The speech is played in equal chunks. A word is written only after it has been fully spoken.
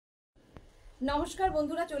নমস্কার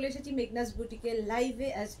বন্ধুরা, চলে এসেছি মেঘনাস বুটিকের লাইভে।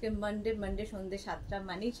 আজকে মানডে সন্ধ্যে 7টা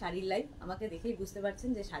মানেই শাড়ির লাইভ। আমাকে দেখেই বুঝতে পারছেন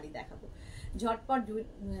যে শাড়ি দেখাবো। ঝটপট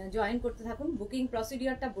জয়েন করতে থাকুন। বুকিং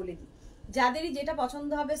প্রসিডিওরটা বলে দিই, যাদেরই যেটা পছন্দ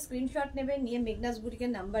হবে স্ক্রিনশট নেবেন, নিয়ে মেঘনাস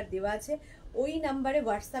বুটিকের নাম্বার দেওয়া আছে, ওই নাম্বারে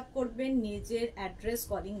হোয়াটসঅ্যাপ করবেন নিজের অ্যাড্রেস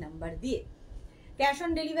কলিং নাম্বার দিয়ে। Cash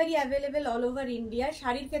on delivery available all over India.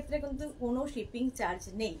 শাড়ির ক্ষেত্রে কিন্তু কোনো শিপিং চার্জ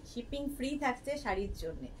নেই, শিপিং ফ্রি থাকছে শাড়ির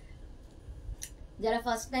জন্যে। যারা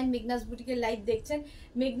ফার্স্ট টাইম মেঘনাস বুটিকের লাইভ দেখছেন,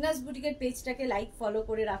 মেঘনাস বুটিকের পেজটাকে লাইক ফলো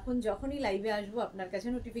করে রাখুন। যখনই লাইভে আসবো আপনার কাছে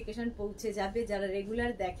নোটিফিকেশন পৌঁছে যাবে। যারা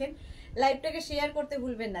রেগুলার দেখেন, লাইভটাকে শেয়ার করতে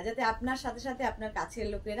ভুলবেন না, যাতে আপনার সাথে সাথে আপনার কাছের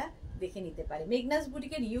লোকেরা দেখে নিতে পারে। মেঘনাস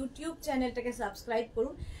বুটিকের ইউটিউব চ্যানেলটাকে সাবস্ক্রাইব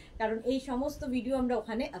করুন, কারণ এই সমস্ত ভিডিও আমরা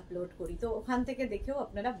ওখানে আপলোড করি, তো ওখান থেকে দেখেও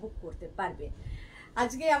আপনারা বুক করতে পারবেন।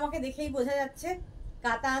 আজকে আমাকে দেখেই বোঝা যাচ্ছে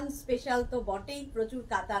কাতান স্পেশাল তো বটেই, প্রচুর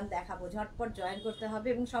কাতান দেখাবো। ঝটপট জয়েন করতে হবে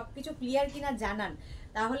এবং সবকিছু ক্লিয়ার কিনা জানান,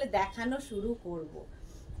 তাহলে দেখানো শুরু করব।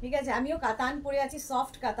 ঠিক আছে, আমিও কাতান পরে আছি,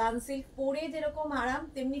 সফট কাতান সিল্ক। পরে যেরকম আরাম,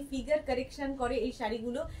 তেমনি ফিগার কারেকশন করে এই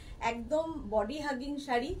শাড়িগুলো। একদম বডি হাগিং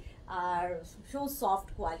শাড়ি, আর ভীষণ সফট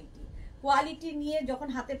কোয়ালিটি নিয়ে যখন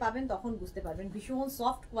হাতে পাবেন তখন বুঝতে পারবেন ভীষণ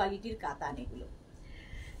সফট কোয়ালিটির কাতান এগুলো।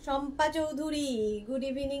 Shampa Chowdhury, good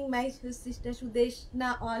evening my sister Sudeshna,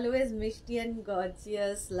 always মিষ্টি and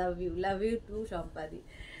gorgeous, love you two Shampadi,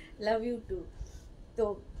 love you two. তো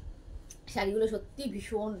শাড়িগুলো সত্যি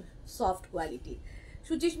ভীষণ soft quality.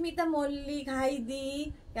 Suchismita Mallick, high দি,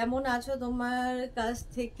 কেমন আছো? তোমার কাছ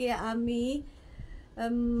থেকে আমি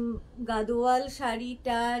গাদোয়াল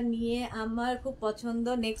শাড়িটা নিয়ে আমার খুব পছন্দ,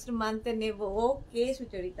 নেক্সট মান্থে নেব। ওকে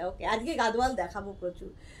সুচরিতা, ওকে, আজকে গাদোয়াল দেখাবো প্রচুর।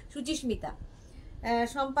 Suchismita,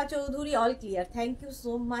 Shampa Chowdhury, all clear, thank you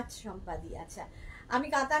so much Shampadi. আচ্ছা, আমি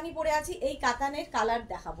কাতানি পরে আছি, এই কাতানের কালার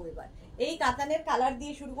দেখাবো এবার। এই কাতানের কালার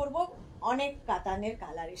দিয়ে শুরু করব। অনেক কাতানের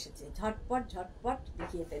কালার এসেছে, ঝটপট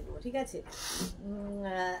দেখিয়ে ফেলবো। ঠিক আছে,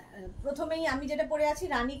 প্রথমেই আমি যেটা পরে আছি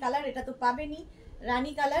রানী কালার, এটা তো পাবেনই।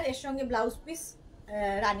 রানী কালার, এর সঙ্গে ব্লাউজ পিস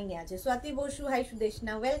রানিং এ আছে। Swati Basu, high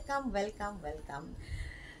Sudeshna, welcome welcome welcome.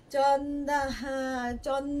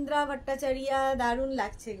 Chandra Bhattacharya, দারুণ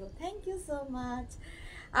লাগছে গো, thank you so much.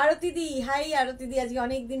 Arati the, high আরতি দি, আজকে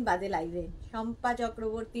অনেকদিন বাদে লাইভে। Shampa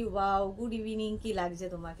Chakraborty, wow, good evening, কি লাগছে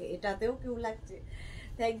তোমাকে? এটাতেও কেউ লাগছে,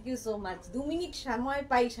 thank you so much. 2 minute সময়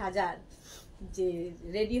পাই সাজার, যে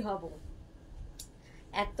রেডি হব,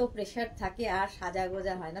 এত প্রেশার থাকে আর সাজা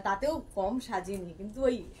গোজা হয় না। তাতেও কম সাজিনি, কিন্তু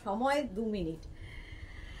ওই সময় 2 মিনিট।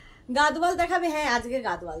 গাদোয়াল দেখাবে? হ্যাঁ, আজকে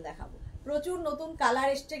গাদোয়াল দেখাবো। প্রচুর নতুন কালার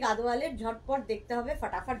এসছে গাদোয়ালের, ঝটপট দেখতে হবে,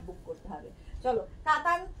 ফটাফট বুক করতে হবে। চলো,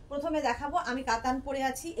 কাতান প্রথমে দেখাবো। আমি কাতান পরে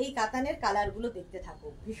আছি, এই কাতানের কালারগুলো দেখতে থাকো।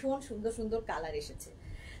 ভীষণ সুন্দর সুন্দর কালার এসেছে।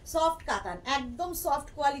 সফট কাতান, একদম সফট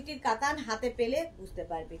কোয়ালিটির কাতান, হাতে পেলে বুঝতে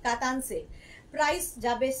পারবে। কাতান সেল, প্রাইস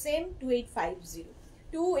যাবে সেম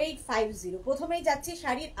 2850। প্রথমেই যাচ্ছি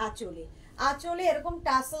শাড়ির আঁচলে। আঁচলে এরকম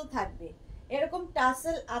টাসেল থাকবে, এরকম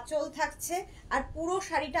টাসেল আঁচল থাকছে। আর পুরো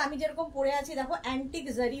শাড়িটা আমি যেরকম পরে আছি দেখো, অ্যান্টিক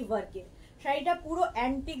জারি ওয়ার্কের শাড়িটা, পুরো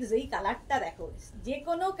অ্যান্টিক। এই কালারটা দেখো, যে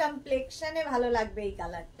কোনো কমপ্লেক্সনে ভালো লাগবে এই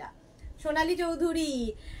কালারটা। সোনালী Chowdhury,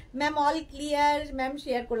 ma'am all clear, ma'am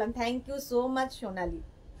share করলাম, thank you so much Sonali.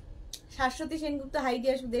 Shashwati Sengupta, high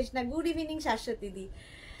deer Sudeshna, good evening Shashwati দি।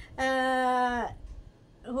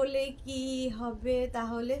 হলে কি হবে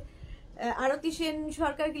তাহলে? আরতি সেন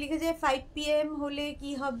সরকার কি লিখেছে 5 PM হলে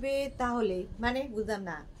কি হবে তাহলে, মানে বুঝলাম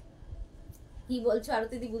না কি বলছো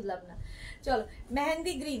আরতি দি, বুঝলাম না। চলো,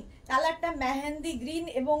 মেহেন্দি গ্রিন কালারটা, মেহেন্দি গ্রিন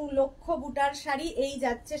এবং লক্ষ্য বুটার শাড়ি। এই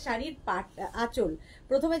যাচ্ছে শাড়ির পাটটা, আঁচল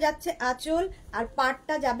প্রথমে যাচ্ছে আঁচল, আর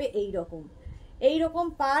পাটটা যাবে এইরকম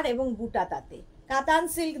পাড় এবং বুটা। তাতে কাতান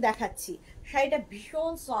সিল্ক দেখাচ্ছি, শাড়িটা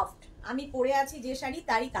ভীষণ সফট। আমি পরে আছি যে শাড়ি,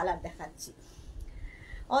 তারই কালার দেখাচ্ছি।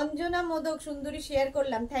 অঞ্জনা মোদক সুন্দরী, শেয়ার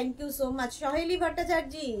করলাম, thank you so much. Saheli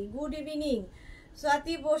Bhattacharya, good evening.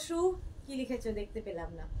 Swati Basu, কি লিখেছো দেখতে পেলাম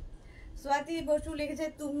না। স্বাতি বসু লিখেছে,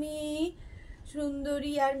 তুমি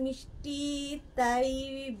সুন্দরী আর মিষ্টি, তাই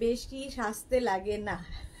বেশি সাজতে লাগে না।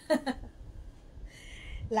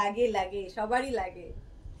 লাগে, সবারই লাগে।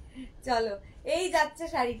 চলো, এই যাচ্ছে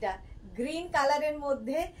শাড়িটা গ্রিন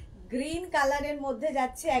কালারের মধ্যে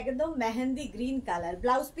যাচ্ছে, একদম মেহেন্দি গ্রিন কালার।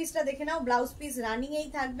 ব্লাউজ পিসটা দেখে নাও, ব্লাউজ পিস রানিং এই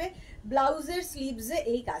থাকবে। ব্লাউজের স্লিভসে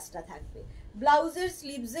এই কাজটা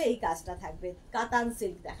থাকবে, কাতান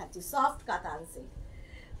সিল্ক দেখাচ্ছি, সফট কাতান সিল্ক।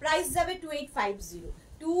 প্রাইস যাবে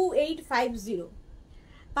 2850।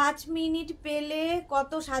 5 মিনিট পেলে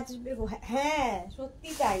কত সাজবে? হ্যাঁ সত্যি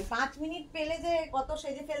তাই, 5 মিনিট পেলে যে কত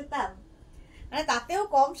সেজে ফেলতাম, মানে তাতেও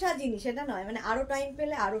কম সাজিনি সেটা নয়, মানে আরো টাইম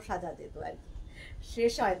পেলে আরো সাজা যেত আর কি।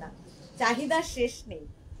 শেষ হয় না, চাহিদার শেষ নেই।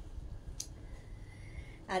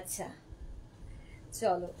 আচ্ছা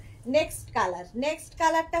চলো, নেক্সট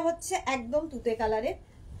কালারটা হচ্ছে একদম তুতে কালারের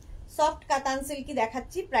সফট কাতান সিল্কি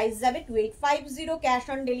দেখাচ্ছি। প্রাইস যাবে 2850, cash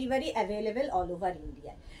on delivery available all over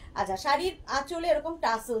India. আচ্ছা, শাড়ির আঁচলে এরকম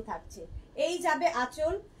টাসেল থাকছে, এই যাবে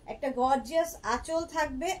আঁচল, একটা গর্জিয়াস আঁচল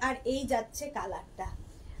থাকবে, আর এই যাচ্ছে কালারটা।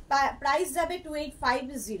 প্রাইস যাবে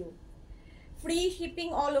 2850, ফ্রি শিপিং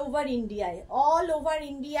অল ওভার ইন্ডিয়ায়। অল ওভার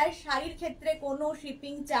ইন্ডিয়ায় শাড়ির ক্ষেত্রে কোনো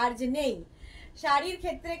শিপিং চার্জ নেই, শাড়ির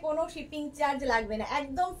ক্ষেত্রে কোনো শিপিং চার্জ লাগবে না,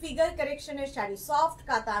 একদম ফিগার কারেকশনের শাড়ি, সফট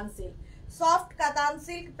কাতান সিল্ক, সফট কাতান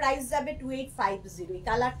সিল্ক। প্রাইস যাবে 2850, এই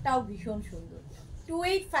কালারটাও ভীষণ সুন্দর।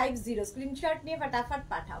 2850, স্ক্রিনশট নিয়ে ফটাফট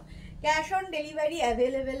পাঠাও। Cash on delivery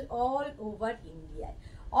available all over ইন্ডিয়ায়,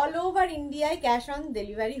 অল ওভার ইন্ডিয়ায় ক্যাশ অন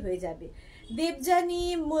ডেলিভারি হয়ে যাবে। দেবজানি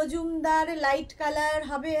মজুমদার লাইট কালার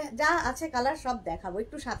হবে, যা আছে কালার সব দেখাবো,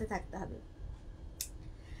 একটু সাথে থাকতে হবে।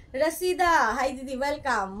 রসিদা হাই দিদি,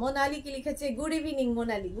 ওয়েলকাম। মোনালি কি লিখেছে, good evening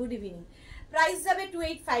Monali, good evening. Price যাবে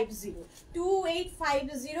 2850,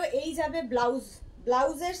 এই যাবে ব্লাউজ,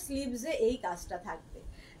 ব্লাউজের স্লিভসে এই কাজটা থাকবে,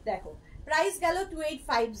 দেখো। প্রাইস গেল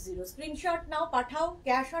 2850, screenshot now Pathao.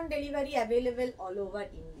 Cash on delivery available all over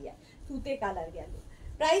India. তুতে কালার গেল,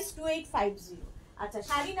 প্রাইস 2850। আচ্ছা,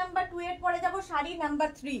 শাড়ি নাম্বার 2 এর পরে যাব শাড়ি নাম্বার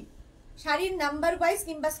 3। শাড়ির নাম্বার ওয়াইজ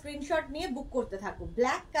কিংবা স্ক্রিনশট নিয়ে বুক করতে থাকো।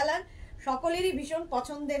 ব্ল্যাক কালার সকলেরই ভীষণ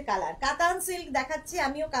পছন্দের কালার, কাতান সিল্ক দেখাচ্ছি,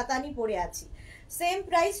 আমিও কাতানই পরে আছি। Same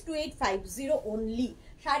price 2850 only.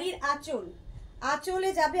 শাড়ির আঁচল, আঁচলে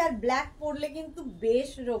যাবে, আর ব্ল্যাক পরলে কিন্তু বেশ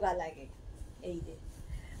রোগা লাগে, এই যে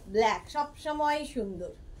ব্ল্যাক সবসময়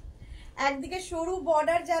সুন্দর। একদিকে সরু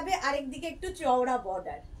বর্ডার যাবে, আরেকদিকে একটু চওড়া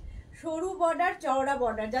বর্ডার, সরু বর্ডার চওড়া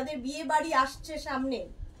বর্ডার। যাদের বিয়ে বাড়ি আসছে সামনে,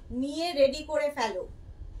 নিয়ে রেডি করে ফেলো।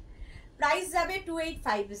 প্রাইস যাবে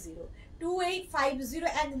 2850,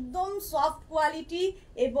 একদম সফট কোয়ালিটি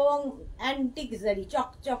এবং অ্যান্টিক জারি,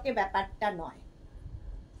 চকচকে ব্যাপারটা নয়।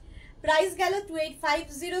 প্রাইস গেল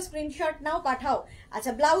 2850, স্ক্রিনশট নাও পাঠাও।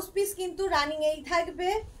 আচ্ছা, ব্লাউজ পিস কিন্তু রানিং এই থাকবে,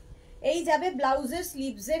 এই যাবে ব্লাউজের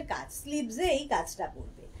স্লিভসের কাজ, স্লিভসে এই কাজটা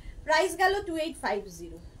করবে। প্রাইস গেল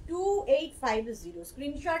 2850,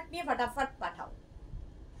 স্ক্রিনশট নিয়ে ফটাফট পাঠাও।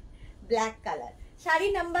 ব্ল্যাক কালার, শাড়ি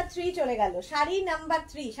নাম্বার 3 চলে গেল। শাড়ি নাম্বার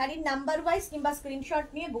 3, শাড়ির নাম্বার ওয়াইজ কিংবা স্ক্রিনশট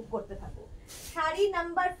নিয়ে বুক করতে থাকো। Sari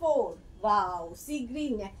number 4, wow, sea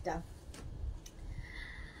green একটা।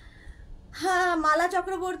 হ্যাঁ, মালা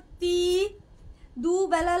চক্রবর্তী,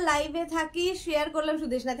 দুবেলা লাইভে থাকি, শেয়ার করলাম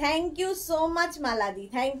Sudeshna. Thank you so much মালাদি,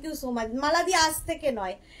 thank you so much মালাদি। আজ থেকে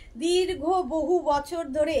নয়, দীর্ঘ বহু বছর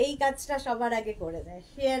ধরে এই কাজটা সবার আগে করে দেয়,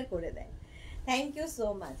 শেয়ার করে দেয়। Thank you so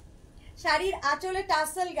much. শাড়ির আঁচলে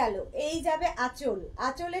টাসেল গেল, এই যাবে আঁচল,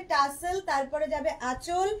 আঁচলে টাসেল, তারপরে যাবে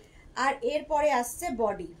আঁচল, আর এরপরে আসছে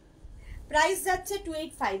বডি। প্রাইস যাচ্ছে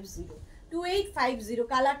 2850,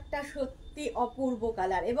 কালারটা সত্যি অপূর্ব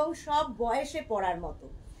কালার, এবং সব বয়সে পরার মতো,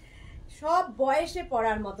 সব বয়সে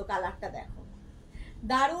পরার মতো কালারটা দেখো,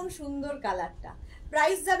 দারুণ সুন্দর কালারটা।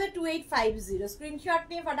 প্রাইস যাবে 2850, স্ক্রিনশট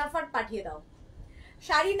নিয়ে ফটাফট পাঠিয়ে দাও।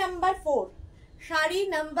 Sari number 4, sari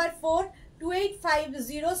number 4,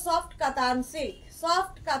 2850, soft কাতান সিল্ক,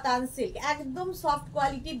 সফট কাতান সিল্ক, একদম soft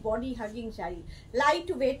quality body hugging sari, light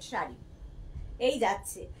weight sari, এই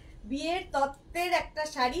যাচ্ছে। বিয়ের তত্ত্বের একটা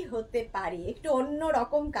শাড়ি হতে পারে, একটু অন্য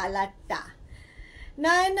রকম কালারটা।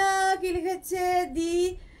 না না কি লিখেছে, দি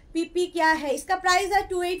पीपी क्या है, इसका प्राइस है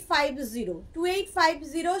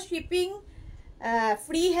 2850, शिपिंग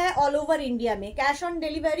फ्री है ऑल ओवर इंडिया में, cash on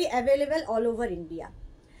delivery available all over India.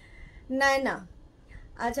 नैना,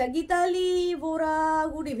 अच्छा, Geetali Vora,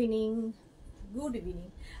 good evening, good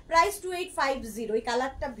evening. Price 2850, এই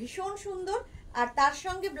কালারটা ভীষণ সুন্দর, আর তার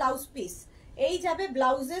সঙ্গে ব্লাউজ পিস, এই যাবে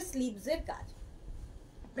ব্লাউজের স্লিভসের কাজ।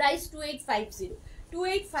 প্রাইস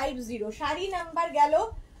 2850। শাড়ি নাম্বার গেল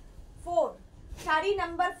 4, শাড়ি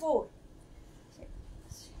নাম্বার 4,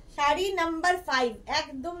 শাড়ি নাম্বার 5,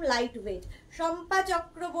 একদম light weight. Shampa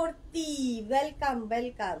Chakraborty, welcome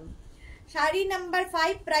welcome. Sari number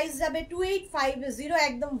 5, price যাবে 2850,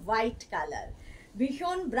 একদম হোয়াইট কালার,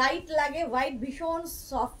 ভীষণ ব্রাইট লাগে হোয়াইট, ভীষণ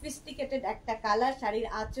সফিস্টিকেটেড একটা কালার। শাড়ির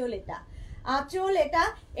আঁচল, এটা আঁচল,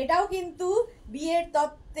 এটাও কিন্তু বিয়ের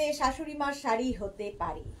তত্ত্বে শাশুড়ি মার শাড়ি হতে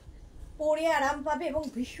পারে, পরে আরাম পাবে এবং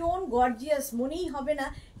ভীষণ গর্জিয়াস, মনেই হবে না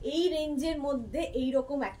এই রেঞ্জের মধ্যে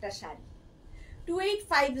এইরকম একটা শাড়ি।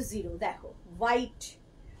 2850, দেখো হোয়াইট,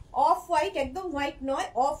 অফ হোয়াইট, একদম হোয়াইট নয়,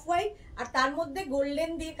 অফ হোয়াইট, আর তার মধ্যে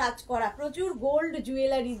গোল্ডেন দিয়ে কাজ করা, প্রচুর গোল্ড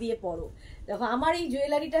জুয়েলারি দিয়ে পরো। দেখো আমার এই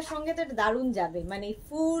জুয়েলারিটার সঙ্গে তো এটা দারুণ যাবে, মানে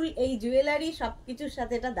ফুল এই জুয়েলারি সবকিছুর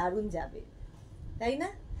সাথে এটা দারুণ যাবে, তাই না?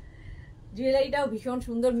 জুয়েলারিটাও ভীষণ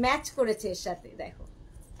সুন্দর ম্যাচ করেছে এর সাথে, দেখো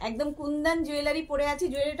একদম কুন্দন জুয়েলারি পরে আছি,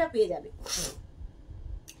 জুয়েলারিটা পেয়ে যাবে।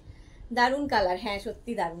 দারুণ কালার, হ্যাঁ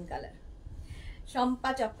সত্যি দারুণ কালার।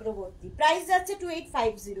 শম্পা চক্রবর্তী। প্রাইস যাচ্ছে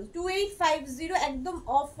 2850, 2850, একদম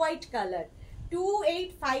অফ হোয়াইট কালার,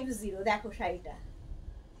 2850। দেখো শাড়িটা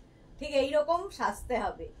ঠিক এইরকম সাজতে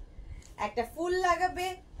হবে, একটা ফুল লাগাবে,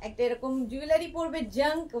 একটা এরকম জুয়েলারি পরবে,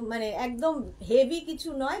 জাঙ্ক মানে একদম হেভি কিছু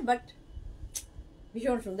নয়, বাট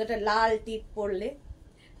ভীষণ সুন্দর। একটা লাল টিপ পরলে,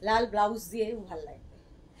 লাল ব্লাউজ দিয়ে ভালো লাগবে।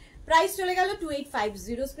 প্রাইস চলে গেল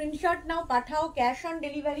 2850। Screenshot now, Pathao, cash on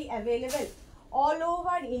delivery available all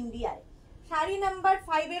over ইন্ডিয়ায়। শাড়ি নাম্বার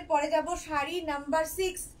 5 এর পরে যাব শাড়ি নাম্বার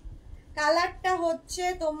 6। কালারটা হচ্ছে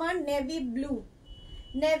তোমার navy blue,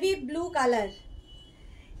 navy blue colour.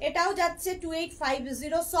 এটাও যাচ্ছে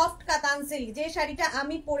 2850। সফট কাতান সিল্ক, যে শাড়িটা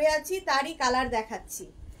আমি পরে আছি তারই কালার দেখাচ্ছি।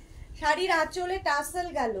 শাড়ির আঁচলে টাসেল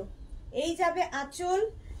গেল, এই যাবে আঁচল,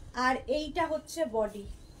 আর এইটা হচ্ছে বডি।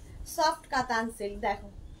 সফট কাতান সিল্ক, দেখো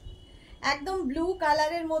একদম ব্লু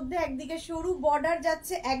কালারের মধ্যে একদিকে সরু বর্ডার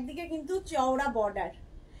যাচ্ছে, একদিকে কিন্তু চওড়া বর্ডার,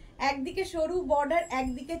 একদিকে সরু বর্ডার,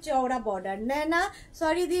 একদিকে চওড়া border. Naina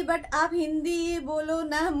sorry the but आप हिंदी बोलो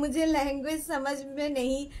ना, मुझे लैंग्वेज समझ में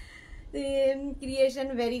नहीं। Creation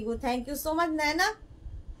very good, thank you so much नैना।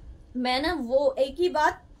 मैं ना वो एक ही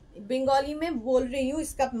बात बंगाली में बोल रही हूँ,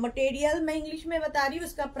 इसका मटेरियल मैं इंग्लिश में बता रही हूँ,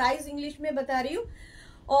 इसका प्राइस इंग्लिश में बता रही हूँ,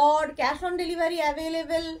 और कैश ऑन डिलीवरी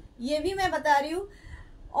अवेलेबल ये भी मैं बता रही हूँ,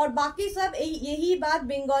 और बाकी सब यही बात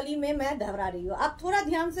बंगाली में मैं दोहरा रही हूँ। आप थोड़ा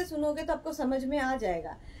ध्यान से सुनोगे तो आपको समझ में आ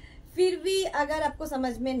जाएगा। फिर भी अगर आपको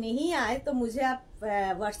समझ में नहीं आए तो मुझे आप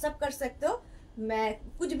व्हाट्सअप कर सकते हो, मैं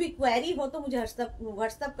कुछ भी क्वेरी हो तो मुझे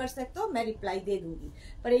व्हाट्सअप कर सकते हो, मैं रिप्लाई दे दूंगी।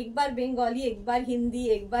 पर एक बार बंगाली, एक बार हिंदी,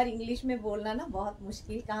 एक बार इंग्लिश में बोलना ना बहुत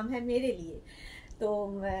मुश्किल काम है मेरे लिए, तो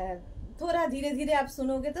थोड़ा धीरे धीरे आप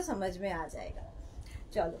सुनोगे तो समझ में आ जाएगा।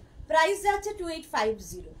 चलो प्राइस যাচ্ছে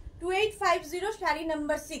 2850, 2850 sari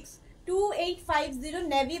number 6, 2850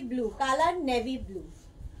 navy blue colour, navy blue.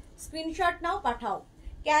 Screenshot now, Pathao,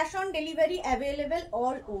 cash on delivery available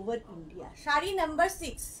all over India. Sari number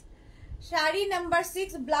 6, sari number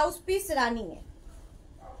 6 blouse piece running এ,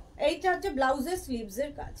 এইটা হচ্ছে ব্লাউজের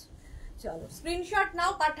স্লিভসের কাজ। চলো স্ক্রিনশট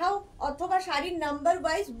নাও, পাঠাও, অথবা শাড়ির নাম্বার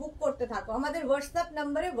ওয়াইজ বুক করতে থাকো, আমাদের হোয়াটসঅ্যাপ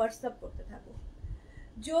নাম্বারে হোয়াটসঅ্যাপ করতে থাকো।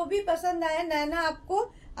 जो भी पसंद आया नैना आपको,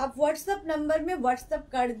 आप व्हाट्सएप नंबर में व्हाट्सएप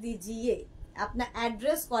कर दीजिए अपना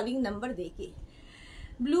एड्रेस, कॉलिंग नंबर देके।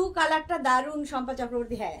 ब्लू কালারটা দারুন, শম্পা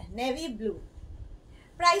চক্রবর্তী, হ্যাঁ নেভি ব্লু।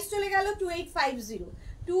 প্রাইস চলে গেল 2850,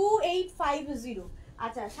 2850।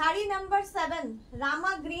 আচ্ছা শাড়ি নাম্বার 7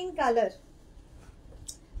 রামা গ্রিন কালার,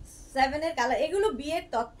 7 এর কালার, এগুলো বিয়ের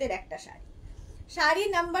তত্ত্বের একটা শাড়ি। শাড়ি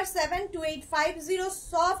নাম্বার 7, 2850,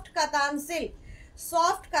 সফট কাতান সিল্ক,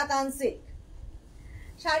 সফট কাতান সিল্ক।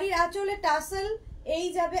 শাড়ির আঁচলে টাসেল, এই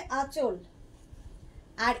যাবে আঁচল,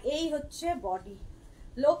 আর এই হচ্ছে বডি।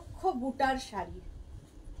 লক্ষ্য বুটার শাড়ি,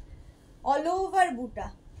 অল ওভার বুটা,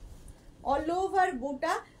 অল ওভার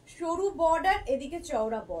বুটা, সরু বর্ডার, এদিকে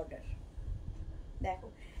চওড়া বর্ডার। দেখো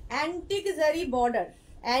অ্যান্টিক জারি বর্ডার,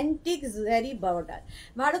 অ্যান্টিক জারি বর্ডার।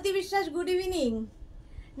 ভারতী বিশ্বাস গুড ইভিনিং।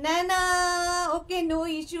 नैना ओके नो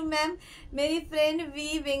इशू मैम, मेरी फ्रेंड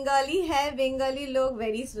भी बंगाली है, बंगाली लोग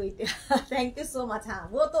very sweet. Thank you so much. हाँ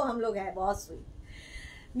वो तो हम लोग है बहुत स्वीट,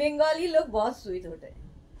 बंगाली लोग बहुत स्वीट होते हैं।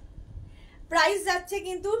 प्राइस যাচ্ছে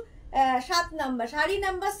কিন্তু 7 নাম্বার, শাড়ি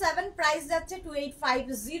নাম্বার 7, প্রাইস যাচ্ছে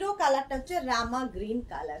 2850। কালারটা হচ্ছে রামা গ্রিন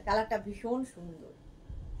কালার, কালারটা ভীষণ সুন্দর,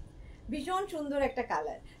 ভীষণ সুন্দর একটা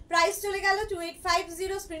কালার। প্রাইস চলে গেল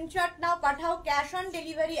 2850। Screenshot now, Pathao, cash on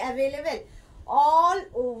delivery available all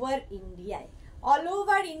over ইন্ডিয়ায়, অল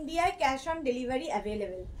ওভার ইন্ডিয়ায় cash on delivery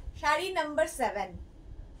available. Sari number 7,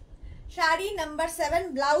 sari number 7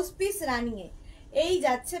 blouse piece running এ, এই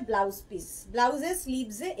যাচ্ছে ব্লাউজ পিস, ব্লাউজের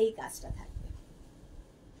স্লিভসে এই কাজটা থাকবে।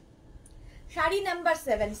 Sari number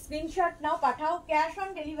 7, screenshot now, Pathao, cash on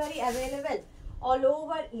delivery available all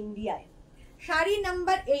over ইন্ডিয়ায়। Sari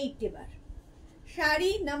number 8, এবার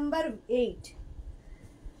শাড়ি নাম্বার 8,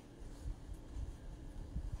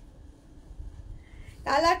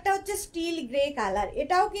 কালারটা হচ্ছে স্টিল গ্রে কালার,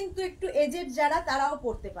 এটাও কিন্তু একটু এজেড যারা তারাও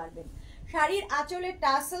পরতে পারবেন। শাড়ির আঁচলে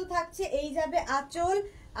টাসেল থাকছে, এই যাবে আঁচল,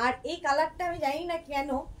 আর এই কালারটা আমি জানি না কেন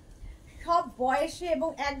সব বয়সে এবং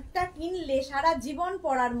একটা কিনলে সারা জীবন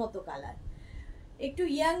পরার মতো কালার। একটু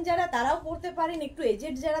ইয়াং যারা তারাও পরতে পারেন, একটু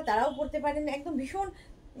এজেড যারা তারাও পরতে পারেন, একদম ভীষণ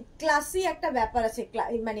ক্লাসি একটা ব্যাপার আছে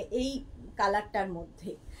মানে এই কালারটার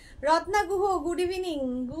মধ্যে। Ratna Guha good evening,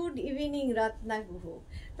 good evening Ratna Guha.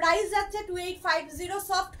 Price যাচ্ছে 2850,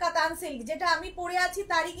 সফট কাতান সিল্ক, যেটা আমি পরে আছি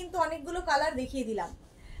তারই কিন্তু অনেকগুলো কালার দেখিয়ে দিলাম,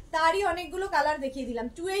 তারই অনেকগুলো কালার দেখিয়ে দিলাম।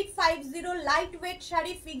 2850 light weight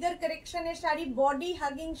sari, figure কারেকশনের sari, body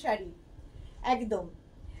hugging sari, একদম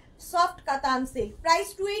সফট কাতান silk. Price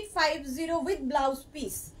 2850 with blouse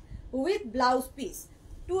piece, with blouse piece.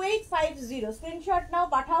 2850 screenshot now,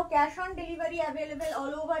 Pathao. Cash on delivery available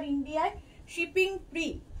all over ইন্ডিয়ায়, শিপিং ফ্রি।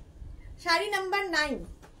 শাড়ি নাম্বার 9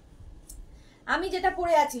 আমি যেটা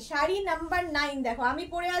পরে আছি, শাড়ি নাম্বার 9 দেখো, আমি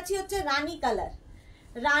পরে আছি হচ্ছে রানী কালার,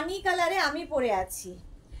 রানী কালারে আমি পরে আছি।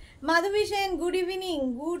 মাধবী Sen good evening,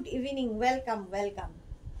 good evening, welcome welcome.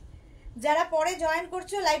 যারা পরে জয়েন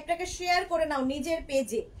করছো লাইভটাকে শেয়ার করে নাও নিজের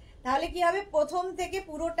পেজে, তাহলে কি হবে প্রথম থেকে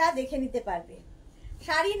পুরোটা দেখে নিতে পারবে।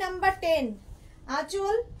 শাড়ি নাম্বার 10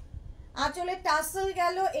 আঁচল, আঁচলের টাসল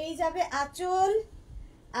গেল, এই যাবে আঁচল,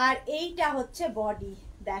 আর এইটা হচ্ছে বডি।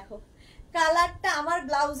 দেখো কালারটা আমার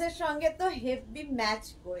ব্লাউজের সঙ্গে তো হেভি ম্যাচ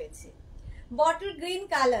করেছে, bottle green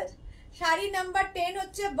colour. Sari number 10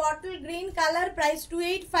 হচ্ছে বটল গ্রিন কালার, প্রাইস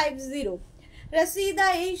 2850। রসিদা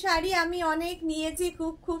এই শাড়ি আমি অনেক নিয়েছি,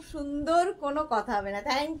 খুব খুব সুন্দর, কোনো কথা হবে না।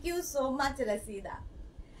 Thank you so much রসিদা।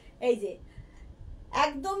 এই যে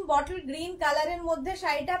একদম বটল গ্রিন কালারের মধ্যে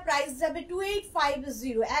শাড়িটা, প্রাইস যাবে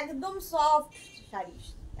 2850। একদম সফট শাড়ি,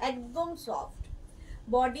 একদম soft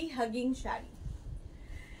body hugging sari.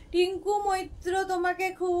 Tinku Maitra তোমাকে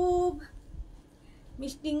খুব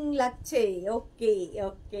মিষ্টিং লাগছে, ওকে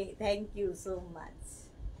ওকে, thank you so much.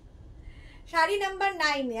 Sari number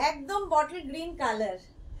 9 একদম বটল গ্রিন কালার।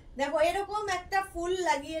 দেখো এরকম একটা ফুল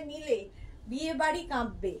লাগিয়ে নিলে বিয়ে বাড়ি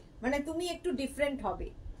কাঁপবে, মানে তুমি একটু ডিফারেন্ট হবে,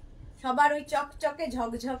 সবার ওই চকচকে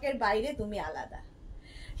ঝকঝকের বাইরে তুমি আলাদা।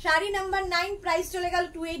 শাড়ি নাম্বার 9 প্রাইস চলে গেল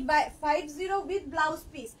 2850 with blouse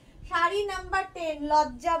piece. Sari number 10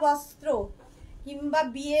 লজ্জা বস্ত্র, কিংবা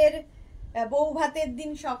বিয়ের বউ ভাতের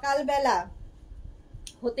দিন সকালবেলা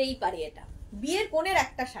হতেই পারে, এটা বিয়ের কোণের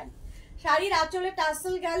একটা শাড়ি। শাড়ির আঁচলে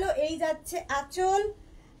টাসল গেল, এই যাচ্ছে আঁচল,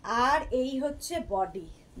 আর এই হচ্ছে বডি।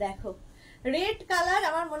 দেখো রেড কালার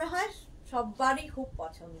আমার মনে হয় সবারই খুব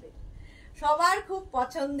পছন্দের, সবার খুব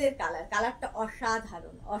পছন্দের কালার, কালারটা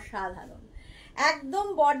অসাধারণ অসাধারণ। একদম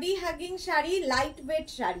body hugging sari, light weight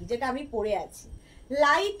sari, যেটা আমি পরে আছি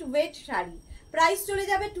লাইট ওয়েট শাড়ি, প্রাইস চলে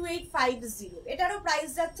যাবে 2850। এটারও প্রাইস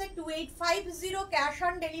যাচ্ছে 2850, cash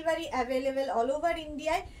on delivery available all over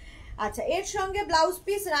ইন্ডিয়ায়। আচ্ছা এর সঙ্গে ব্লাউজ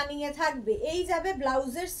পিস রানিং এ থাকবে, এই যাবে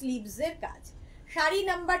ব্লাউজের স্লিভস এর কাজ। শাড়ি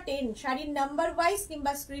নাম্বার 10 শাড়ির নাম্বার ওয়াইজ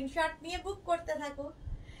কিংবা স্ক্রিনশট নিয়ে বুক করতে থাকো।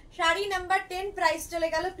 শাড়ি নাম্বার 10 প্রাইস চলে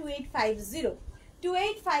গেল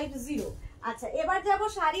 2850। আচ্ছা এবার যাব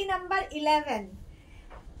শাড়ি নাম্বার 11,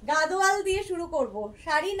 গাদোয়াল দিয়ে শুরু করব।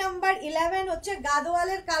 শাড়ি নাম্বার 11 হচ্ছে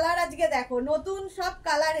গাদোয়ালের কালার। আজকে দেখো নতুন সব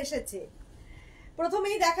কালার এসেছে।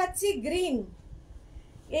 প্রথমেই দেখাচ্ছি গ্রিন,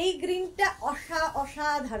 এই গ্রিনটা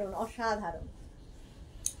অসাধারণ অসাধারণ।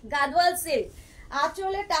 গাদোয়াল সিল্ক,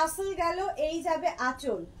 আঁচলে টাসল গেল, এই যাবে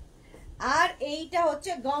আঁচল, আর এইটা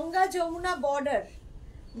হচ্ছে গঙ্গা যমুনা বর্ডার,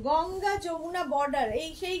 গঙ্গা যমুনা বর্ডার, এই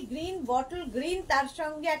সেই গ্রিন বটল গ্রিন, তার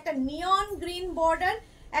সঙ্গে একটা নিয়ন গ্রিন বর্ডার,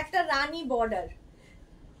 একটা রানী border,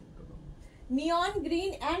 neon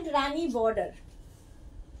green and Rani border.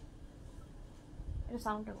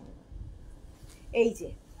 এই যে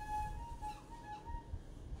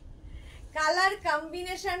কালার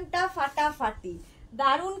কম্বিনেশনটা ফাটাফাটি,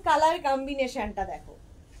 দারুণ কালার কম্বিনেশনটা দেখো,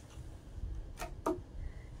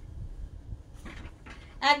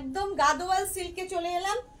 একদম গাদোয়াল সিল্কে চলে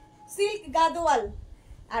এলাম, সিল্ক গাদোয়াল,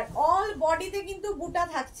 আর অল বডিতে কিন্তু বুটা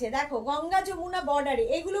থাকছে। দেখো গঙ্গা যমুনা বর্ডারে,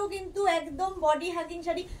 এগুলোও কিন্তু একদম বডি হাগিং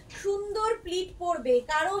শাড়ি, সুন্দর প্লিট পরবে,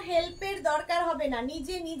 কারো হেল্পের দরকার হবে না,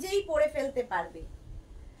 নিজে নিজেই পরে ফেলতে পারবে।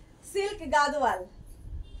 সিল্ক গাদোয়াল,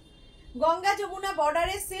 গঙ্গা যমুনা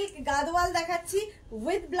বর্ডারে সিল্ক গাদোয়াল দেখাচ্ছি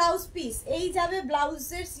উইথ ব্লাউজ পিস, এই যাবে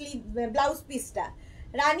ব্লাউজের স্লিভ, ব্লাউজ পিসটা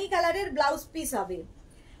রানী কালারের ব্লাউজ পিস হবে।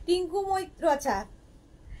 টিঙ্কু মৈত্র, আচ্ছা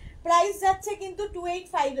প্রাইস যাচ্ছে কিন্তু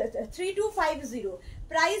 3250,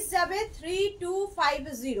 প্রাইস যাবে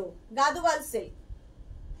 3250, গাদোয়াল সিল্ক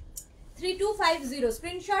 3250।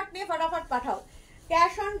 স্ক্রিনশট নিয়ে ফটাফট পাঠাও,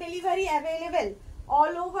 cash on delivery available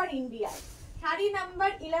all over India. Sari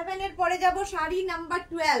number 11 এর পরে যাব শাড়ি নাম্বার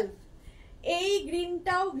 12। এই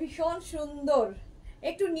গ্রিনটাও ভীষণ সুন্দর,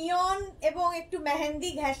 একটু নিয়ন এবং একটু মেহেন্দি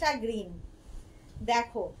ঘেঁষা গ্রিন।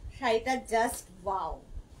 দেখো শাড়িটা জাস্ট ওয়াও।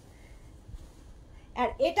 আর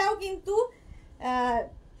এটাও কিন্তু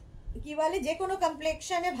কি বলে যে কোনো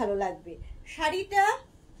কমপ্লেকশনে ভালো লাগবে। শাড়িটা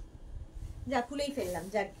যা খুলেই ফেললাম,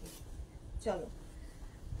 যাক চলো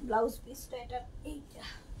ব্লাউজ পিসটা এটা, এইটা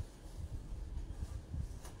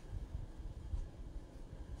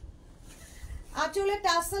আঁচলে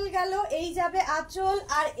টাসল গেল, এই যাবে আঁচল,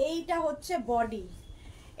 আর এইটা হচ্ছে বডি।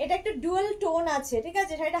 এটা একটু ডুয়াল টোন আছে, ঠিক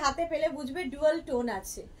আছে, সেটা হাতে পেলে বুঝবে ডুয়াল টোন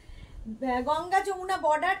আছে। গঙ্গা যমুনা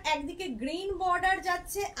বর্ডার, একদিকে গ্রিন বর্ডার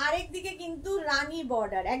যাচ্ছে, আরেকদিকে কিন্তু রানী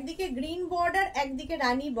বর্ডার, একদিকে গ্রিন বর্ডার একদিকে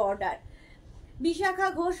রানী বর্ডার। বিশাখা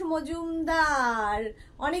ঘোষ মজুমদার,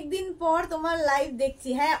 অনেকদিন পর তোমার লাইভ দেখছি।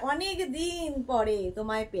 হ্যাঁ, অনেক দিন পরে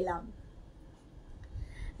তোমায় পেলাম।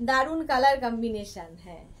 দারুণ কালার কম্বিনেশন।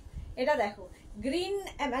 হ্যাঁ, এটা দেখো গ্রিন,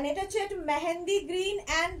 মানে এটা হচ্ছে একটু মেহেন্দি গ্রিন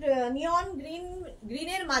অ্যান্ড নিয়ন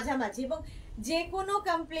গ্রিনের মাঝামাঝি, এবং যে কোনো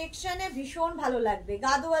কমপ্লেক্সনে ভীষণ ভালো লাগবে।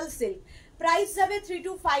 গাদোয়াল সিল্ক, প্রাইস যাবে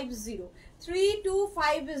 3250,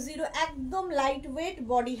 একদম light weight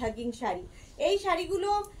body hugging sari. এই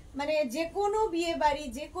শাড়িগুলো মানে যে কোনো বিয়ে বাড়ি,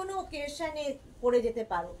 যে কোনো ওকেশনে পরে যেতে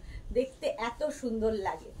পারো, দেখতে এত সুন্দর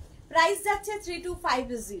লাগে। প্রাইস যাচ্ছে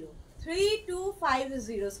 3250,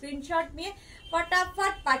 স্ক্রিনশট নিয়ে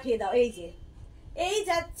ফটাফট পাঠিয়ে দাও। এই যে এই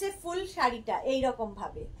যাচ্ছে ফুল শাড়িটা এইরকম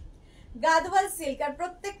ভাবে, গাদওয়াল সিল্ক, আর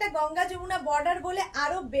প্রত্যেকটা গঙ্গা যমুনা বর্ডার বলে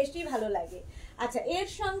আরো বেশি ভালো লাগে। আচ্ছা, এর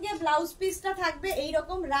সঙ্গে ব্লাউজ পিসটা থাকবে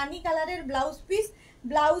এইরকম রানী কালারের ব্লাউজ পিস,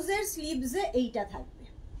 ব্লাউজের স্লিভসে এইটা থাকবে,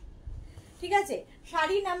 ঠিক আছে।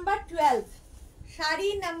 শাড়ি নাম্বার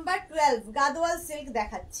 12 গাদওয়াল সিল্ক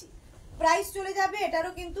দেখাচ্ছি। প্রাইস চলে যাবে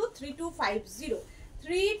এটারও কিন্তু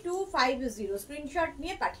 3250, স্ক্রিনশট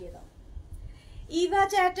নিয়ে পাঠিয়ে দাও। ইভা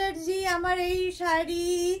চ্যাটার্জি, আমার এই শাড়ি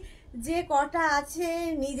যে কটা আছে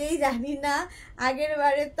নিজেই জানি না, আগের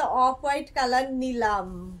বারে তো অফ হোয়াইট কালার নিলাম।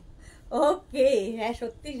 ওকে, হ্যাঁ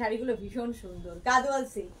সত্যি শাড়িগুলো ভীষণ সুন্দর, গাদওয়াল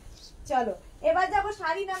সিল্ক। চলো এবার যাবো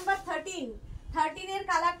শাড়ি নাম্বার 13 এর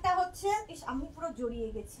কালারটা হচ্ছে, আমি পুরো জড়িয়ে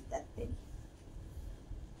গেছি,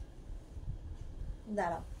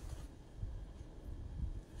 দাঁড়াও,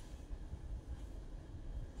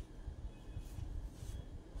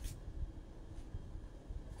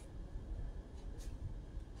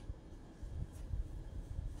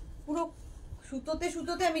 পুরো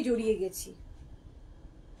সুতোতে আমি জড়িয়ে গেছি।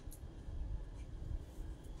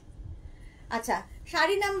 আচ্ছা,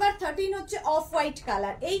 শাড়ি নাম্বার 13 হচ্ছে অফ হোয়াইট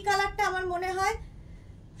কালার। এই কালারটা আমার মনে হয়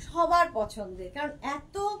সবার পছন্দের, কারণ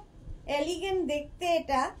এত এলিগেন্ট দেখতে,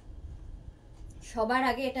 এটা সবার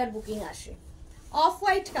আগে এটার বুকিং আসে। অফ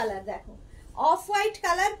হোয়াইট কালার দেখো, অফ হোয়াইট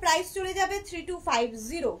কালার, প্রাইস চলে যাবে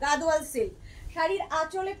 3250, গাদওয়াল সিল্ক। শাড়ির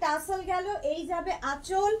আঁচলে টাসেল গেল, এই যাবে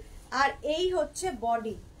আঁচল, আর এই হচ্ছে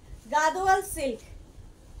বডি, গাদওয়াল সিল্ক।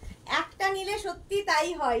 একটা নিলে সত্যি তাই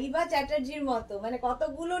হয়, ইভা চ্যাটার্জির মতো, মানে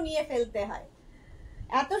কতগুলো নিয়ে ফেলতে হয়,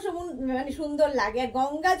 এত মানে সুন্দর লাগে। আর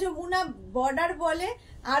গঙ্গা যমুনা বর্ডার বলে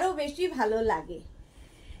আরো বেশি ভালো লাগে।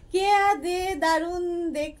 কে দে দারুন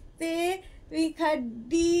দেখতে, তুই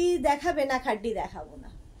খাড্ডি দেখাবে না? খাড্ডি দেখাবো না।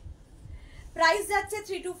 প্রাইস যাচ্ছে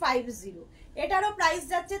 3250, এটারও প্রাইস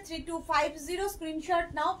যাচ্ছে 3250, screenshot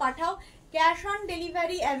now, Pathao. Cash on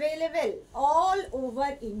delivery available all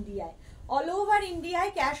over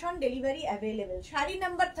ইন্ডিয়ায়, cash on delivery available. Sari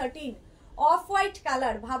number 13 off white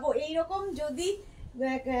colour, ভাবো এইরকম যদি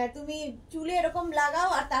তুমি চুলে এরকম লাগাও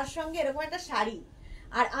আর তার সঙ্গে এরকম একটা শাড়ি,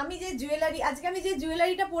 আর আমি যে জুয়েলারি, আজকে আমি যে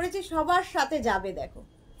জুয়েলারিটা পরেছি সবার সাথে যাবে, দেখো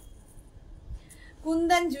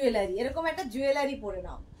কুন্দন জুয়েলারি, এরকম একটা জুয়েলারি পরে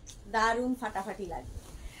নাও, দারুণ ফাটাফাটি লাগবে।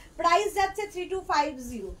 প্রাইস যাচ্ছে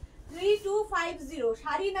 3250,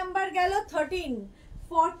 শাড়ি নাম্বার গেল 13।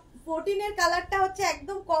 14 এর কালারটা হচ্ছে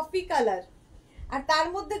একদম কফি কালার, আর তার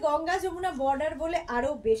মধ্যে গঙ্গা যমুনা বর্ডার বলে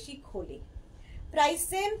আরো বেশি খোলে। প্রাইস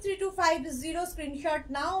সেম 3250, স্ক্রিনশট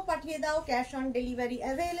নাও, পাঠিয়ে দাও। Cash on delivery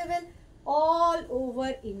available all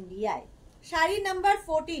over ইন্ডিয়ায়। শাড়ি নাম্বার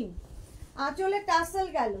 14, আঁচলে টাসেল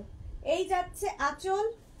গেল, এই যাচ্ছে আঁচল,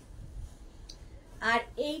 আর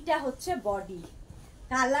এইটা হচ্ছে বডি।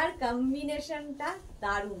 কালার কম্বিনেশনটা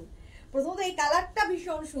দারুণ। প্রথমত এই কালারটা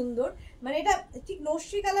ভীষণ সুন্দর, মানে এটা ঠিক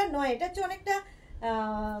নস্যি কালার নয়, এটা হচ্ছে অনেকটা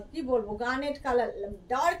কি বলবো, গার্নেট কালার,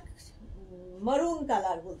 ডার্ক মারুন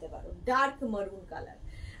কালার বলতে পারো, ডার্ক মারুন কালার।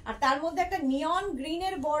 আর তার মধ্যে একটা নিয়ন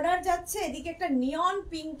গ্রিনের বর্ডার যাচ্ছে, এদিকে একটা নিয়ন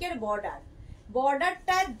পিঙ্কের বর্ডার।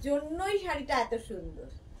 বর্ডারটার জন্যই শাড়িটা এত সুন্দর,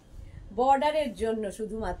 বর্ডারের জন্য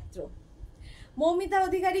শুধুমাত্র। মৌমিতা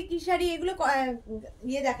অধিকারী কি শাড়ি? এগুলো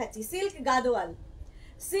ইয়ে দেখাচ্ছি, সিল্ক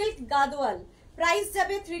গাদোয়াল, প্রাইস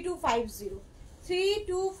যাবে 3250,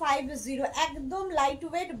 একদম light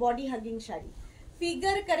weight body hugging sari,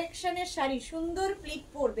 figure কারেকশনের sari, সুন্দর প্লিট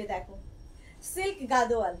পরবে, দেখো সিল্ক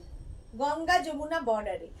গাদোয়াল, গঙ্গা যমুনা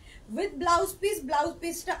বর্ডারে উইথ ব্লাউজ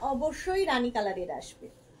পিসটা অবশ্যই রানী কালারের আসবে,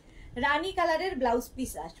 রানী কালারের ব্লাউজ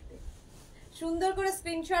পিস আসবে। সুন্দর করে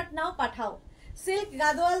স্ক্রিনশট নাও, পাঠাও। সিল্ক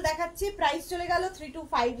গাদোয়াল দেখাচ্ছি, প্রাইস চলে গেল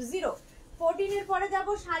 3250। 14 এর পরে যাব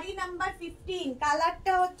শাড়ি নাম্বার 15,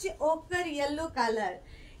 কালারটা হচ্ছে ওকার ইয়েলো কালার।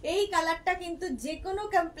 এই কালারটা কিন্তু যে কোনো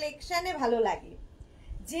কমপ্লেক্সনে ভালো লাগে,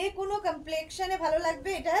 যে কোনো কমপ্লেক্সনে ভালো লাগবে,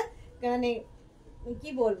 এটা মানে কি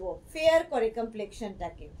বলবো, ফেয়ার করে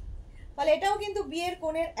কমপ্লেক্সনটাকে, ফলে এটাও কিন্তু বিয়ের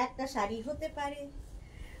কোণের একটা শাড়ি হতে পারে।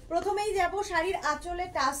 প্রথমেই যাব শাড়ির আঁচলে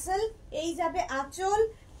টাসেল, এই যাবে আঁচল,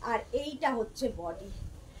 আর এইটা হচ্ছে বডি।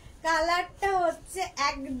 কালারটা হচ্ছে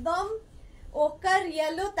একদম ওকার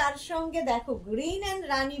ইয়েলো, তার সঙ্গে দেখো গ্রিন অ্যান্ড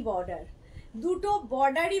রানী বর্ডার, দুটো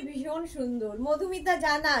বর্ডারই ভীষণ সুন্দর। মধুমিতা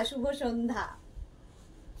জানা, শুভ সন্ধ্যা।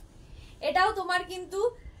 এটাও তোমার কিন্তু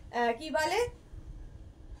কি বলে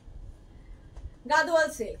গাদোয়াল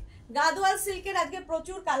সিল্ক। গাদোয়াল সিল্কের আজকে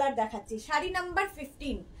প্রচুর কালার দেখাচ্ছি। শাড়ি নাম্বার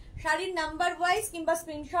 15, শাড়ির নাম্বার ওয়াইজ কিংবা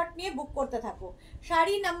স্ক্রিনশট নিয়ে বুক করতে থাকো।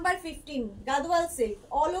 Sari number 15 Gadwal silk,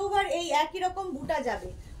 all over এই একই রকম বুটা যাবে,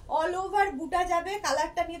 অল ওভার বুটা যাবে।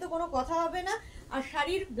 কালারটা নিয়ে তো কোনো কথা হবে না। আর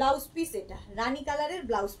শাড়ির ব্লাউজ পিস এটা রানী কালারের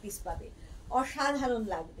ব্লাউজ পিস পাবে, অসাধারণ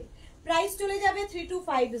লাগবে। প্রাইস চলে যাবে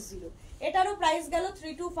 3250। এটারও প্রাইস গেল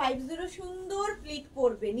 3250। সুন্দর প্লিট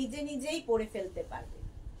পরবে, নিজে নিজেই পরে ফেলতে পারবে।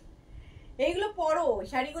 এইগুলো পরো,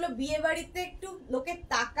 শাড়িগুলো বিয়ে বাড়িতে একটু লোকে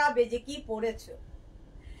তাকাবে যে কি পরেছো।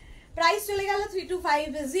 প্রাইস চলে গেল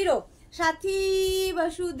 3250। সাথী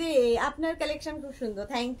বসুদে, আপনার কালেকশন খুব সুন্দর,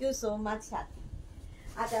 থ্যাংক ইউ সো মাচ সাথী।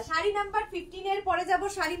 আচ্ছা, শাড়ি নাম্বার 15 এর পরে যাব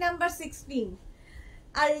sari number 16,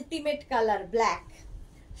 ultimate colour black.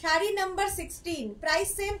 Sari number 16, price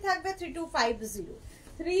same থাকবে 3250।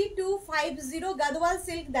 3250 গাদোয়াল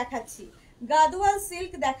সিল্ক দেখাচ্ছি, গাদোয়াল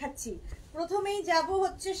সিল্ক দেখাচ্ছি। প্রথমেই যাব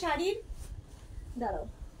হচ্ছে শাড়ির, দাঁড়াও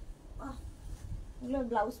এগুলো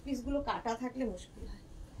ব্লাউজ পিস গুলো কাটা থাকলে মুশকিল হয়।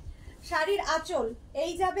 শাড়ির আঁচল,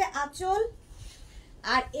 এই যাবে আঁচল,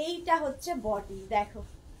 আর এইটা হচ্ছে বডি। দেখো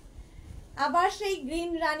আবার সেই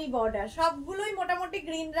গ্রিন রানী বর্ডার, সবগুলোই মোটামুটি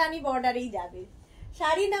গ্রিন রানী বর্ডারেই যাবে।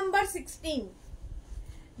 শাড়ি নাম্বার 16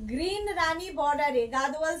 গ্রিন রানী বর্ডারে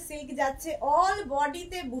গাদোয়াল সিল্ক যাচ্ছে, অল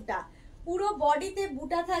বডিতে বুটা, পুরো বডিতে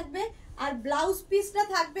বুটা থাকবে। আর ব্লাউজ পিসটা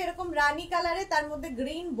থাকবে এরকম রানী কালারে, তার মধ্যে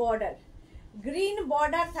গ্রিন বর্ডার, গ্রিন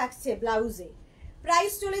বর্ডার থাকছে ব্লাউজে।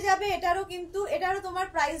 প্রাইস চলে যাবে এটারও, কিন্তু এটারও তোমার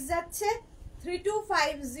প্রাইস যাচ্ছে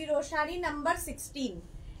 3250। শাড়ি নাম্বার 16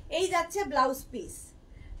 এই যাচ্ছে ব্লাউজ পিস।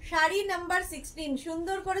 শাড়ি নাম্বার 16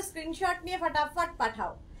 সুন্দর করে স্ক্রিনশট নিয়ে ফটাফট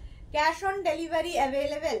পাঠাও। Cash on delivery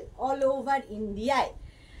available all over ইন্ডিয়ায়।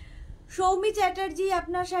 সৌমি চ্যাটার্জি,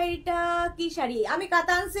 আপনার শাড়িটা কি শাড়ি? আমি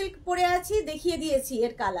কাতান সিল্ক পরে আছি, দেখিয়ে দিয়েছি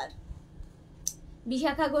এর কালার।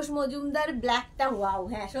 বিশাখা ঘোষ মজুমদার, ব্ল্যাকটা ওয়াও,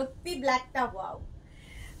 হ্যাঁ সত্যি ব্ল্যাকটা ওয়াও।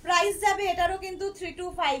 প্রাইস যাবে এটারও কিন্তু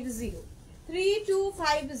 3250।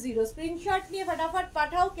 3250 স্ক্রিনশট নিয়ে ফটাফট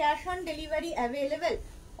পাঠাও। Cash on delivery available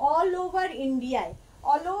all over ইন্ডিয়ায়,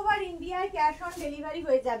 অল ওভার ইন্ডিয়ায় ক্যাশ অন ডেলিভারি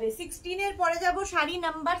হয়ে যাবে। 16 এর পরে যাব শাড়ি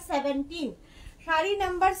নাম্বার 17। শাড়ি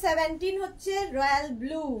নাম্বার 17 হচ্ছে রয়্যাল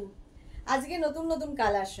ব্লু, আজকে নতুন নতুন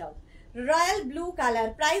কালার সব, রয়্যাল ব্লু কালার।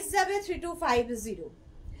 প্রাইস যাবে 3250।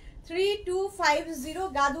 3250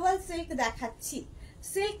 গাদোয়াল সিল্ক দেখাচ্ছি,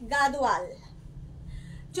 সিল্ক গাদোয়াল।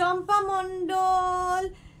 চম্পা মন্ডল,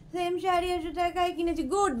 সেম শাড়ি 100 টাকায় কিনেছি,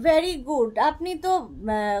 গুড, ভেরি গুড। আপনি তো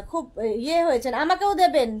খুব ইয়ে হয়েছেন, আমাকেও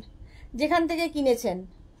দেবেন যেখান থেকে কিনেছেন।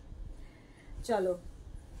 চলো,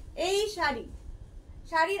 এই শাড়ি,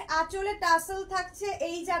 শাড়ির আঁচলে টাসেল থাকছে,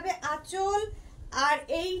 এই যাবে আঁচল, আর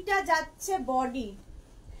এইটা যাচ্ছে বডি,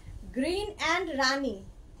 গ্রিন অ্যান্ড রানী।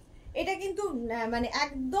 এটা কিন্তু মানে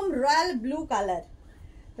একদম royal blue colour,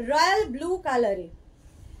 royal blue কালারে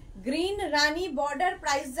গ্রিন রানী বর্ডার।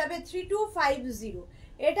 প্রাইস যাবে 3250।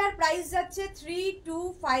 এটার প্রাইস যাচ্ছে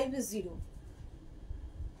 3250।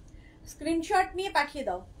 স্ক্রিনশট নিয়ে পাঠিয়ে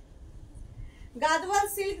দাও। গাদোয়াল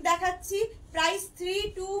সিল্ক দেখাচ্ছি, প্রাইস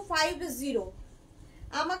 3250।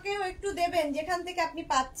 আমাকেও একটু দেবেন যেখান থেকে আপনি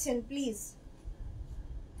পাচ্ছেন প্লিজ।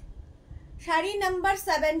 শাড়ি নাম্বার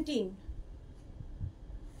 17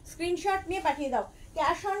 স্ক্রিনশট নিয়ে পাঠিয়ে দাও।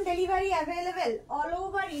 Cash on delivery available all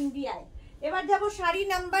over ইন্ডিয়ায়। এবার যাব শাড়ি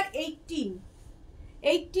নাম্বার 18।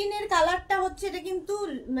 18 এর কালারটা হচ্ছে, এটা কিন্তু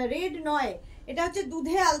রেড নয়, এটা হচ্ছে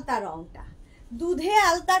দুধে আলতা রংটা, দুধে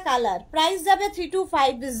আলতা কালার। প্রাইস যাবে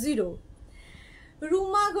 3250।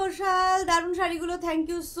 রুমা ঘোষাল, দারুণ শাড়িগুলো, thank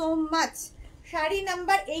you so much. Sari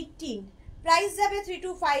number 18 price যাবে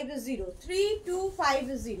 3250।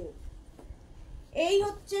 3250। এই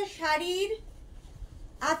হচ্ছে শাড়ির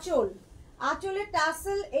আঁচল, আঁচলের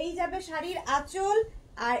টাসেল, এই যাবে শাড়ির আঁচল,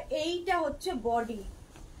 আর এইটা হচ্ছে বডি।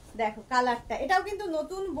 দেখো কালারটা, এটাও কিন্তু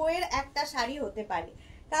নতুন বইয়ের একটা শাড়ি হতে পারে।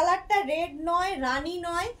 কালারটা রেড নয়, রানী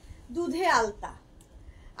নয়, দুধে আলতা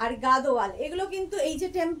আর গাদোয়াল। এগুলো কিন্তু এই যে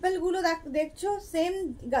টেম্পল গুলো দেখছো সেম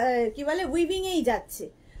কি বলে উইভিং এই যাচ্ছে,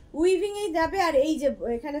 উইভিং এই যাবে, আর এই যে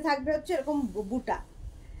এখানে থাকবে হচ্ছে এরকম বুটা।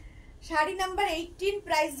 শাড়ি নাম্বার 18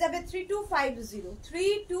 প্রাইস যাবে 3250।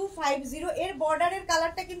 3250। এর বর্ডারের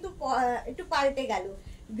কালারটা কিন্তু একটু পাল্টে গেল,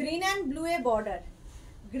 গ্রিন অ্যান্ড ব্লু এর বর্ডার,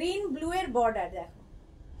 গ্রিন ব্লু এর বর্ডার। দেখো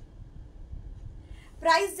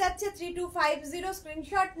প্রাইস যাচ্ছে 3250।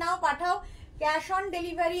 Screenshot now, Pathao. Cash on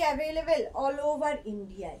delivery available all over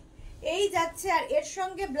ইন্ডিয়ায়। এই যাচ্ছে, আর এর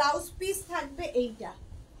সঙ্গে ব্লাউজ পিস থাকবে এইটা,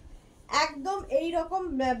 একদম এই রকম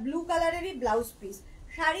blue কালারেরই blouse piece.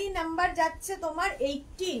 Sari number যাচ্ছে তোমার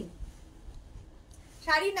 18,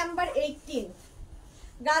 শাড়ি নাম্বার 18।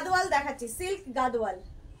 গাদোয়াল দেখাচ্ছি, সিল্ক গাদোয়াল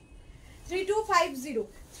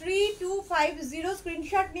 3250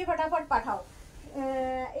 স্ক্রিনশট নিয়ে ফটাফট পাঠাও।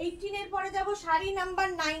 18 এর পরে যাব শাড়ি নাম্বার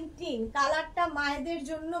 19। কালারটা মায়েদের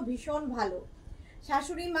জন্য ভীষণ ভালো,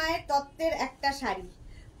 শাশুড়ি মায়ের তত্ত্বের একটা শাড়ি,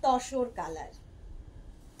 তসর কালার,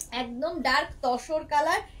 একদম ডার্ক তসর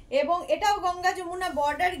কালার, এবং এটাও Ganga Jamuna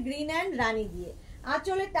border, green and রানী দিয়ে।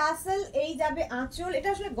 আঁচলে টাসেল, এই যাবে আঁচল। এটা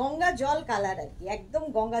আসলে গঙ্গা জল কালার আর কি, একদম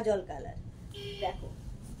গঙ্গা জল কালার। দেখো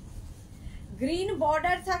গ্রিন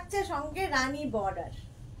বর্ডার থাকছে, সঙ্গে রানী বর্ডার,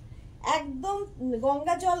 একদম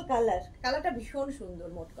গঙ্গা জল কালার। কালারটা ভীষণ সুন্দর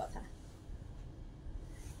মোট কথা।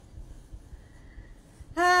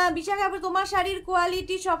 হ্যাঁ বিশাখা, তোমার শাড়ির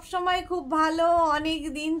কোয়ালিটি সবসময় খুব ভালো, অনেক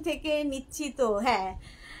দিন থেকে নিচ্ছি তো। হ্যাঁ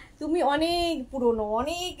তুমি অনেক পুরনো,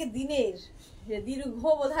 অনেক দিনের, দীর্ঘ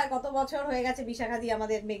বোধহয় কত বছর হয়ে গেছে বিশাখাদি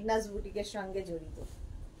আমাদের মেঘনাস বুটিকের সঙ্গে জড়িত।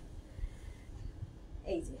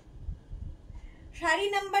 এই যে শাড়ি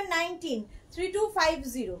নাম্বার 19,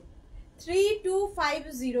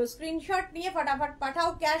 3250 স্ক্রিনশট নিয়ে ফটাফট পাঠাও।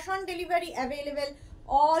 Cash on delivery available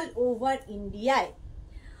all over ইন্ডিয়ায়।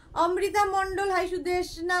 অমৃতা মন্ডল, হাই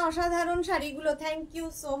সুদেশনা, অসাধারণ শাড়িগুলো, thank you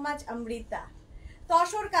so much Amrita.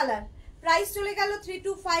 Tussar colour, price চলে গেল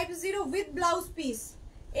 3250 উইথ ব্লাউজ পিস।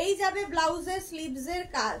 এই যাবে ব্লাউজের স্লিভসের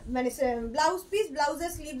কাজ, মানে ব্লাউজ পিস,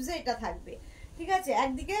 ব্লাউজের স্লিভসে এটা থাকবে, ঠিক আছে,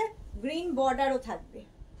 একদিকে গ্রিন বর্ডারও থাকবে।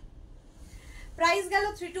 প্রাইস গেল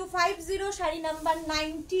 3250, শাড়ি নাম্বার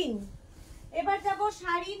 19। এবার যাব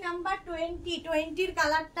শাড়ি নাম্বার 20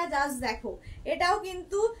 কালারটা জাস্ট দেখো, এটাও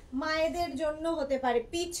কিন্তু মায়েদের জন্য হতে পারে।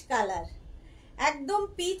 পিচ কালার, একদম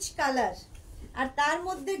পিচ কালার, আর তার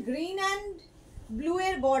মধ্যে গ্রিন অ্যান্ড ব্লু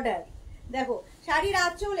এর বর্ডার। দেখো শাড়ির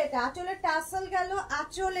আঁচল, এটা আঁচলের টাসেল গেল,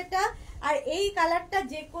 আঁচল এটা, আর এই কালারটা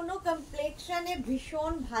যে কোনো কমপ্লেক্সনে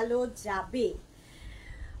ভীষণ ভালো যাবে।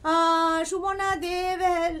 সুমনা দেব,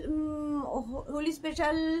 হোলি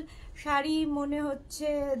স্পেশাল শাড়ি মনে হচ্ছে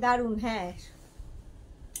দারুণ। হ্যাঁ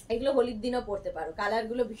এগুলো হোলির দিনও পরতে পারো,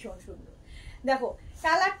 কালারগুলো ভীষণ সুন্দর। দেখো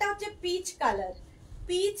কালারটা হচ্ছে পিচ কালার,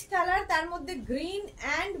 পিচ কালার, তার মধ্যে গ্রিন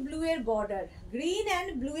অ্যান্ড ব্লু এর বর্ডার, গ্রিন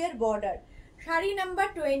অ্যান্ড ব্লু এর বর্ডার। শাড়ি নাম্বার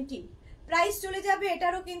 20। প্রাইস চলে যাবে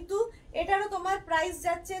এটারও, কিন্তু এটারও তোমার প্রাইস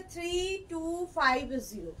যাচ্ছে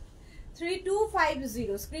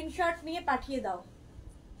 3250 স্ক্রিনশট নিয়ে পাঠিয়ে দাও।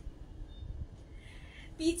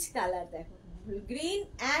 পিচ কালার দেখো, green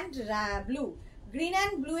and blue, green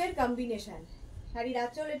and blue এর কম্বিনেশন। শাড়ির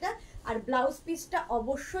আঁচল এটা, আর ব্লাউজ পিসটা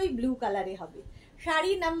অবশ্যই ব্লু কালারে হবে।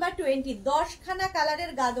 শাড়ি নাম্বার 20। 10খানা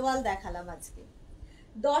কালারের গাদোয়াল দেখালাম আজকে,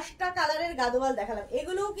 10টা কালারের গাদোয়াল দেখালাম।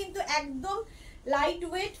 এগুলোও কিন্তু একদম light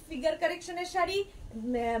weight figure কারেকশনের sari,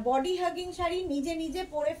 body hugging sari, নিজে নিজে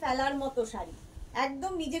পরে ফেলার মতো শাড়ি,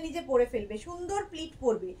 একদম নিজে নিজে পরে ফেলবে, সুন্দর প্লিট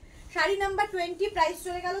পরবে। শাড়ি নাম্বার 20, প্রাইস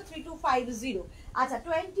চলে গেল 3250। আচ্ছা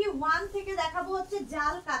 21 থেকে দেখাবো হচ্ছে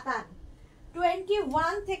জাল কাতান,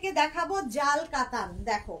 21 থেকে দেখাবো জাল কাতান।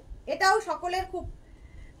 দেখো এটাও সকলের খুব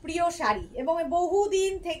প্রিয় শাড়ি এবং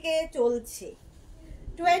বহুদিন থেকে চলছে।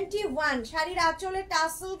 21 শাড়ির আঁচলে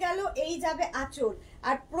টাসেল গেল, এই যাবে আঁচল,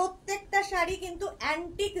 আর প্রত্যেকটা শাড়ি কিন্তু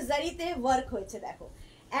অ্যান্টিক জারিতে ওয়ার্ক হয়েছে। দেখো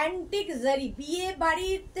অ্যান্টিক জারি, বিয়ে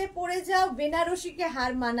বাড়িতে পরে যাও, বেনারসিকে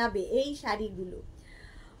হার মানাবে এই শাড়িগুলো।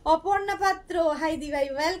 অপর্ণা পাত্র, হাই দিভাই,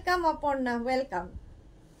 ওয়েলকাম অপর্ণা, ওয়েলকাম।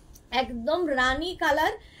 একদম রানী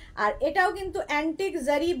কালার, আর এটাও কিন্তু অ্যান্টিক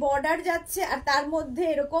জারি বর্ডার যাচ্ছে, আর তার মধ্যে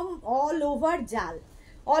এরকম অল ওভার জাল,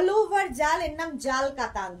 অল ওভার জাল, এর নাম জাল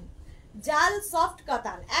কাতান, জাল সফট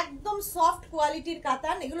কাতান, একদম সফট কোয়ালিটির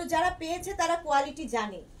কাতান। এগুলো যারা পেয়েছে তারা কোয়ালিটি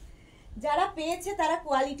জানে, যারা পেয়েছে তারা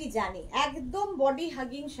কোয়ালিটি জানে। একদম বডি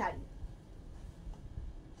হাগিং শাড়ি,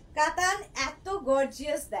 কাতান এত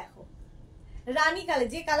গর্জিয়াস। দেখো রানী কালার,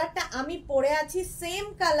 যে কালারটা আমি পরে আছি সেম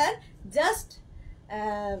কালার, জাস্ট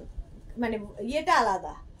মানে ইয়েটা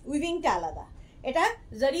আলাদা, উইভিংটা আলাদা। এটা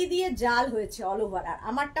জারি দিয়ে জাল হয়েছে অল ওভার, আর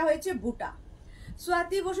আমারটা হয়েছে বুটা।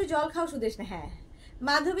 সোয়াতি বসে জল খাও সুদেশ না। হ্যাঁ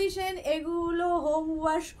মাধবী সেন, এগুলো হোম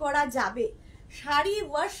ওয়াশ করা যাবে? শাড়ি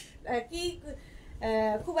ওয়াশ কি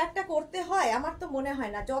খুব একটা করতে হয়? আমার তো মনে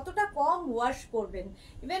হয় না, যতটা কম ওয়াশ করবেন।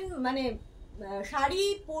 ইভেন মানে শাড়ি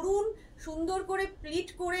পরুন, সুন্দর করে প্লিট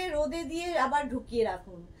করে রোদে দিয়ে আবার ঢুকিয়ে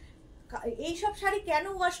রাখুন। এইসব শাড়ি কেন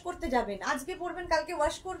ওয়াশ করতে যাবেন? আজকে পরবেন কালকে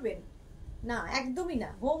ওয়াশ করবেন না, একদমই না।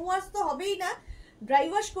 হোম ওয়াশ তো হবেই না, ড্রাই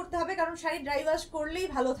ওয়াশ করতে হবে, কারণ শাড়ি ড্রাই ওয়াশ করলেই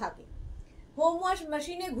ভালো থাকে। হোম ওয়াশ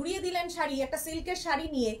মেশিনে ঘুরিয়ে দিলেন শাড়ি, একটা সিল্কের শাড়ি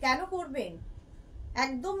নিয়ে, কেন করবেন?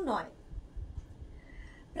 একদম নয়।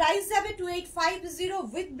 প্রাইস যাবে 2850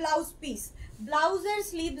 উইথ ব্লাউজ পিস। ব্লাউজের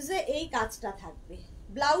স্লিভসে এই কাজটা থাকবে,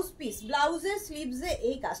 ব্লাউজ পিস, ব্লাউজের স্লিভসে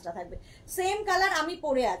এই কাজটা থাকবে। সেম কালার আমি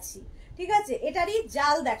পরে আছি, ঠিক আছে, এটারই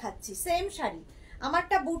জাল দেখাচ্ছি। সেম শাড়ি,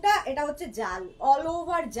 আমারটা বুটা, এটা হচ্ছে জাল, অল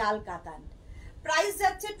ওভার জাল কাতান। প্রাইস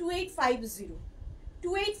যাচ্ছে 2850,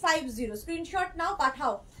 2850। Screenshot now,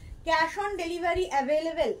 Pathao. Cash on delivery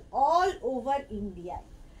available all over ইন্ডিয়ায়।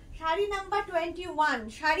 শাড়ি নাম্বার 21,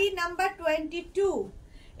 শাড়ি নাম্বার 22,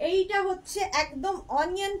 এইটা হচ্ছে একদম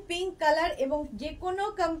অনিয়ন পিঙ্ক কালার এবং যে কোনো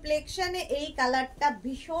কমপ্লেকশনে এই কালারটা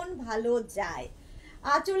ভীষণ ভালো যায়।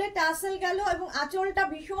 আঁচলে টাসেল গেল এবং আঁচলটা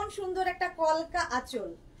ভীষণ সুন্দর, একটা কলকা আঁচল।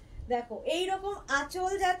 দেখো এইরকম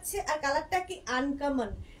আঁচল যাচ্ছে, আর কালারটা কি আনকমন।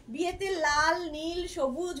 বিয়েতে লাল, নীল,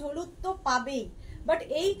 সবুজ, হলুদ তো পাবেই, বাট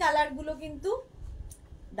এই কালারগুলো কিন্তু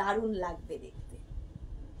দারুণ লাগবে দেখতে।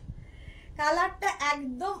 কালারটা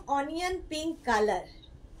একদম অনিয়ন পিঙ্ক কালার।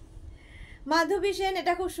 মাধবী সেন,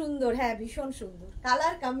 এটা খুব সুন্দর, হ্যাঁ ভীষণ সুন্দর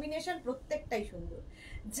কালার কম্বিনেশন, প্রত্যেকটাই সুন্দর।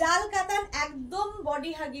 জাল কাতান, একদম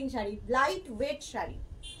body hugging sari, light weight sari,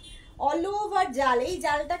 all over জাল। এই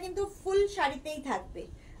জালটা কিন্তু ফুল শাড়িতেই থাকবে।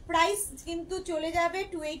 প্রাইস কিন্তু চলে যাবে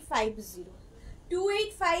 2850,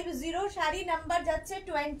 2850। শাড়ি নাম্বার যাচ্ছে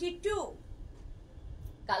 22,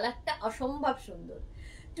 কালারটা অসম্ভব সুন্দর।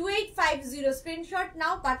 2850 screenshot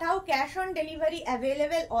now, Pathao. Cash on delivery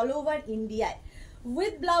available all over ইন্ডিয়ায়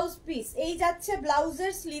উইথ ব্লাউজ পিস। এই যাচ্ছে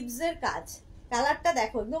ব্লাউজের স্লিভসের কাজ। কালারটা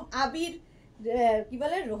দেখো, একদম আবির, কি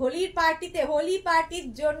বলে, হোলির পার্টিতে, হোলি পার্টির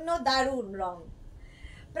জন্য দারুণ রং।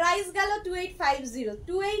 প্রাইস গেল 2850,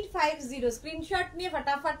 2850। স্ক্রিনশট নিয়ে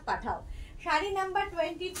ফটাফট পাঠাও। শাড়ি নাম্বার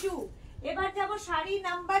 22। এবার যাব শাড়ি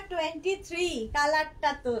নাম্বার 23।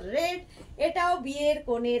 কালারটা তো রেড, এটাও বিয়ের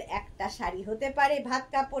কোণের একটা শাড়ি হতে পারে, ভাত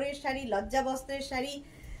কাপড়ের শাড়ি, লজ্জা বস্ত্রের শাড়ি,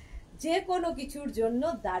 যে কোনো কিছুর জন্য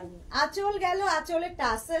দারুণ। আঁচল গেল, আঁচলে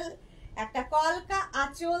টাসেল, একটা কলকা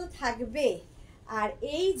আঁচল থাকবে, আর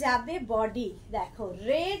এই যাবে বডি। দেখো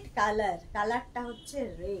রেড কালার, কালারটা হচ্ছে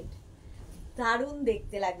রেড, দারুণ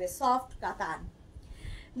দেখতে লাগবে, সফট কাতান।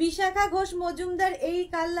 বিশাখা ঘোষ মজুমদার, এই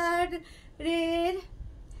কালারের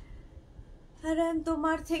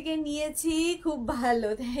তোমার থেকে নিয়েছি, খুব ভালো।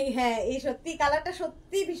 হ্যাঁ, এই সত্যি কালারটা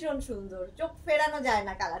সত্যি ভীষণ সুন্দর, চোখ ফেরানো যায়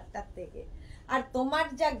না কালারটার থেকে। আর তোমার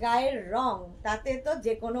যা গায়ের রং, তাতে তো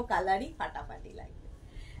যে কোনো কালারই ফাটাফাটি লাগবে,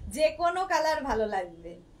 যে কোনো কালার ভালো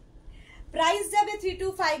লাগবে। প্রাইস যাবে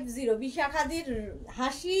 3250। বিশাখাদির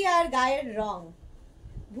হাসি আর গায়ের রং,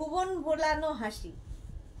 ভুবন ভোলানো হাসি।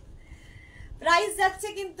 প্রাইস যাচ্ছে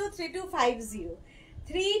কিন্তু 3250,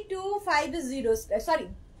 3250, সরি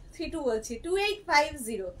 32 বলছি,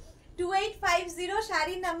 2850, 2850।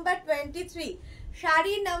 Sari number 23,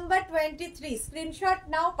 sari number 23। Screenshot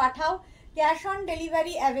now, Pathao. Cash on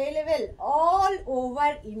delivery available all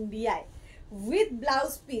over ইন্ডিয়ায় উইথ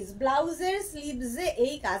ব্লাউজ পিস। ব্লাউজের স্লিভসে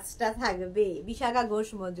এই কাজটা থাকবে। বিশাখা ঘোষ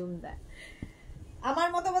মজুমদার, আমার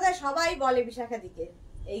মতো বোধহয় সবাই বলে বিশাখা দিকে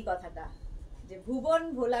এই কথাটা, যে ভুবন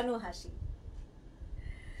ভোলানো হাসি।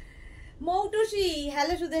 Moutushi,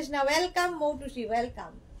 hello Sudeshna, welcome Moutushi,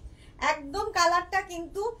 welcome. একদম কালারটা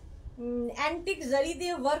কিন্তু অ্যান্টিক জারি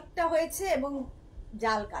দিয়ে ওয়ার্কটা হয়েছে এবং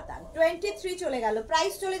জাল কাতান। 23 চলে গেল,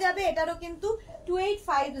 প্রাইস চলে যাবে এটারও কিন্তু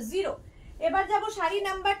 2850। এবার যাব sari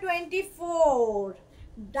number 24,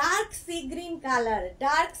 dark sea green colour,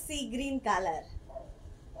 dark sea green colour.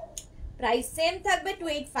 Price same থাকবে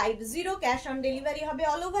 2850। ক্যাশ অন ডেলিভারি হবে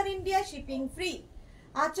all over India, shipping free.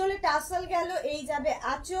 আঁচলে টাসেল গেল, এই যাবে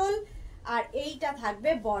আঁচল, আর এইটা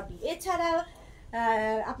থাকবে বডি। এছাড়া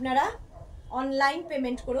আপনারা অনলাইন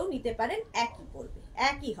পেমেন্ট করেও নিতে পারেন, একই পড়বে,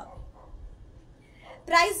 একই হবে।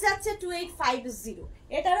 প্রাইস যাচ্ছে 2850,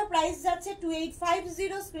 এটারও প্রাইস যাচ্ছে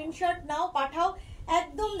 2850। স্ক্রিনশট নাও, পাঠাও।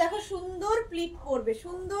 একদম দেখো সুন্দর প্লিট পরবে,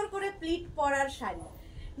 সুন্দর করে প্লিট পরার শাড়ি,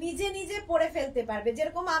 নিজে নিজে পরে ফেলতে পারবে,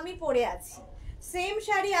 যেরকম আমি পরে আছি। সেম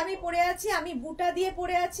শাড়ি আমি পরে আছি, আমি বুটা দিয়ে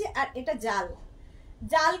পরে আছি, আর এটা জাল,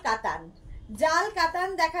 জাল কাতান, জাল কাতান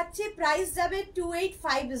দেখাচ্ছি। প্রাইস যাবে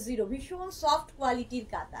 2850। ভীষণ সফট কোয়ালিটির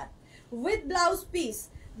কাতান উইথ ব্লাউজ পিস।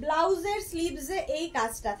 ব্লাউজের স্লিভসে এই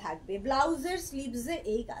কাজটা থাকবে, ব্লাউজের স্লিভসে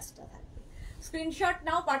এই কাজটা থাকবে। Screenshot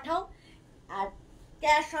now, Pathao. R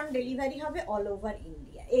cash on delivery হবে অল ওভার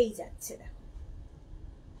ইন্ডিয়া। এই যাচ্ছে, দেখো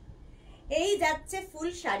এই যাচ্ছে ফুল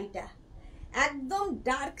শাড়িটা, একদম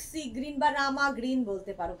ডার্ক সি গ্রিন বা রামা গ্রিন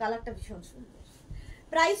বলতে পারো, কালারটা ভীষণ সুন্দর।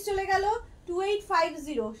 প্রাইস চলে গেল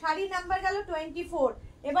 2850। শাড়ি নাম্বার গেল 24।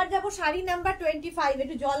 এবার যাবো শাড়ি নাম্বার 25।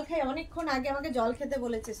 একটু জল খাই, অনেকক্ষণ আগে আমাকে জল খেতে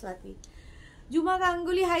বলেছে স্বাতি। ঝুমা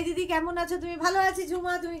গাঙ্গুলি, হাই দিদি, কেমন আছো তুমি? ভালো আছি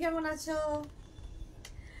ঝুমা, তুমি কেমন আছো?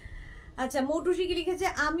 আচ্ছা, মৌটুসি কি লিখেছে,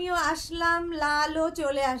 আমিও আসলাম, লালও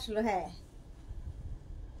চলে আসলো। হ্যাঁ,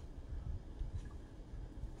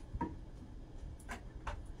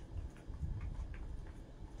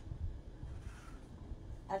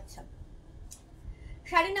 আচ্ছা।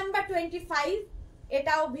 শাড়ি নাম্বার 25,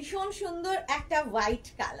 এটাও ভীষণ সুন্দর একটা হোয়াইট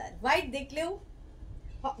কালার। হোয়াইট দেখলেও,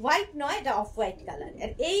 হোয়াইট নয়, এটা অফ হোয়াইট কালার।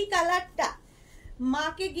 আর এই কালারটা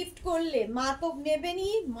মাকে গিফট করলে মা তো নেবেনি,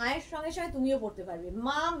 মায়ের সঙ্গে সঙ্গে তুমিও পরতে পারবে,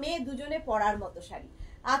 মা মেয়ে দুজনে পরার মতো শাড়ি।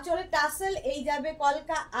 আঁচলে টাসেল, এই যাবে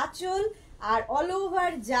কলকা আঁচল, আর অল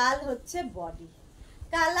ওভার জাল হচ্ছে বডি।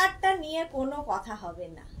 কালারটা নিয়ে কোনো কথা হবে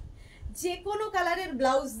না, যে কোনো কালারের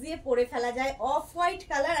ব্লাউজ দিয়ে পরে ফেলা যায়। অফ হোয়াইট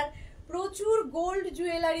কালার, আর প্রচুর গোল্ড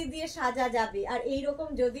জুয়েলারি দিয়ে সাজা যাবে। আর এইরকম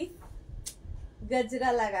যদি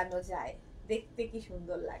গজরা লাগানো যায়, দেখতে কি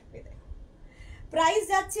সুন্দর লাগবে। দেখো প্রাইস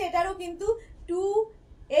যাচ্ছে এটারও কিন্তু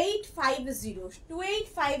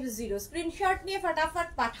 2850। স্ক্রিনশট নিয়ে ফটাফট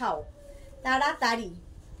পাঠাও তাড়াতাড়ি।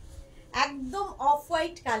 একদম অফ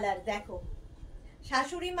হোয়াইট কালার, দেখো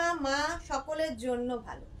শাশুড়ি মা, মা সকলের জন্য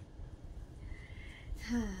ভালো।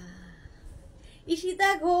 ঈশিতা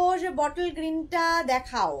ঘোষ, বটল গ্রিনটা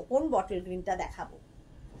দেখাও। কোন বটল গ্রিনটা দেখাবো?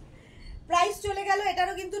 প্রাইস চলে গেল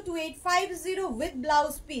এটারও কিন্তু 2850 উইথ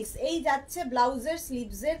ব্লাউজ পিস। এই যাচ্ছে ব্লাউজের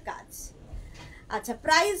স্লিভসের কাজ। আচ্ছা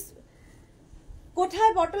প্রাইস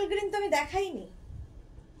কোথায়? বটল গ্রিন তো আমি দেখাইনি,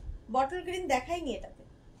 বটল গ্রিন দেখাইনি এটাতে।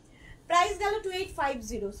 প্রাইস গেল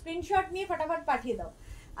 2850। স্ক্রিনশট নিয়ে ফটাফট পাঠিয়ে দাও।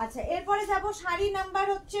 আচ্ছা এরপরে যাব শাড়ি নাম্বার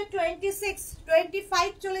হচ্ছে 26।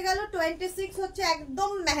 25 চলে গেল, 26 হচ্ছে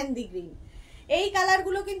একদম মেহেন্দি গ্রিন। এই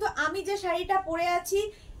কালারগুলো কিন্তু আমি যে শাড়িটা পরে আছি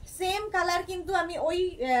সেম কালার কিন্তু আমি ওই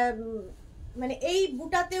মানে এই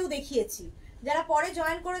বুটাতেও দেখিয়েছি। যারা পরে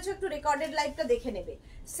জয়েন করেছো একটু রেকর্ডেড লাইভটা দেখে নেবে।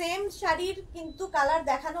 সেম শাড়ির কিন্তু কালার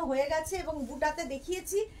দেখানো হয়ে গেছে এবং বুটাতে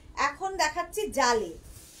দেখিয়েছি। এখন দেখাচ্ছি জালে,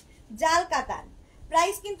 জাল কাতান।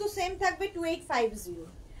 প্রাইস কিন্তু সেম থাকবে 2850।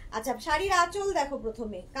 আচ্ছা শাড়ির আঁচল দেখো,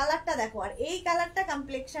 প্রথমে কালারটা দেখো, আর এই কালারটা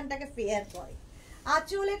কমপ্লেক্সনটাকে ফেয়ার করে।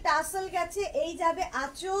 আঁচলে টাসেল গেছে, এই যাবে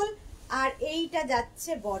আঁচল, আর এইটা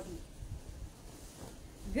যাচ্ছে বডি।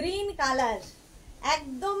 গ্রিন কালার,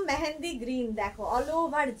 একদম মেহেন্দি গ্রিন, দেখো অল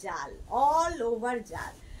ওভার জাল, অল ওভার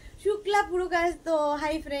জাল। শুক্লা পুরকাশ তো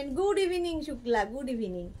hi friend, good evening Shukla, good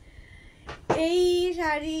evening. এই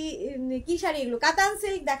শাড়ি কি শাড়ি এগুলো? কাতান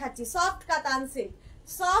সিল্ক দেখাচ্ছি, সফট কাতান সিল্ক,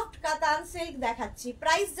 সফট কাতান সিল্ক দেখাচ্ছি।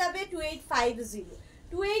 প্রাইস যাবে 2850।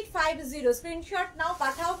 2850 screenshot now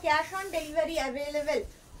Pathao. Cash on delivery available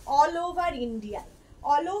all over India,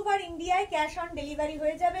 all over ইন্ডিয়ায় ক্যাশ অন ডেলিভারি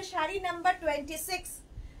হয়ে যাবে। Sari number 26,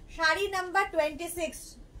 sari number 26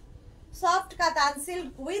 soft কাতান সিল্ক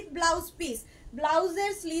উইথ ব্লাউজ পিস।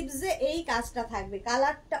 ব্লাউজের স্লিভসে এই কাজটা থাকবে,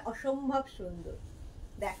 কালারটা অসম্ভব সুন্দর।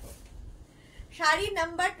 দেখো শাড়ি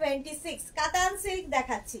নাম্বার 26 কাতান সিল্ক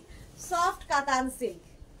দেখাচ্ছি, সফট কাতান সিল্ক,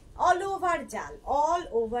 অল ওভার জাল, অল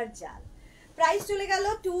ওভার জাল। প্রাইস চলে গেল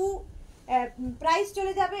প্রাইস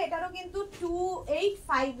চলে যাবে এটারও কিন্তু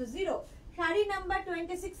 2850। শাড়ি নাম্বার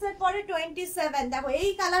 26 এর পরে 27। দেখো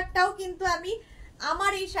এই কালারটাও কিন্তু আমি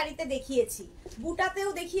আমার এই শাড়িতে দেখিয়েছি, বুটাতেও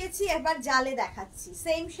দেখিয়েছি, এবার জালে দেখাচ্ছি।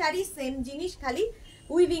 সেম শাড়ি সেম জিনিস, খালি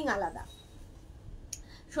উইভিং আলাদা।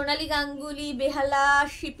 সোনালী গাঙ্গুলি, বেহালা,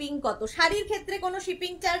 শিপিং কত? শাড়ির ক্ষেত্রে কোনো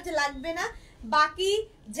শিপিং চার্জ লাগবে না, বাকি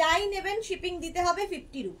যাই নেবেন শিপিং দিতে হবে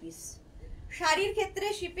 50 রুপিস। শাড়ির ক্ষেত্রে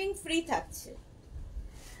শিপিং ফ্রি থাকছে।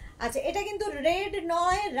 আচ্ছা এটা কিন্তু রেড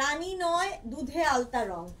নয়, রানী নয়, দুধে আলতা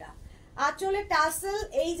রংটা। আঁচলে টাসেল,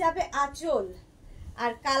 এই যাবে আঁচল,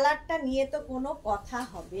 আর কালারটা নিয়ে তো কোনো কথা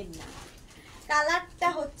হবে না। কালারটা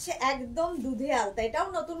হচ্ছে একদম দুধে আলতা, এটাও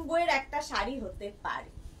নতুন বইয়ের একটা শাড়ি হতে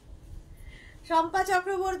পারে। শম্পা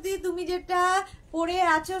চক্রবর্তী, তুমি যেটা পরে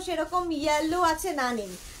আছো সেরকম ইয়েলো আছে না?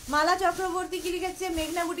 নেই। মালা চক্রবর্তী কি লিখেছে?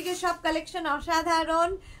 মেঘনা বুটিকের সব কালেকশন অসাধারণ,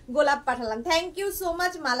 গোলাপ পাঠালাম। Thank you so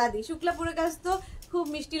much মালাদি। শুক্লাপুরের কাছ তো খুব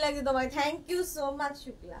মিষ্টি লাগছে তোমাকে, thank you so much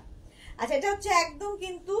Shukla. আচ্ছা এটা হচ্ছে একদম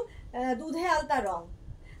কিন্তু দুধে আলতা রং।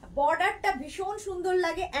 বর্ডারটা ভীষণ সুন্দর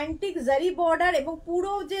লাগে, অ্যান্টিক জারি বর্ডার, এবং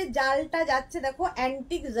পুরো যে জালটা যাচ্ছে দেখো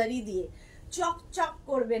অ্যান্টিক জারি দিয়ে, চকচক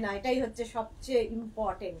করবে না, এটাই হচ্ছে সবচেয়ে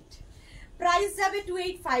ইম্পর্টেন্ট। প্রাইস যাবে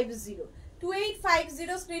 2850।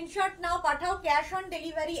 2850 screenshot now Pathao. Cash on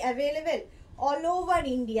delivery available all over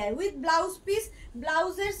India with blouse piece.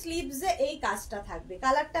 ব্লাউজের স্লিভসে এই কাজটা থাকবে।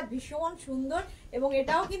 কালারটা ভীষণ সুন্দর এবং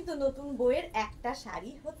এটাও কিন্তু নতুন বইয়ের একটা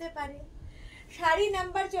শাড়ি হতে পারে। শাড়ি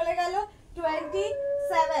নাম্বার চলে গেল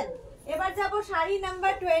 27। এবার যাব শাড়ি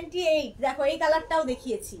নাম্বার 28। দেখো এই কালারটাও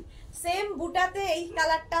দেখিয়েছি, সেম বুটাতে এই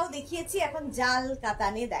কালারটাও দেখিয়েছি, এখন জাল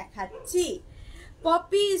কাতানে দেখাচ্ছি।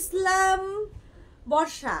 পপি ইসলাম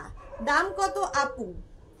বর্ষা, দাম কত আপু?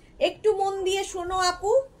 একটু মন দিয়ে শোনো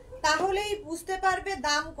আপু, তাহলেই বুঝতে পারবে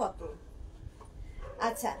দাম কত।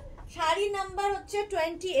 আচ্ছা শাড়ি নাম্বার হচ্ছে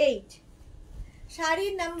 28, শাড়ি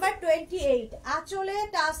নাম্বার 28। আঁচলে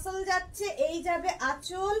টাসেল যাচ্ছে, এই যাবে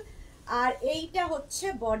আঁচল, আর এইটা হচ্ছে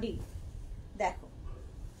বডি। দেখো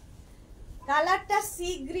কালারটা সি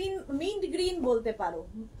গ্রিন, মিন্ট গ্রিন বলতে পারো,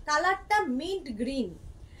 কালারটা মিন্ট গ্রিন।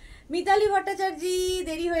 মিতালি ভট্টাচার্য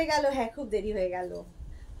দেরি হয়ে গেল, হ্যাঁ খুব দেরি হয়ে গেল,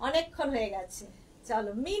 অনেকক্ষণ হয়ে গেছে।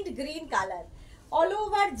 চলো, mint green colour, all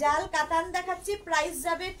over জাল কাতান দেখাচ্ছি, প্রাইস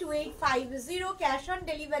যাবে 2850, cash on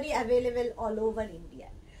delivery available all over India,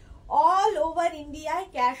 all over ইন্ডিয়ায়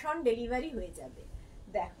ক্যাশ অন ডেলিভারি হয়ে যাবে।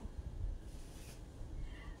 দেখো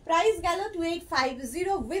প্রাইস গেল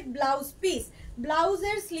 2850 উইথ ব্লাউজ পিস।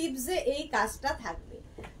 ব্লাউজের স্লিভসে এই কাজটা থাকবে,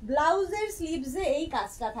 ব্লাউজের স্লিভসে এই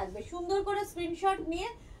কাজটা থাকবে। সুন্দর করে স্ক্রিনশট নিয়ে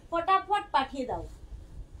ফটাফট পাঠিয়ে দাও।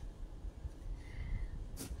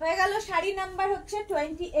 হয়ে গেল শাড়ি নাম্বার হচ্ছে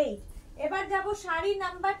 28। এবার যাব sari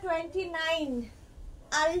number 29,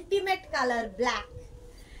 ultimate colour black,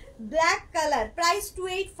 black colour, price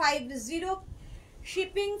 2850,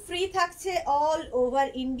 shipping free থাকছে অল ওভার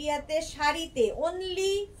ইন্ডিয়াতে, শাড়িতে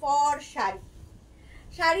অনলি ফর শাড়ি।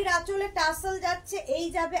 শাড়ির আঁচলে টাসেল যাচ্ছে, এই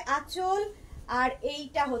যাবে আঁচল, আর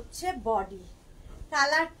এইটা হচ্ছে বডি।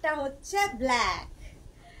 কালারটা হচ্ছে ব্ল্যাক,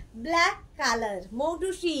 ব্ল্যাক কালার।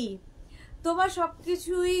 মৌটুসি তোমার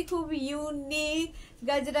সবকিছুই খুব ইউনিক,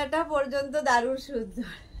 গজরাটা পর্যন্ত দারুণ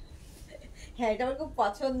সুন্দর। হ্যাঁ এটা আমার খুব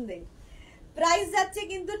পছন্দের। প্রাইস যাচ্ছে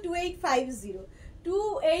কিন্তু 2850,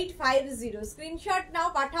 2850। Screenshot now,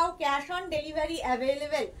 Pathao, cash on delivery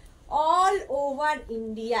available all over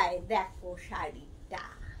ইন্ডিয়ায়। দেখো শাড়িটা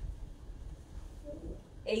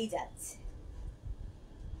এই যাচ্ছে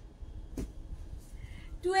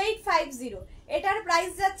 2850, এটার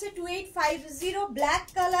প্রাইস যাচ্ছে 2850। ব্ল্যাক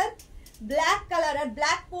কালার, ব্ল্যাক কালার, আর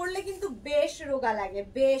ব্ল্যাক পরলে কিন্তু বেশ রোগা লাগে,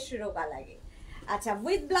 বেশ রোগা লাগে। আচ্ছা,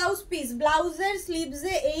 উইথ ব্লাউজ পিস, ব্লাউজের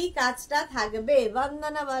স্লিভসে এই কাজটা থাকবে।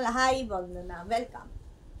 বন্দনা বল, হাই বন্দনা, ওয়েলকাম।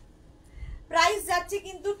 প্রাইস যাচ্ছে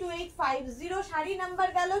কিন্তু 2850। শাড়ি নাম্বার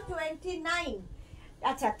গেল 29।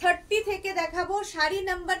 আচ্ছা 30 থেকে দেখাবো, শাড়ি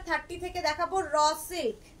নাম্বার 30 থেকে দেখাবো র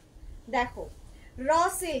সিল্ক। দেখো র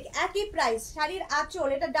সিল্ক একই প্রাইস। শাড়ির আঁচল,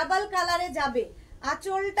 এটা ডাবল কালারে যাবে,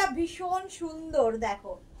 আঁচলটা ভীষণ সুন্দর।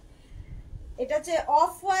 দেখো এটা হচ্ছে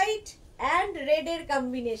অফ হোয়াইট অ্যান্ড রেড এর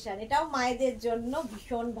কম্বিনেশন, এটাও মায়েদের জন্য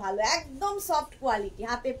ভীষণ ভালো, একদম সফট কোয়ালিটি,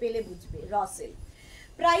 হাতে পেলে বুঝবে। র সিল্ক,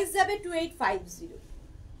 প্রাইস যাবে 2850,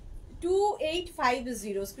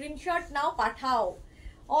 2850। স্ক্রিনশট নাও, পাঠাও।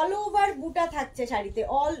 অল ওভার বুটা থাকছে শাড়িতে,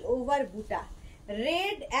 অল ওভার বুটা,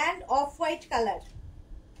 red and off white colour,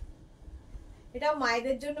 এটা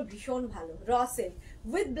মায়েদের জন্য ভীষণ ভালো। Raw silk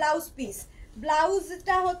with blouse piece,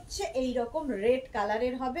 ব্লাউজটা হচ্ছে এইরকম রেড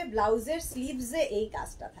কালারের হবে, ব্লাউজের স্লিভসে এই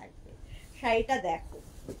কাজটা থাকবে। শাড়িটা দেখো,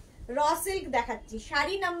 র সিল্ক দেখাচ্ছি,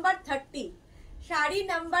 sari number 30, sari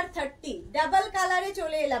number 30, double কালারে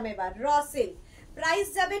চলে এলাম এবার। র সিল্ক, প্রাইস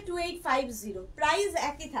যাবে 2850, প্রাইস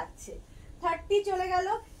একই থাকছে। 30 চলে গেল।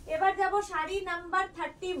 এবার যাব শাড়ি নাম্বার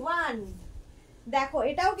 31। দেখো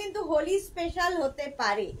এটাও কিন্তু হোলি স্পেশাল হতে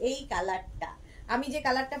পারে, এই কালারটা, আমি যে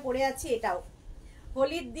কালারটা পরে আছি এটাও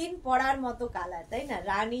হোলির দিন পরার মতো কালার, তাই না?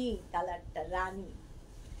 রানী কালারটা, রানী।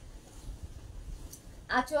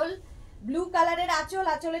 আঁচল ব্লু কালারের আঁচল,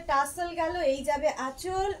 আঁচলে টাসেল গেল, এই যাবে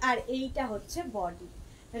আঁচল, আর এইটা হচ্ছে বডি।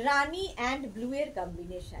 রানী অ্যান্ড ব্লু এর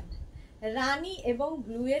কম্বিনেশন, রানী এবং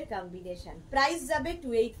ব্লু এর কম্বিনেশন। প্রাইস যাবে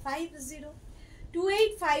 2850,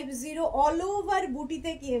 2850। অল ওভার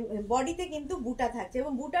বুটিতে, বডিতে কিন্তু বুটা থাকছে,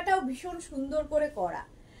 এবং বুটাটাও ভীষণ সুন্দর করে করা।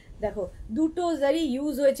 দেখো দুটো জারি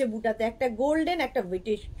ইউজ হয়েছে বুটাতে, একটা গোল্ডেন, একটা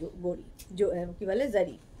ব্রিটিশ গড়ি, কি বলে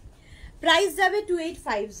জারি। প্রাইস যাবে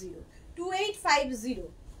 2850, 2850।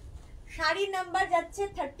 শাড়ি নাম্বার যাচ্ছে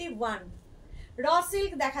 31। র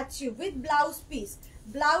সিল্ক দেখাচ্ছি উইথ ব্লাউজ পিস,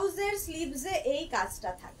 ব্লাউজের স্লিভসে এই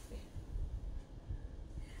কাজটা থাকবে,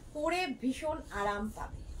 পরে ভীষণ আরাম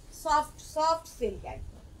পাবে, সফট সফট সিল্ক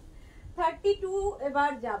একদম। 32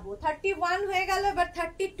 এবার যাব, 31 হয়ে গেল, এবার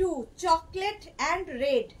 32 চকলেট অ্যান্ড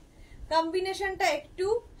রেড কম্বিনেশনটা একটু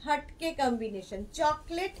হটকে কম্বিনেশন,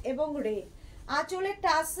 চকলেট এবং রেড। আঁচলের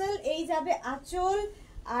টাসেল, এই যাবে আঁচল,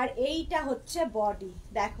 আর এইটা হচ্ছে বডি।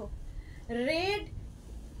 দেখো রেড,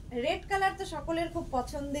 রেড কালার তো সকলের খুব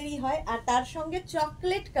পছন্দেরই হয়, আর তার সঙ্গে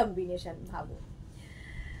চকলেট কম্বিনেশন। ভাবো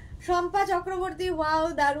শম্পা চক্রবর্তী, ওয়াও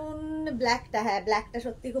দারুন। ব্ল্যাকটা, হ্যাঁ ব্ল্যাকটা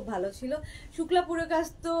সত্যি খুব ভালো ছিল। শুক্লা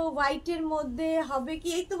পুরকাস্ত হোয়াইটের মধ্যে হবে কি,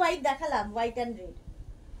 এই তো হোয়াইট দেখালাম, হোয়াইট অ্যান্ড রেড।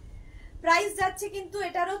 প্রাইস যাচ্ছে কিন্তু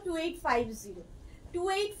এটারও 2850,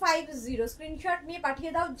 2850। স্ক্রিনশট নিয়ে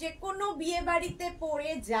পাঠিয়ে দাও, যে কোনো বিয়ে বাড়িতে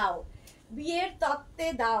পরে যাও, বিয়ের তত্ত্বে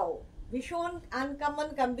দাও। ভীষণ uncommon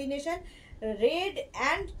combination, red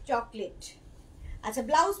and chocolate. আচ্ছা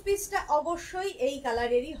ব্লাউজ পিসটা অবশ্যই এই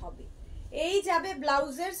কালারেরই হবে, এই যাবে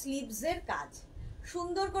ব্লাউজের স্লিভসের কাজ।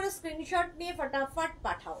 সুন্দর করে স্ক্রিনশট নিয়ে ফটাফট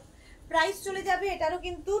পাঠাও। প্রাইস চলে যাবে এটারও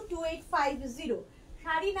কিন্তু 2850।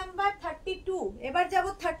 শাড়ি নাম্বার 32, এবার যাব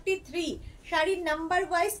 33। শাড়ির নাম্বার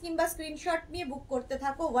ওয়াইজ কিংবা স্ক্রিনশট নিয়ে বুক করতে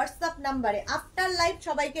থাকো হোয়াটসঅ্যাপ নাম্বারে। আফটার লাইভ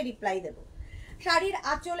সবাইকে রিপ্লাই দেব। শাড়ির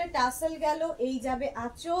আঁচলে টাসেল গেল, এই যাবে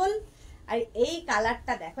আঁচল। আর এই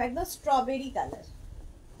কালারটা দেখো, একদম স্ট্রবেরি কালার।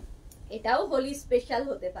 এটাও হোলি স্পেশাল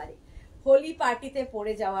হতে পারে, হোলি পার্টিতে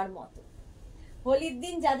পরে যাওয়ার মতো। হোলির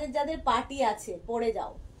দিন যাদের যাদের পার্টি আছে পরে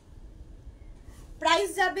যাও। প্রাইস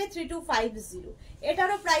যাবে 3250।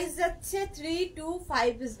 এটারও প্রাইস যাচ্ছে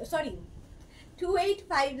 2850।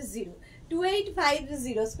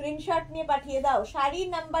 স্ক্রিনশট নিয়ে পাঠিয়ে দাও। শাড়ির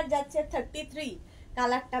নাম্বার যাচ্ছে 33।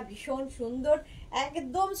 কালারটা ভীষণ সুন্দর,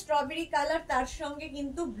 একদম স্ট্রবেরি কালার, তার সঙ্গে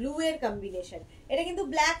কিন্তু ব্লু এর কম্বিনেশন। এটা কিন্তু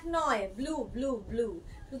ব্ল্যাক নয়, ব্লু ব্লু ব্লু,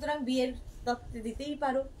 সুতরাং বিয়ের তত্ত্বে দিতেই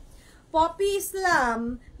পারো। পপি ইসলাম,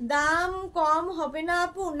 দাম কম হবে না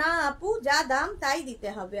আপু? না আপু, যা দাম তাই দিতে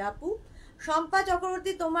হবে আপু। শম্পা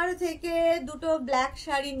চক্রবর্তী, তোমার থেকে দুটো ব্ল্যাক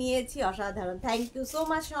শাড়ি নিয়েছি, অসাধারণ। Thank you so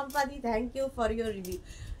much Shampadi, thank you for your review.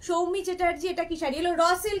 Soumi Chatterjee, এটা কি শাড়ি? এলো র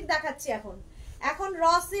সিল্ক দেখাচ্ছি এখন র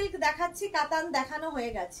সিল্ক দেখাচ্ছি, কাতান দেখানো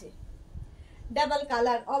হয়ে গেছে। ডাবল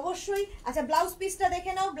কালার অবশ্যই। আচ্ছা, ব্লাউজ পিসটা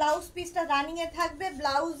দেখে নাও। ব্লাউজ পিসটা রানিং এ থাকবে,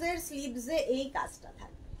 ব্লাউজের স্লিভসে এই কাজটা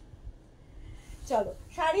থাকবে। চলো,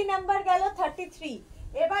 শাড়ি নাম্বার গেল 33।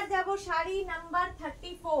 এবার যাব শাড়ি নাম্বার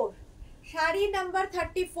 34। শাড়ি নাম্বার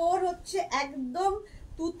 34 হচ্ছে একদম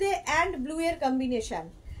তুতে অ্যান্ড ব্লু এর কম্বিনেশন।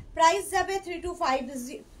 প্রাইস যাবে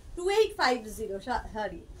 2850।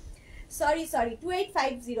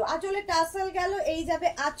 আঁচলে টাসেল গেল, এই যাবে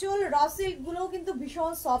আঁচল। র সিল্ক গুলোও কিন্তু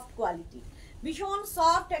ভীষণ সফট কোয়ালিটি, ভীষণ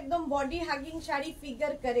সফট, একদম body hugging sari,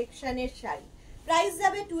 figure কারেকশনের sari. Price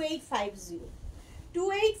যাবে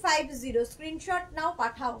 2850। স্ক্রিনশট নাও,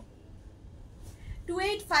 পাঠাও।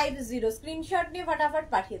 2850 স্ক্রিনশট নিয়ে ফটাফট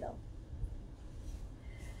পাঠিয়ে দাও।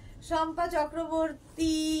 শম্পা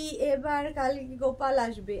চক্রবর্তী, এবার কালকে গোপাল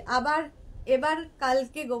আসবে আবার। এবার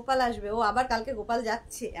কালকে গোপাল আসবে, ও আবার কালকে গোপাল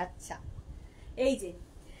যাচ্ছে। আচ্ছা, এই যে,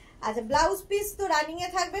 আচ্ছা, ব্লাউজ পিস তো রানিং এ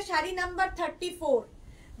থাকবে। Sari number 34,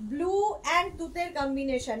 blue and তুতের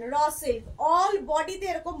combination, raw silk, all বডিতে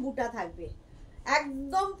এরকম বুটা থাকবে,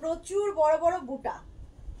 একদম প্রচুর বড় বড় বুটা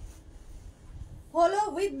হলো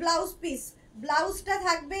উইথ ব্লাউজ পিস। ব্লাউজটা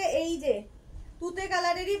থাকবে এই যে তুতে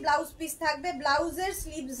কালারেরই ব্লাউজ পিস থাকবে, ব্লাউজের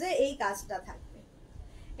স্লিভসে এই কাজটা থাকবে।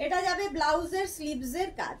 এটা যাবে ব্লাউজের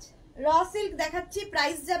স্লিভসের কাজ। র সিল্ক দেখাচ্ছি,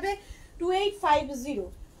 প্রাইস যাবে 2850।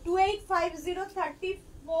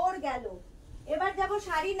 34 গেল। এবার যাব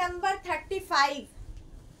শাড়ি নাম্বার 35।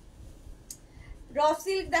 র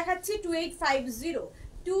সিল্ক দেখাচ্ছি 2850।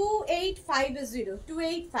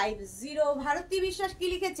 ভারতী বিশ্বাস কি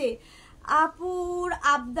লিখেছে? আপুর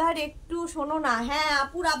আবদার একটু শোনো না। হ্যাঁ,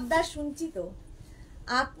 আপুর আবদার শুনছি তো,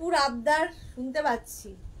 আপুর আবদার শুনতে পাচ্ছি।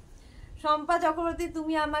 শম্পা চক্রবর্তী,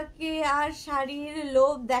 তুমি আমাকে আর শাড়ির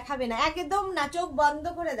লোভ দেখাবে না? একদম না, চোখ বন্ধ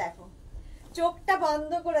করে দেখো, চোখটা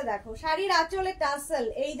বন্ধ করে দেখো। শাড়ির আঁচলে টাসেল,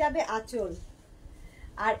 এই যাবে আঁচল,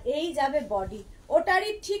 আর এই যাবে বডি।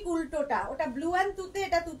 ওটারই ঠিক উল্টোটা, ওটা ব্লু অ্যান্ড তুতে,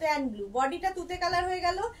 এটা তুতে অ্যান্ড ব্লু। বডিটা তুতে কালার হয়ে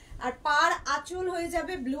গেল, আর পার আঁচল হয়ে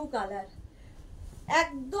যাবে ব্লু কালার।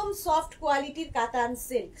 একদম সফট কোয়ালিটির কাতান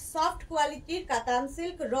সিল্ক, সফট কোয়ালিটির কাতান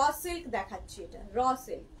সিল্ক, র সিল্ক দেখাচ্ছি। এটা র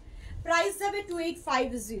সিল্ক। প্রাইস যাবে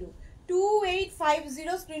 2850।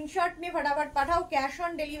 স্ক্রিনশট নিয়ে ফটাফট পাঠাও। ক্যাশ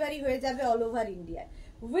অন ডেলিভারি হয়ে যাবে all over India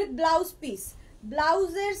with blouse piece.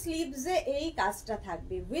 ব্লাউজের স্লিভসে এই কাজটা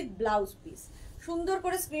থাকবে উইথ ব্লাউজ পিস। সুন্দর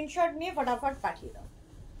করে স্ক্রিনশট নিয়ে ফটাফট পাঠিয়ে দাও।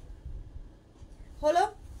 হলো?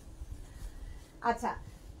 আচ্ছা,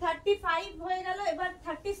 35 হয়ে গেল। এবার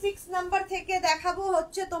 36 নাম্বার থেকে দেখাবো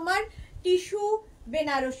হচ্ছে তোমার টিস্যু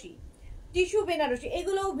বেনারসি। টিস্যু বেনারসি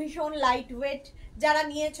এগুলোও ভীষণ লাইট ওয়েট, যারা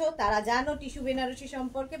নিয়েছো তারা জানো টিস্যু বেনারসি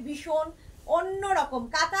সম্পর্কে। ভীষণ অন্যরকম।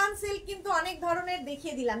 কাতান সিল্ক কিন্তু অনেক ধরনের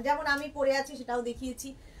দেখিয়ে দিলাম, যেমন আমি পরে আছি সেটাও দেখিয়েছি,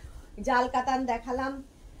 জাল কাতান দেখালাম,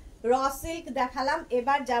 র সিল্ক দেখালাম।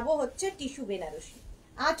 এবার যাব হচ্ছে টিস্যু বেনারসি।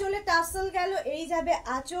 আঁচলে টাসেল গেল, এই যাবে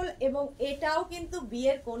আঁচল, এবং এটাও কিন্তু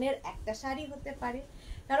বিয়ের কোণের একটা শাড়ি হতে পারে,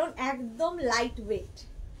 কারণ একদম লাইট ওয়েট।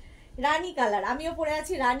 রানী কালার, আমিও পরে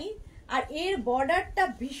আছি রানী। আর এর বর্ডারটা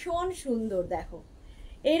ভীষণ সুন্দর, দেখো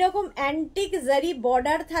এইরকম অ্যান্টিক জারি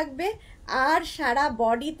বর্ডার থাকবে, আর সারা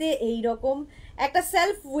বডিতে এইরকম একটা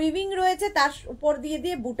সেলফ উইভিং রয়েছে, তার উপর দিয়ে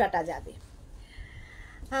দিয়ে বুটাটা যাবে।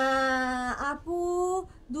 আপু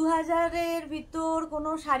 2000-এর ভিতর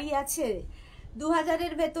কোনো শাড়ি আছে?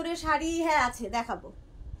 2000-এর ভেতরে শাড়ি, হ্যাঁ আছে, দেখাবো।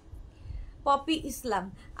 পপি ইসলাম,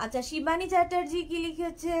 আচ্ছা। শিবানী চ্যাটার্জি কি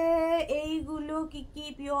লিখেছে? এইগুলো কি কি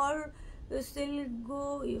পিওর সিল্ক গো?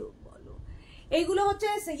 বলো। এইগুলো হচ্ছে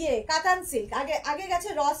ইয়ে কাতান সিল্ক, আগে আগে গেছে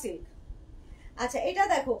র সিল্ক। আচ্ছা, এটা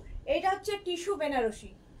দেখো, এটা হচ্ছে টিস্যু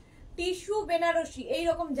বেনারসি। টিস্যু বেনারসি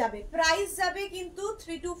এইরকম যাবে। প্রাইস যাবে কিন্তু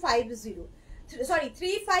 3250। Sorry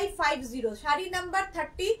 3550, sari number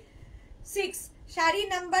 36, sari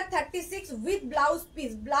number 36 with blouse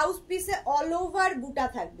piece. Blouse পিসে অল ওভার বুটা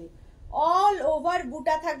থাকবে, অল ওভার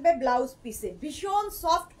বুটা থাকবে ব্লাউজ পিসে। ভীষণ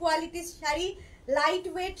সফট কোয়ালিটির শাড়ি, লাইট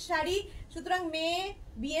ওয়েট শাড়ি, সুতরাং মেয়ে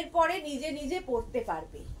বিয়ের পরে নিজে নিজে পরতে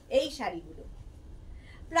পারবে এই শাড়িগুলো।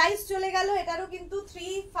 প্রাইস চলে গেল এটারও কিন্তু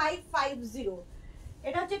 3550।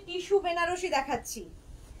 এটা হচ্ছে টিস্যু বেনারসি দেখাচ্ছি।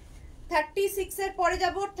 36 এর পরে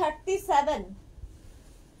যাব 37,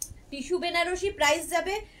 টিস্যু বেনারসি।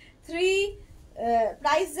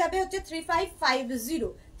 প্রাইস যাবে হচ্ছে 3550,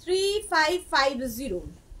 3550।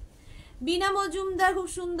 বিনা মজুমদার খুব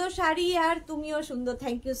সুন্দর শাড়ি, আর তুমিও সুন্দর,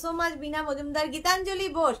 থ্যাংক ইউ সো মাচ বিনা মজুমদার। গীতাঞ্জলি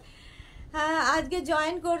বোস, হ্যাঁ আজকে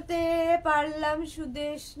জয়েন করতে পারলাম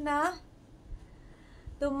সুদেশ না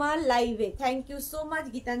তোমার লাইভে, thank you so much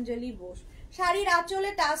Gitanjali Bose. শাড়ির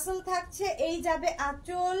আঁচলে টাসেল থাকছে, এই যাবে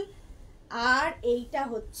আঁচল, আর এইটা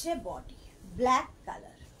হচ্ছে বডি। ব্ল্যাক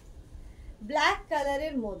কালার, ব্ল্যাক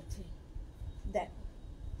কালারের মধ্যে দেখো।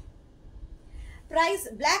 প্রাইস,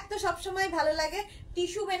 ব্ল্যাক তো সবসময় ভালো লাগে।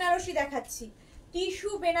 টিস্যু বেনারসি দেখাচ্ছি,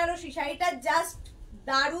 টিস্যু বেনারসি শাড়িটা জাস্ট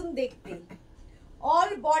দারুণ দেখতে। অল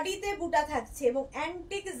বডিতে বুটা থাকছে এবং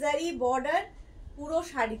অ্যান্টিক জারি বর্ডার পুরো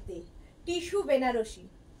শাড়িতে। Tissue Banarasi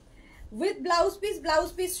with blouse piece, blouse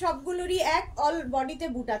piece সবগুলোরই এক, অল বডিতে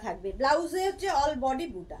বুটা থাকবে। ব্লাউজে হচ্ছে অল বডি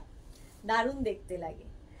বুটা, দারুণ দেখতে লাগে।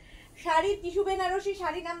 শাড়ি টিস্যু বেনারসি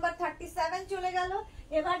শাড়ি নাম্বার 37 চলে গেল।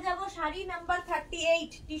 এবার যাব শাড়ি নাম্বার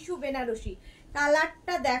 38, টিস্যু বেনারসি।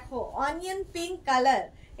 কালারটা দেখো, অনিয়ন পিঙ্ক কালার।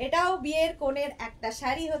 এটাও বিয়ের কোণের একটা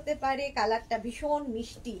শাড়ি হতে পারে। কালারটা ভীষণ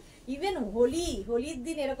মিষ্টি, ইভেন হোলির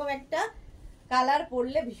দিন এরকম একটা কালার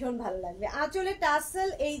পরলে ভীষণ ভালো লাগবে। আঁচলে টাসেল,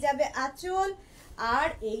 এই যাবে আঁচল, আর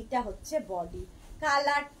এইটা হচ্ছে বডি।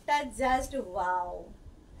 কালারটা জাস্ট ওয়াও,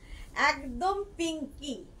 একদম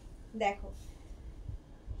পিঙ্কি, দেখো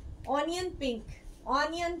অনিয়ন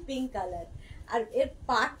পিঙ্ক কালার। আর এর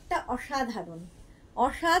পাড়টা অসাধারণ,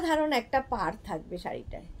 অসাধারণ একটা পাড় থাকবে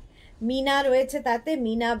শাড়িটায়। মিনা রয়েছে তাতে,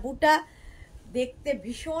 মিনা বুটা, দেখতে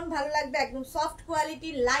ভীষণ ভালো লাগবে। একদম soft quality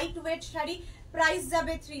light weight sari. Price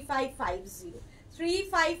যাবে 3550,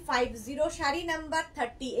 3550। Sari number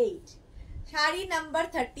 38, sari number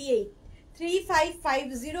 38,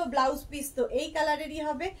 3550। Blouse piece তো এই কালারেরই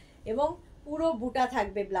হবে এবং পুরো বুটা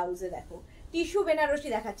থাকবে ব্লাউজে। দেখো টিস্যু বেনারসি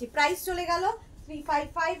দেখাচ্ছি। প্রাইস চলে গেল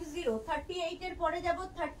 3550। 38 এর পরে যাব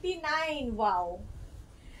 39। ওয়াও,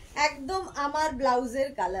 একদম আমার ব্লাউজের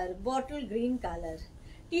colour, bottle green colour,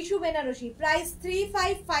 tissue Banarasi. Price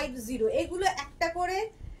 3550। এগুলো একটা করে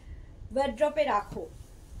ওয়ার্ড্রপে রাখো।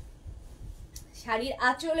 শাড়ির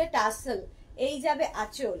আঁচলে টাসেল, এই যাবে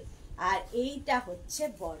আঁচল, আর এইটা হচ্ছে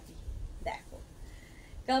বডি। দেখো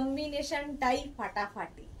কম্বিনেশনটাই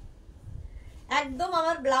ফাটাফাটি, একদম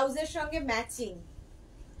আমার ব্লাউজের সঙ্গে ম্যাচিং।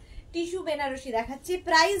 টিস্যু বেনারসি দেখাচ্ছি।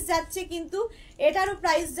 প্রাইস যাচ্ছে কিন্তু এটারও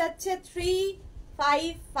প্রাইস যাচ্ছে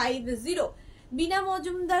 3550। বিনা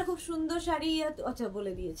মজুমদার খুব সুন্দর শাড়ি, আচ্ছা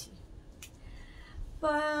বলে দিয়েছি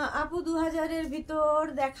আপু 2000-এর ভিতর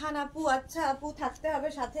দেখান আপু। আচ্ছা আপু থাকতে হবে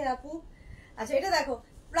সাথে আপু। আচ্ছা এটা দেখো,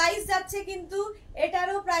 প্রাইস যাচ্ছে কিন্তু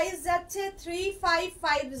এটারও প্রাইস যাচ্ছে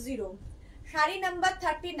 3550। Sari number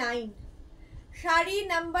 39, sari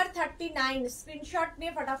number 39। Screenshot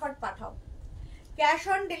নিয়ে ফটাফট পাঠাও। Cash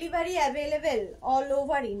on delivery available all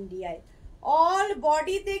over ইন্ডিয়ায়। অল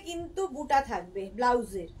বডিতে কিন্তু বুটা থাকবে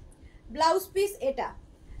ব্লাউজের। ব্লাউজ পিস এটা।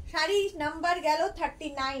 শাড়ি নাম্বার গেল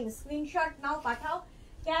 39, screenshot now Pathao.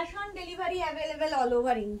 Cash on delivery available all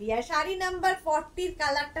over India. Sari number 40,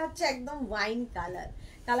 কালারটা হচ্ছে একদম ওয়াইন কালার।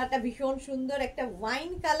 কালারটা ভীষণ সুন্দর, একটা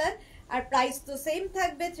ওয়াইন কালার। আর প্রাইস তো সেম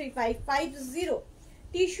থাকবে 3550।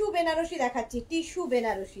 টিস্যু বেনারসি দেখাচ্ছি, টিস্যু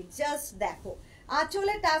বেনারসি জাস্ট দেখো।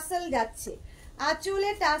 আঁচলে টাসেল যাচ্ছে,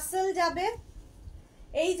 আঁচলে টাসেল যাবে,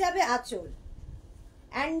 এই যাবে আঁচল,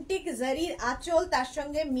 অ্যান্টিক জারির আঁচল, তার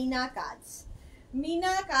সঙ্গে মিনা কাজ,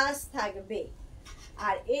 মিনা কাজ থাকবে।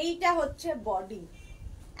 আর এইটা হচ্ছে বডি,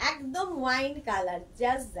 একদম wine colour,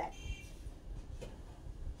 just that.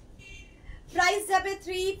 Price যাবে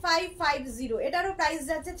 3550। এটারও প্রাইস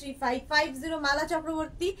যাচ্ছে 3550। মালা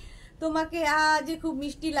চক্রবর্তী, তোমাকে আজ খুব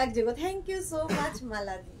মিষ্টি লাগছে গো, থ্যাংক ইউ সো মাচ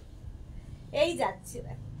মালা দি। এই যাচ্ছে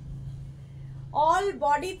দেখো, অল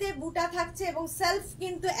বডিতে বুটা থাকছে এবং সেলফ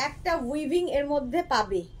কিন্তু একটা উইভিং এর মধ্যে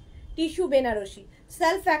পাবে। টিস্যু বেনারসি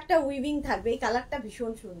সেলফ একটা উইভিং থাকবে। এই কালারটা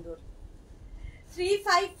ভীষণ সুন্দর।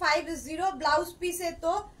 3550। ব্লাউজ পিসে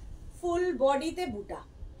তো ফুল বডিতে বুটা।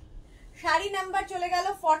 শাড়ি নাম্বার চলে গেল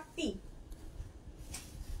 40,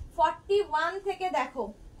 41 থেকে দেখো।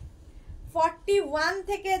 41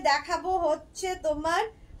 থেকে দেখাবো হচ্ছে তোমার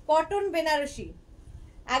কটন বেনারসি।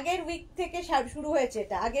 আগের উইক থেকে শুরু হয়েছে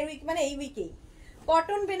এটা, আগের উইক মানে এই উইকেই।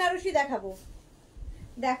 কটন বেনারসি দেখাবো।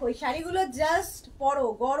 দেখো এই শাড়িগুলো জাস্ট পরো,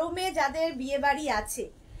 গরমে যাদের বিয়ে বাড়ি আছে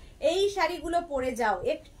এই শাড়িগুলো পরে যাও,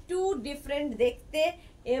 একটু ডিফারেন্ট দেখতে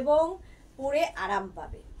এবং পরে আরাম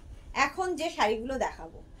পাবে। এখন যে শাড়িগুলো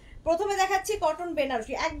দেখাবো, প্রথমে দেখাচ্ছি কটন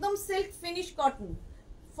বেনারসি, একদম সিল্ক ফিনিশ কটন,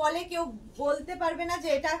 ফলে কেউ বলতে পারবে না যে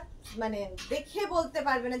এটা, মানে দেখে বলতে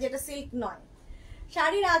পারবে না যে এটা সিল্ক নয়।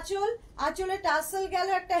 শাড়ির আঁচল, আঁচলে টাসেল গেল,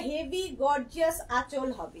 একটা হেভি গর্জিয়াস আঁচল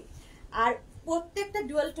হবে, আর প্রত্যেকটা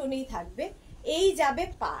ডুয়াল টোনেই থাকবে। এই যাবে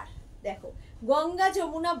পার, দেখো গঙ্গা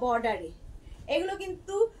যমুনা বর্ডারে, এগুলো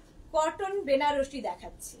কিন্তু কটন বেনারসি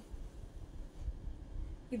দেখাচ্ছি,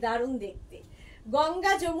 কি দারুণ দেখতে,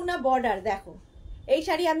 গঙ্গা যমুনা বর্ডার। দেখো এই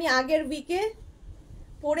শাড়ি আমি আগের উইকে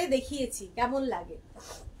পরে দেখিয়েছি কেমন লাগে,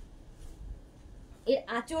 এর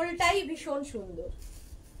আঁচলটাই ভীষণ সুন্দর,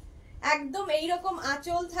 একদম এইরকম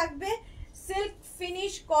আঁচল থাকবে, সিল্ক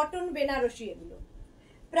ফিনিশ কটন বেনারসি এগুলো।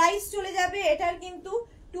 প্রাইস চলে যাবে এটার কিন্তু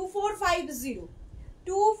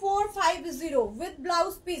 2450 with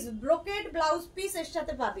blouse piece, brocade blouse piece এর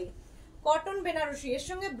সাথে পাবে, কটন বেনারসি এর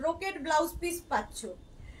সঙ্গে ব্রোকেড ব্লাউজ পিস পাচ্ছ।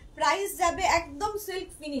 প্রাইস যাবে একদম সিল্ক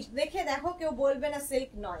ফিনিশ, দেখে দেখো কেউ বলবে না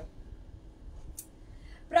সিল্ক নয়।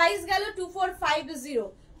 প্রাইস গেল 2450,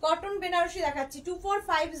 কটন বেনারসি দেখাচ্ছি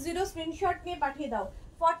 2450, স্ক্রিনশট নিয়ে পাঠিয়ে দাও।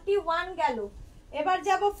 41 গেল, এবার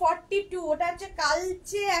যাব 42, ওটা হচ্ছে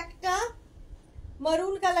কালচে একটা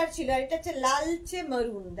মারুন কালার ছিল, আর এটা হচ্ছে লালচে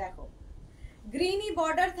মারুন। দেখো গ্রিনি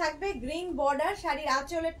বর্ডার থাকবে, গ্রিন বর্ডার, শাড়ির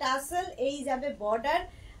আঁচলে টাসেল, এই যাবে বর্ডার,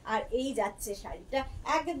 আর এই যাচ্ছে শাড়িটা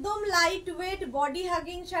একদম light weight body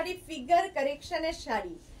hugging sari, figure কারেকশনের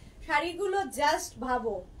sari. শাড়িগুলো জাস্ট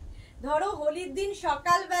ভাবো, ধরো হোলির দিন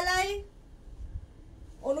সকালবেলায়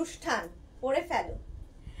অনুষ্ঠান পরে ফেলো,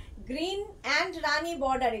 গ্রিন অ্যান্ড রানী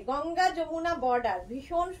বর্ডারে, গঙ্গা যমুনা বর্ডার,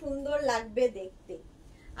 ভীষণ সুন্দর লাগবে দেখতে,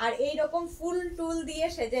 আর এইরকম ফুল টুল দিয়ে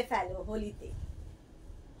সেজে ফেলো হোলিতে।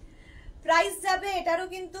 প্রাইস যাবে এটারও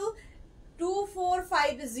কিন্তু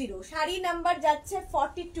 2450, শাড়ি নাম্বার যাচ্ছে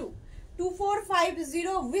 42,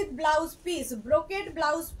 2450 with blouse piece, brocade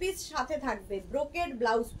blouse piece সাথে থাকবে, ব্রোকেড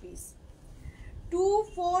ব্লাউজ পিস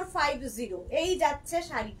 2450, এই যাচ্ছে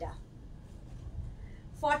শাড়িটা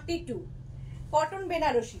 42, কটন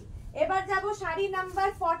বেনারসি। এবার যাব শাড়ি নাম্বার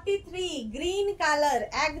 43, গ্রিন কালার,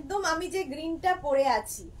 একদম আমি যে গ্রিনটা পরে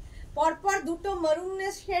আছি, পরপর দুটো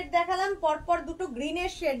মারুনের শেড দেখালাম, পরপর দুটো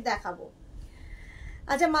গ্রিনের শেড দেখাবো।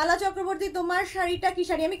 আচ্ছা মালা চক্রবর্তী, তোমার শাড়িটা কি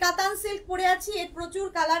শাড়ি? আমি কাতান সিল্ক পরে আছি, এর প্রচুর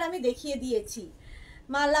কালার আমি দেখিয়ে দিয়েছি।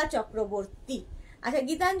 মালা চক্রবর্তী। আচ্ছা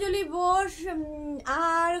গীতাঞ্জলি বোস,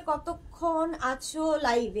 আর কতক্ষণ আছো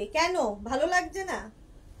লাইভে? কেন ভালো লাগছে না?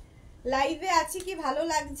 লাইভে আছি কি ভালো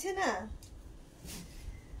লাগছে না?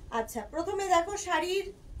 আচ্ছা প্রথমে দেখো শাড়ির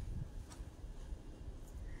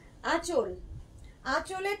আঁচল,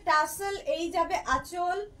 আঁচলের টাসেল, এই যাবে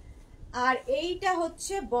আঁচল, আর এইটা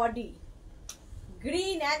হচ্ছে বডি,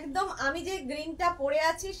 গ্রিন, একদম আমি যে গ্রিনটা পরে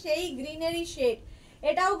আছি সেই গ্রিনেরই শেড,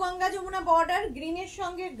 এটাও গঙ্গা যমুনা বর্ডার, গ্রিনের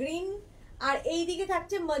সঙ্গে গ্রিন, আর এই দিকে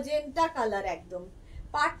থাকছে ম্যাজেন্টা কালার। একদম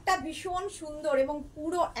পাটটা ভীষণ সুন্দর এবং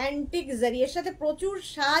পুরো অ্যান্টিক জারি, এর সাথে প্রচুর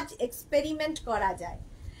সাজ এক্সপেরিমেন্ট করা যায়।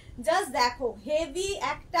 জাস্ট দেখো হেভি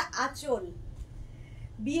একটা আঁচল,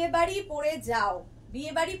 বিয়ে বাড়ি পরে যাও,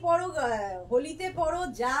 বিয়ে বাড়ি পরো, হোলিতে পরো,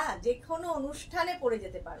 যা যে কোনো অনুষ্ঠানে পরে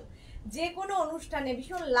যেতে পারো, যে কোনো অনুষ্ঠানে,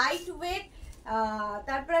 ভীষণ লাইট ওয়েট।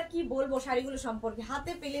 তারপর আর কি বলবো শাড়িগুলো সম্পর্কে,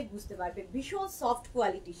 হাতে পেলে বুঝতে পারবে, ভীষণ সফট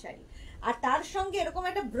কোয়ালিটির শাড়ি, আর তার সঙ্গে এরকম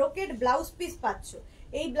একটা ব্রোকেড ব্লাউজ পিস পাচ্ছ,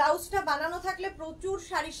 এই ব্লাউজটা বানানো থাকলে প্রচুর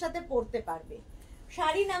শাড়ির সাথে পরতে পারবে।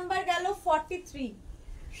 শাড়ি নাম্বার গেল 43,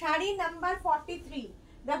 শাড়ি নাম্বার 43,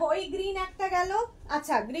 দেখো ওই গ্রিন একটা গেল,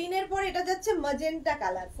 আচ্ছা গ্রিনের পর এটা যাচ্ছে ম্যাজেন্টা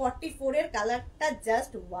কালার, 44 এর কালারটা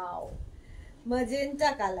just wow, magenta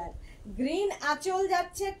colour, green আঁচল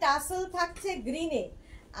যাচ্ছে, টাসেল থাকছে গ্রিনে,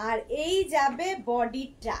 আর এই যাবে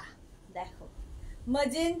বডিটা, দেখো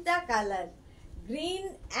magenta colour, green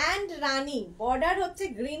and Rani, border হচ্ছে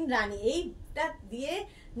গ্রিন রানী, এইটা দিয়ে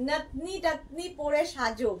নতনি টতনি পরে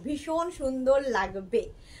সাজো, ভীষণ সুন্দর লাগবে।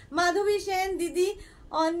 মাধবী সেন দিদি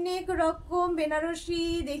অনেক রকম বেনারসি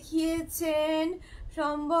দেখিয়েছেন,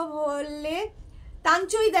 সম্ভব হলে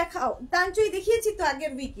তাঞ্চই দেখাও। তাঞ্চই দেখিয়েছি তো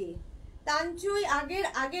আগের উইকে, তাঞ্চই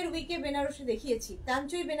আগের উইকে বেনারসি দেখিয়েছি,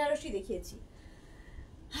 তাঞ্চই বেনারসি দেখিয়েছি,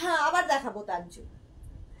 হ্যাঁ আবার দেখাবো তাঞ্চই।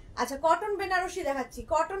 আচ্ছা কটন বেনারসি দেখাচ্ছি,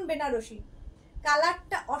 কটন বেনারসি,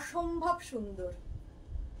 কালারটা অসম্ভব সুন্দর।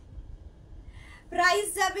 প্রাইস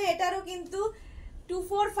যাবে এটারও কিন্তু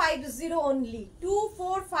 2450 অনলি,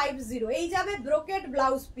 2450, এই যাবে brocade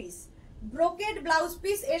blouse piece, brocade blouse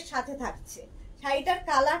piece এর সাথে থাকছে, শাড়িটার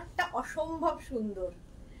কালারটা অসম্ভব সুন্দর।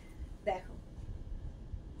 দেখো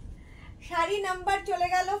শাড়ি নাম্বার চলে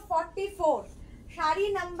গেল 44, শাড়ি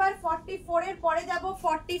নাম্বার 44 এর পরে যাব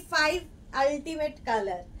 45, আলটিমেট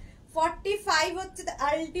কালার। 45 হচ্ছে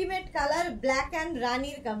আলটিমেট কালার, ব্ল্যাক অ্যান্ড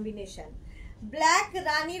রানির কম্বিনেশন, ব্ল্যাক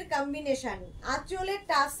রানির কম্বিনেশন। আঁচলে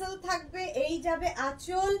টাসেল থাকবে, এই যাবে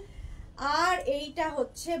আঁচল, আর এইটা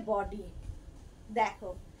হচ্ছে বডি। দেখো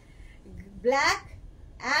ব্ল্যাক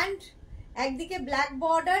অ্যান্ড একদিকে ব্ল্যাক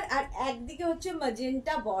বর্ডার আর একদিকে হচ্ছে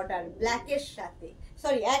ম্যাজেন্টা বর্ডার ব্ল্যাকের সাথে,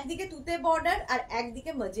 সরি একদিকে তুতে বর্ডার আর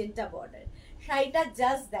একদিকে ম্যাজেন্টা বর্ডার। শাড়িটা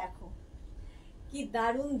জাস্ট দেখো কি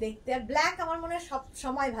দারুণ দেখতে। আর ব্ল্যাক আমার মনে হয় সব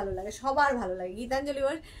সময় ভালো লাগে, সবার ভালো লাগে। গীতাঞ্জলি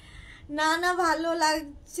বল না না ভালো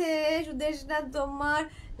লাগছে সুদেশনা, তোমার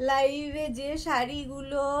লাইভে যে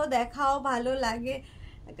শাড়িগুলো দেখাও ভালো লাগে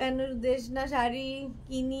কেন সুদেশনা? শাড়ি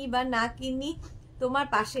কিনি বা না কিনি তোমার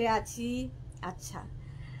পাশে আছি। আচ্ছা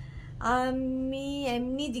আমি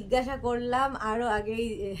এমনি জিজ্ঞাসা করলাম, আরো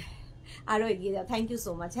এগিয়ে যাও। Thank you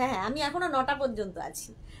so much. হ্যাঁ হ্যাঁ আমি এখনো 9টা পর্যন্ত আছি,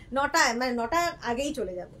 9টা মানে 9টার আগেই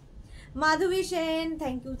চলে যাব। মাধবী Sen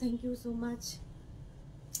thank you so much.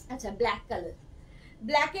 আচ্ছা ব্ল্যাক কালার,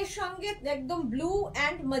 ব্ল্যাকের সঙ্গে একদম ব্লু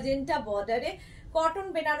অ্যান্ড ম্যাজেন্টা বর্ডারে কটন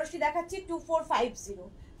বেনারসি দেখাচ্ছি 2450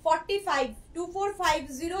 45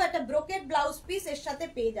 2450 একটা ব্রোকেড ব্লাউজ পিস এর সাথে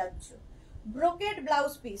পেয়ে যাচ্ছ, ব্রোকেড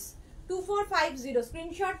ব্লাউজ পিস 2450।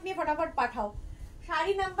 স্ক্রিনশট নিয়ে ফটাফট পাঠাও।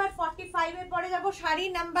 শাড়ি নাম্বার 45 এর পরে যাব শাড়ি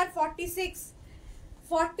নাম্বার 46।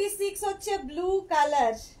 46 হচ্ছে ব্লু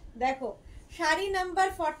কালার, দেখো শাড়ি নাম্বার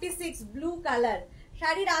 46 ব্লু কালার।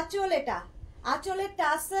 শাড়ির আঁচল, এটা আঁচলের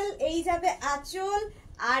টাসেল, এই যাবে আঁচল,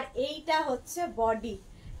 আর এইটা হচ্ছে বডি।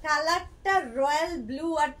 কালারটা রয়্যাল ব্লু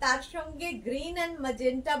আর তার সঙ্গে গ্রিন অ্যান্ড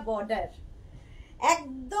ম্যাজেন্টা বর্ডার,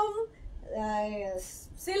 একদম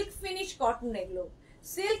সিল্ক ফিনিশ কটন। এগুলো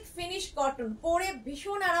সিল্ক ফিনিশ কটন, পরে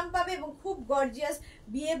ভীষণ আরাম পাবে এবং খুব গর্জিয়াস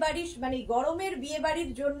বিয়ে বাড়ির মানে গরমের বিয়ে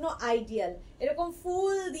বাড়ির জন্য আইডিয়াল। এরকম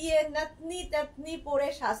ফুল দিয়ে নাতনি টাতনি পরে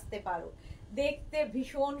সাজতে পারো, দেখতে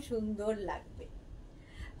ভীষণ সুন্দর লাগবে।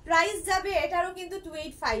 প্রাইস যাবে এটারও কিন্তু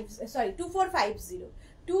 2450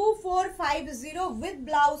 উইথ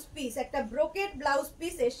ব্লাউজ পিস, একটা ব্রোকেড ব্লাউজ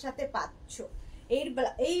পিস এর সাথে পাচ্ছ।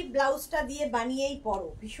 এই ব্লাউজটা দিয়ে বানিয়েই পরো,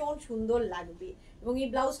 ভীষণ সুন্দর লাগবে এবং এই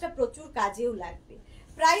ব্লাউজটা প্রচুর কাজেও লাগবে।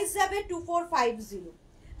 প্রাইস যাবে 2450।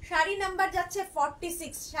 শাড়ি নাম্বার যাচ্ছে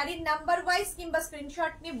 46। শাড়ির নাম্বার ওয়াইজ কিংবা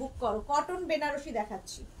স্ক্রিনশট নিয়ে বুক করো। কটন বেনারসি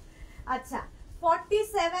দেখাচ্ছি। আচ্ছা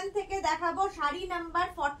 47 থেকে দেখাবো, শাড়ি নাম্বার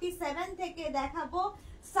 47 থেকে দেখাবো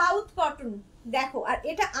সাউথ কটন। দেখো আর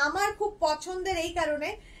এটা আমার খুব পছন্দের এই কারণে,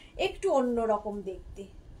 একটু অন্যরকম দেখতে,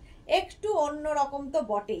 একটু অন্যরকম তো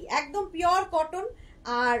বটেই, একদম পিওর কটন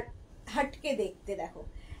আর হাটকে দেখতে। দেখো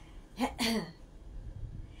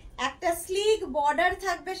একটা স্লিক বর্ডার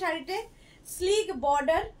থাকবে শাড়িতে, স্লিক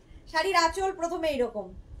বর্ডার। শাড়ির আঁচল প্রথমে এইরকম,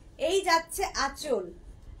 এই যাচ্ছে আঁচল,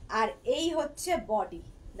 আর এই হচ্ছে বডি।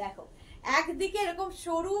 দেখো একদিকে এরকম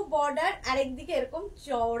সরু বর্ডার আর একদিকে এরকম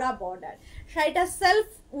চওড়া বর্ডার। শাড়িটা সেলফ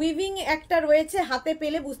উইভিং একটা রয়েছে, হাতে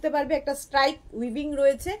পেলে বুঝতে পারবে একটা স্ট্রাইপ উইভিং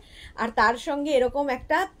রয়েছে, আর তার সঙ্গে এরকম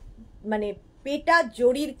একটা মানে পেটা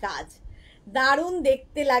জরির কাজ, দারুণ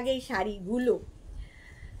দেখতে লাগে এই শাড়িগুলো।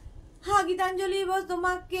 হ্যাঁ গীতাঞ্জলি বস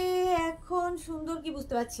তোমাকে এখন সুন্দর কি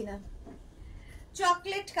বুঝতে পারছি না।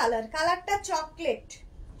 চকলেট কালার, কালারটা chocolate,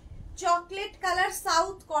 chocolate colour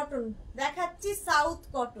south cotton দেখাচ্ছি, সাউথ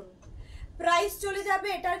কটন। প্রাইস চলে যাবে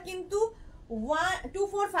এটার কিন্তু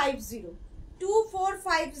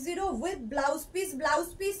 2450 with blouse piece. Blouse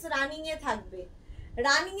piece running এ থাকবে,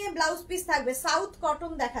 রানিং এ ব্লাউজ পিস থাকবে। সাউথ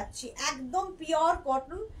কটন দেখাচ্ছি, একদম পিওর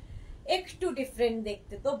কটন, একটু ডিফারেন্ট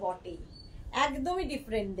দেখতে তো বটেই, একদমই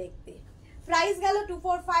ডিফারেন্ট দেখতে। প্রাইস গেল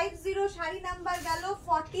 2450। শাড়ি নাম্বার গেল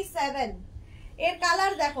 47। এর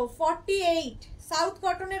কালার দেখো 48, সাউথ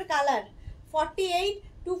কটনের কালার 48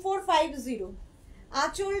 2450।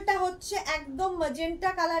 আঁচলটা হচ্ছে একদম ম্যাজেন্টা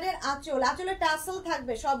কালারের আঁচল, আঁচলে টাসেল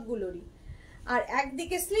থাকবে সবগুলোরই, আর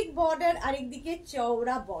একদিকে স্লিক বর্ডার আর একদিকে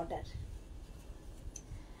চওড়া বর্ডার।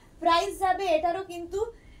 প্রাইস যাবে এটারও কিন্তু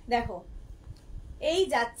দেখো এই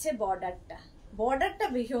যাচ্ছে বর্ডারটা, বর্ডারটা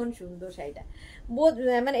ভীষণ সুন্দর। শাড়িটা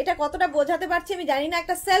মানে এটা কতটা বোঝাতে পারছি আমি জানি না,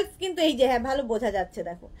 একটা সেলফ কিন্তু এই যে হ্যাঁ ভালো বোঝা যাচ্ছে।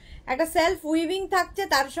 দেখো একটা সেলফ উইভিং থাকছে,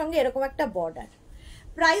 তার সঙ্গে এরকম একটা বর্ডার।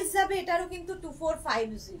 প্রাইস যাবে এটারও কিন্তু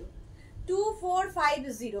 2450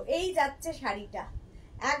 এই যাচ্ছে শাড়িটা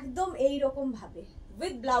একদম এইরকম ভাবে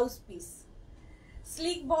with blouse piece,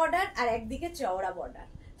 slick border আর একদিকে চওড়া বর্ডার।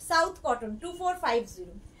 South cotton 2450।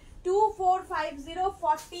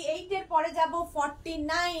 48 এর পরে যাব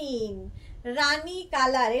 49 রানী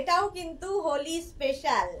কালার। এটাও কিন্তু হোলি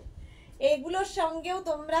স্পেশাল, এগুলোর সঙ্গেও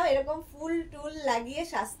তোমরা এরকম ফুল টুল লাগিয়ে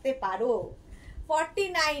সাজতে পারো।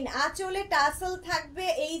 49 আঁচলে টাসেল থাকবে,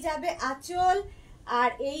 এই যাবে আঁচল, আর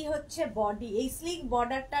এই হচ্ছে বডি। এই স্লিক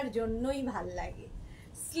বর্ডারটার জন্যই ভাল লাগে,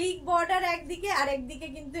 স্লিক বর্ডার একদিকে আর একদিকে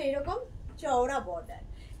কিন্তু এরকম চওড়া বর্ডার।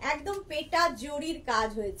 একদম পেটা জরির কাজ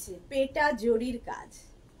হয়েছে, পেটা জরির কাজ।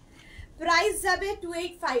 প্রাইস যাবে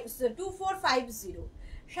 2450।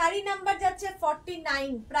 শাড়ি নাম্বার যাচ্ছে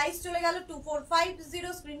 49, প্রাইস চলে গেল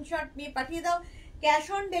 2450। স্ক্রিনশট নিয়ে পাঠিয়ে দাও। Cash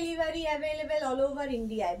on delivery available all over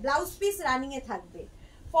ইন্ডিয়ায়। ব্লাউজ পিস রানিং এ থাকবে।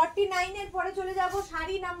 49 এর পরে চলে যাব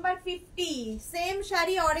sari number 50। Same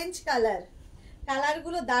sari, orange colour,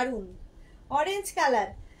 কালারগুলো দারুন, অরেঞ্জ কালার,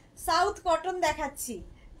 সাউথ কটন দেখাচ্ছি।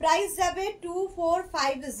 প্রাইস যাবে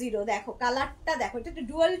 2450। দেখো কালারটা দেখো, এটা একটু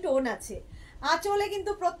ডুয়াল টোন আছে। আঁচলে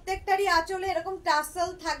কিন্তু প্রত্যেকটারই আঁচলে এরকম টাসেল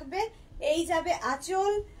থাকবে। এই যাবে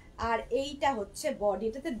আঁচল, আর এইটা হচ্ছে বডি।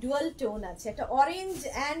 এটাতে ডুয়াল টোন আছে, একটা অরেঞ্জ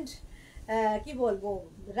অ্যান্ড কি বলবো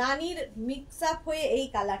রানীর মিক্স আপ হয়ে এই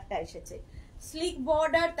কালারটা এসেছে। স্লিক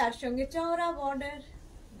বর্ডার, তার সঙ্গে চওড়া বর্ডার,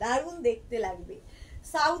 দারুণ দেখতে লাগবে।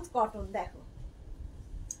 সাউথ কটন দেখো।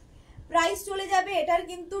 প্রাইস চলে যাবে এটার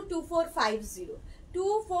কিন্তু 2450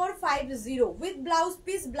 with blouse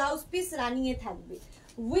piece. Blouse piece running এ থাকবে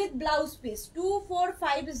উইথ ব্লাউজ পিস।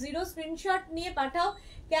 2450 স্ক্রিনশট নিয়ে পাঠাও।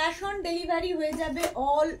 ক্যাশ অন ডেলিভারি হয়ে যাবে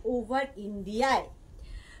অল ওভার ইন্ডিয়ায়।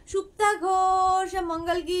 সুপ্তা ঘোষ,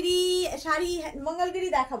 মঙ্গলগিরি শাড়ি, মঙ্গলগিরি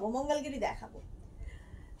দেখাবো, মঙ্গলগিরি দেখাবো।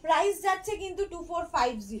 প্রাইস যাচ্ছে কিন্তু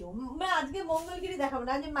 2450। আজকে মঙ্গলগিরি দেখাবো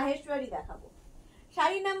না, আজকে মাহেশ্বরী দেখাবো।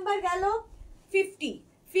 শাড়ি নাম্বার গেল 50।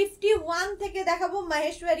 51 থেকে দেখাবো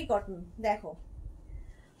মাহেশ্বরী কটন। দেখো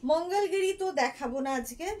মঙ্গলগিরি তো দেখাবো না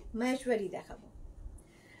আজকে, মাহেশ্বরী দেখাবো।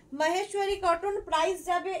 মাহেশ্বরী কটন প্রাইস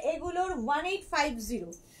যাবে এগুলোর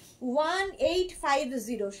 1850।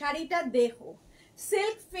 1850 শাড়িটা দেখো,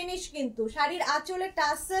 সিল্ক ফিনিশ কিন্তু। শাড়ির আঁচলে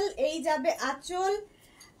টাসেল, এই যাবে আঁচল,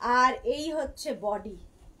 আর এই হচ্ছে বডি।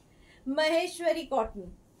 মাহেশ্বরী কটন,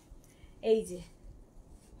 এই যে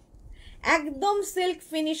একদম সিল্ক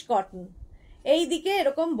ফিনিশ কটন। এই দিকে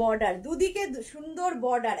এরকম বর্ডার, দুদিকে সুন্দর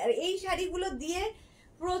বর্ডার। আর এই শাড়িগুলো দিয়ে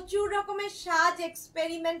প্রচুর রকমের সাজ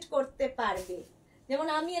এক্সপেরিমেন্ট করতে পারবে। যেমন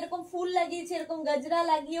আমি এরকম ফুল লাগিয়েছি, এরকম গজরা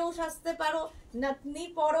লাগিয়েও সাজতে পারো, নথনি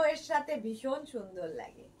পরো এর সাথে, ভীষণ সুন্দর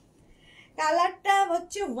লাগে। কালারটা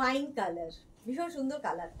হচ্ছে ওয়াইন কালার, ভীষণ সুন্দর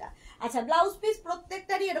কালারটা। আচ্ছা ব্লাউজ পিস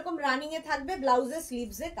প্রত্যেকটারই এরকম রানিং এ থাকবে, ব্লাউজের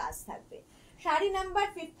স্লিভসে কাজ থাকবে। শাড়ি নাম্বার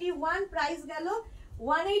 51, প্রাইস গেল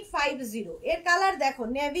 1850। এর কালার দেখো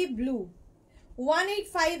navy blue,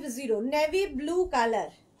 1850 navy blue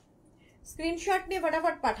colour. Screenshot নিয়ে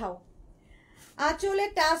ফটাফট পাঠাও। আঁচলে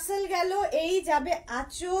টাসেল গেল, এই যাবে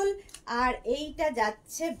আঁচল, আর এইটা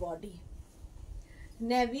যাচ্ছে বডি।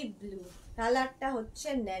 নেভি ব্লু কালারটা হচ্ছে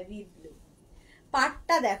নেভি ব্লু।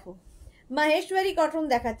 পাটটা দেখো, মাহেশ্বরী কটন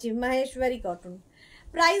দেখাচ্ছি, মাহেশ্বরী কটন।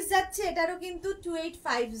 প্রাইস যাচ্ছে এটারও কিন্তু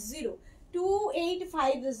 2850।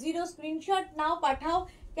 2850 screenshot now Pathao.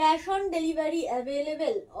 Cash on delivery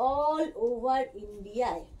available all over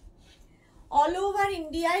ইন্ডিয়ায়। অল ওভার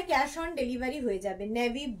ইন্ডিয়ায় ক্যাশ অন ডেলিভারি হয়ে যাবে।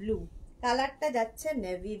 নেভি ব্লু কালারটা যাচ্ছে,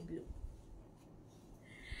 navy blue.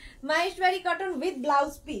 Maheshwari cotton with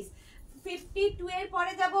blouse piece. 52 এর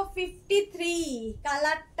পরে যাব 53।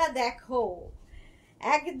 কালারটা দেখো,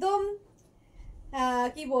 একদম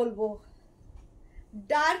কি বলবো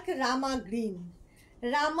ডার্ক রামা গ্রিন,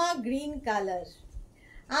 রামা গ্রিন কালার।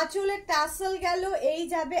 আঁচলে টাসেল গেল, এই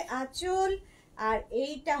যাবে আঁচল, আর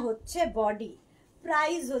এইটা হচ্ছে বডি।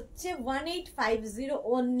 প্রাইস হচ্ছে 1850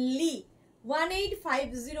 অনলি।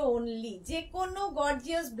 1850 অনলি। যে কোনো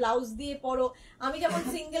গর্জিয়াস ব্লাউজ দিয়ে পরো। আমি যেমন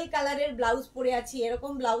সিঙ্গেল কালারের ব্লাউজ পরে আছি,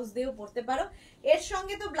 এরকম ব্লাউজ দিয়েও পরতে পারো। এর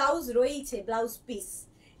সঙ্গে তো ব্লাউজ রয়েছে, ব্লাউজ পিস।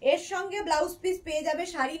 এর সঙ্গে ব্লাউজ পিস পেয়ে যাবে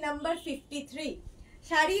sari number 53।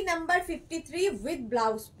 Sari number 53 with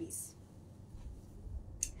blouse piece.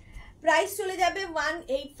 Price চলে যাবে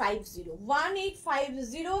 1850।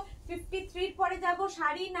 1850। 53 পরে যাব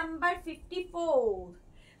শাড়ি নাম্বার 54।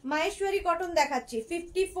 মাহেশ্বরী কটন দেখাচ্ছি,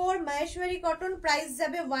 54 মাহেশ্বরী কটন। প্রাইস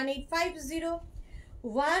যাবে 1850।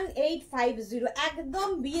 1850 একদম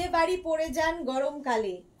বিয়ে বাড়ি পরে যান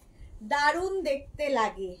গরমকালে, দারুণ দেখতে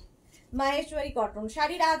লাগে। মাহেশ্বরী কটন।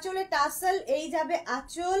 শাড়ির আঁচলে টাসেল, এই যাবে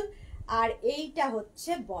আঁচল, আর এইটা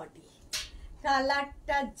হচ্ছে বডি।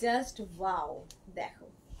 কালারটা জাস্ট ওয়াও। দেখো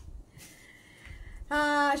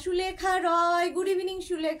সুলেখা রয়, good evening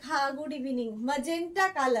Sulekha, good evening. Magenta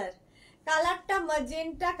colour, কালারটা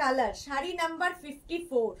magenta colour. Sari number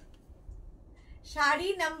 54। Sari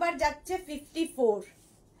number যাচ্ছে 54।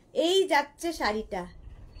 এই যাচ্ছে শাড়িটা,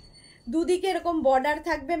 দুদিকে এরকম বর্ডার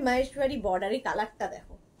থাকবে, মাহেশ্বরী বর্ডার। এই কালারটা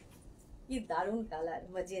দেখো কি দারুণ colour,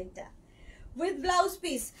 magenta with blouse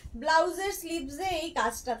piece. ব্লাউজের স্লিভসে এই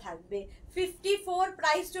কাজটা থাকবে। 54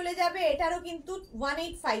 প্রাইস চলে যাবে এটারও কিন্তু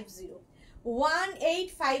 1850।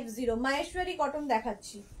 1850 মাহেশ্বরী কটন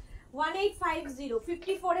দেখাচ্ছি, 1850।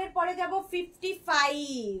 54 এর পরে যাব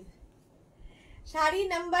 55। শাড়ি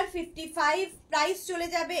নাম্বার 55, প্রাইস চলে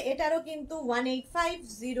যাবে এটারও কিন্তু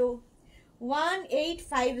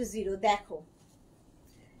 1850। দেখো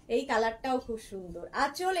এই কালারটাও খুব সুন্দর।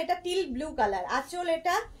 আঁচল এটা টিল ব্লু কালার, আঁচল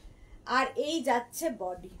এটা, আর এই যাচ্ছে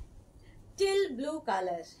বডি টিল ব্লু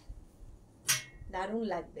কালার, দারুণ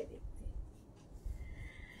লাগবে দেখতে।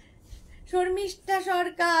 শর্মিষ্ঠা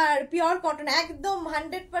সরকার, পিওর কটন, একদম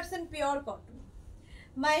 100% pure cotton,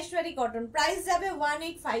 Maheshwari cotton, price যাবে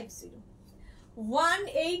 1850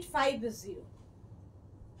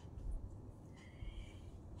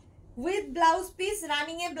 with blouse piece.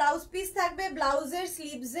 Running A blouse piece থাকবে, ব্লাউজের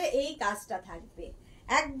স্লিভসে এই কাজটা থাকবে,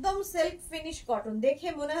 একদম সিল্ক ফিনিশ কটন, দেখে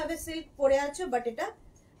মনে হবে সিল্ক পরে আছো, বাট এটা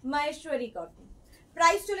মাহেশ্বরী কটন।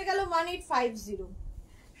 প্রাইস চলে গেল 1850।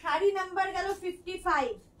 শাড়ি নাম্বার গেল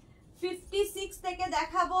 55, 56 থেকে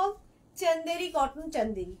দেখাবো চন্দেরি কটন,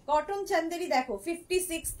 চন্দেরি কটন চন্দেরি, দেখো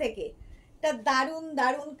 56 থেকে, এটা দারুন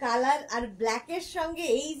দারুন কালার, আর ব্ল্যাকের সঙ্গে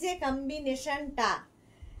এই যে কম্বিনেশনটা,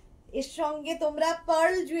 এর সঙ্গে তোমরা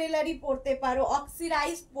পার্ল জুয়েলারি পরতে পারো,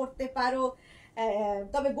 অক্সিডাইজড পরতে পারো,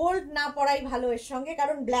 তবে গোল্ড না পরাই ভালো এর সঙ্গে,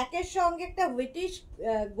 কারণ ব্ল্যাকের সঙ্গে একটা ব্রিটিশ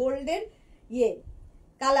গোল্ডের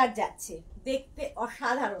কালার যাচ্ছে, দেখতে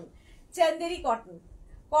অসাধারণ। চন্দেরি কটন,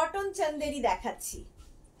 কটন চন্দেরি দেখাচ্ছি,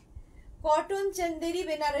 কটন চন্দেরি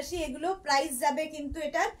বেনারসি, এগুলো প্রাইস যাবে কিন্তু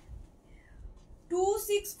এটা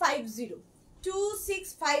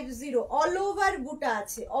 2650 অল ওভার বুটা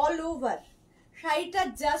আছে, অল ওভার, শাড়িটা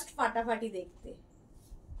জাস্ট ফাটাফাটি দেখতে,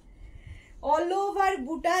 অল ওভার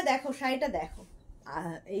বুটা, দেখো শাড়িটা দেখো,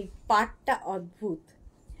 এই পাটটা অদ্ভুত,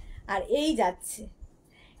 আর এই যাচ্ছে,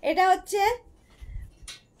 এটা হচ্ছে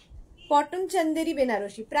কটন চন্দেরি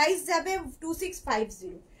বেনারসি, প্রাইস যাবে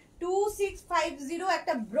 2650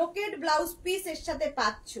 একটা ব্রোকেড ব্লাউজ পিস এর সাথে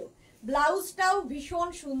পাচ্ছ, ব্লাউজটাও ভীষণ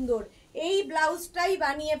সুন্দর, এই ব্লাউজটাই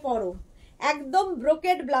বানিয়ে পরো, একদম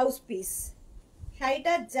ব্রোকেড ব্লাউজ পিস,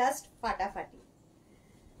 শাড়িটা জাস্ট ফাটাফাটি।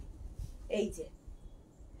 এই যে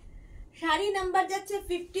শাড়ি নাম্বার যাচ্ছে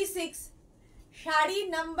 56, শাড়ি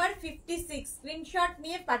নাম্বার 56, স্ক্রিনশট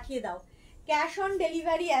নিয়ে পাঠিয়ে দাও, cash on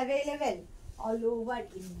delivery available all over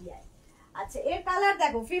ইন্ডিয়ায়। আচ্ছা এর কালার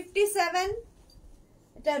দেখো 57,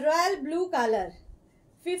 এটা রয়্যাল ব্লু কালার,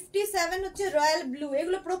 57 হচ্ছে রয়্যাল ব্লু,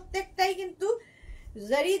 এগুলো প্রত্যেকটাই কিন্তু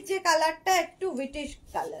জারির যে কালারটা একটু ব্রিটিশ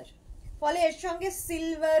কালার, ফলে এর সঙ্গে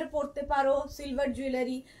সিলভার পরতে পারো, সিলভার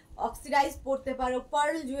জুয়েলারি, অক্সিডাইজ পরতে পারো,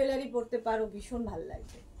 পার্ল জুয়েলারি পরতে পারো, ভীষণ ভালো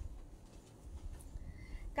লাগবে।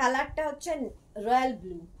 কালারটা হচ্ছে রয়্যাল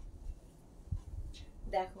ব্লু,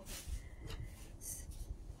 দেখো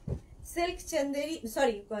silk Chanderi,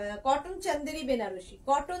 sorry cotton Chanderi Banarasi,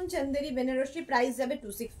 cotton Chanderi Banarasi, price যাবে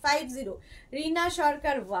 2650। রিনা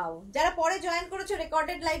সরকার, ওয়াও, যারা পরে জয়েন করেছো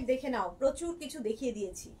রেকর্ডেড লাইভ দেখে নাও, প্রচুর কিছু দেখিয়ে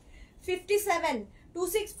দিয়েছি। 57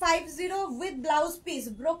 2650 with blouse piece,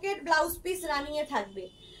 brocade blouse piece running এ থাকবে,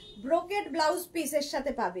 ব্রোকেড ব্লাউজ পিস এর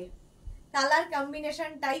সাথে পাবে, কালার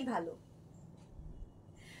কম্বিনেশনটাই ভালো।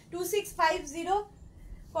 2650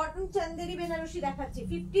 কটন চন্দেরি বেনারসি দেখাচ্ছি।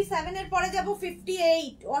 57 এর পরে যাব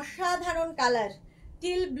 58, অসাধারণ colour,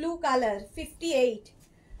 teal blue colour, 58,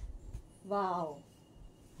 wow,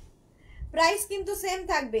 price কিন্তু সেম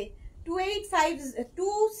থাকবে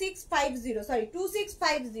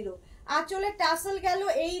 2650, আঁচলে টাসেল গেল,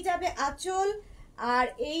 এই যাবে আঁচল, আর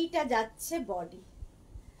এইটা যাচ্ছে বডি,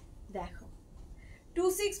 দেখো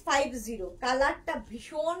 2650, কালারটা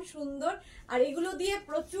ভীষণ সুন্দর, আর এগুলো দিয়ে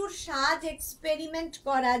প্রচুর সাজ এক্সপেরিমেন্ট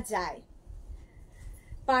করা যায়।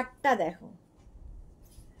 পাটটা দেখো,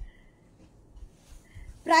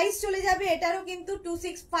 প্রাইস চলে যাবে এটারও কিন্তু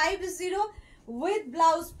 2650 with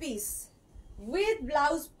blouse piece, with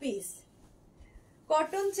blouse piece,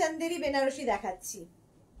 cotton Chanderi Banarasi দেখাচ্ছি,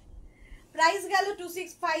 প্রাইস গেল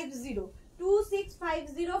 2650,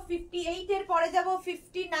 58 এর পরে যাব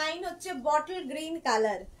 59 হচ্ছে বটল গ্রিন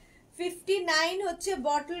কালার, 59 হচ্ছে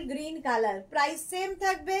bottle green colour, price same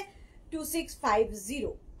থাকবে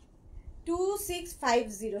 2650।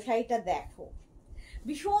 শাড়িটা দেখো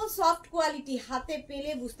ভীষণ সফট কোয়ালিটি, হাতে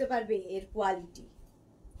পেলে বুঝতে পারবে এর কোয়ালিটি,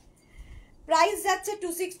 প্রাইস যাচ্ছে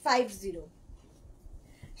 2650।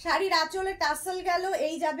 শাড়ির আঁচলে টাসেল গেল,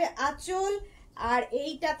 এই যাবে আঁচল, আর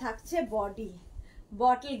এইটা থাকছে বডি,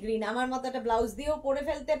 বটল গ্রিন, আমার মতো একটা ব্লাউজ দিয়েও পরে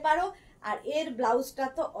ফেলতে পারো, আর এর ব্লাউজটা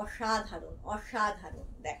তো অসাধারণ, অসাধারণ,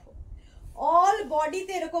 দেখো অল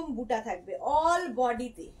বডিতে এরকম বুটা থাকবে, অল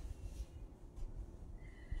বডিতে,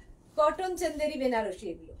 কটন চন্দেরি বেনারসি,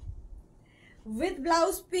 এগুলো with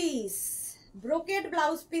blouse piece, brocade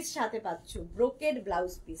blouse piece সাথে পাচ্ছ, ব্রোকেড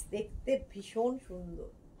ব্লাউজ পিস, দেখতে ভীষণ সুন্দর,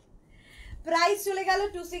 প্রাইস চলে গেল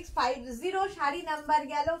 2650। শাড়ি নাম্বার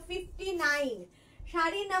গেল 59,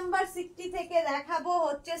 শাড়ি নাম্বার 60 থেকে দেখাবো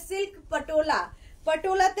হচ্ছে সিল্ক পটোলা,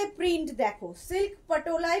 পটোলাতে প্রিন্ট দেখো, silk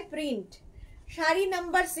পটোলায় print, sari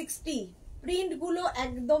number 60। Print গুলো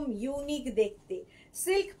একদম ইউনিক দেখতে,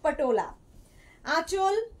 সিল্ক পটোলা।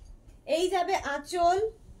 আঁচল, এই যাবে আঁচল,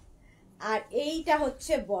 আর এইটা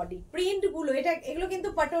হচ্ছে বডি। প্রিন্ট গুলো এগুলো কিন্তু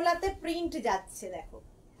পটোলাতে প্রিন্ট যাচ্ছে, দেখো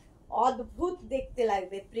অদ্ভুত দেখতে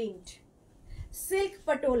লাগবে প্রিন্ট, সিল্ক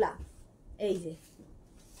পটোলা। এই যে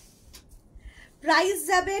প্রাইস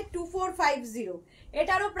যাবে 2450,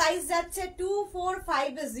 এটারও প্রাইস যাচ্ছে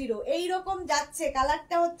 2450। এইরকম যাচ্ছে,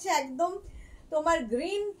 কালারটা হচ্ছে একদম তোমার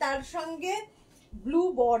গ্রিন, তার সঙ্গে ব্লু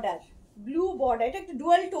বর্ডার, ব্লু বর্ডার। এটা একটু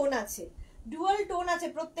ডুয়াল টোন আছে, ডুয়াল টোন আছে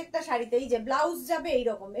প্রত্যেকটা শাড়িতে। এই যে ব্লাউজ যাবে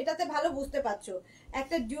এইরকম, এটাতে ভালো বুঝতে পারছো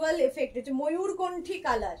একটা ডুয়াল এফেক্ট হচ্ছে, ময়ূরকণ্ঠী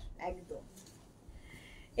কালার একদম।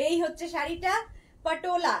 এই হচ্ছে শাড়িটা,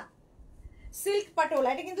 পটোলা, সিল্ক পটোলা।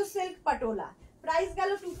 এটা কিন্তু সিল্ক পটোলা। প্রাইস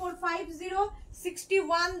গেল 2450।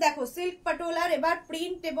 61 দেখো সিল্ক পটোলার। এবার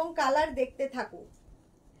প্রিন্ট এবং কালার দেখতে থাকো।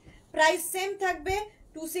 প্রাইস সেম থাকবে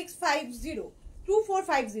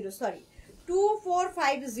 2450, সরি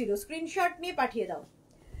 2450। স্ক্রিনশট নিয়ে পাঠিয়ে দাও।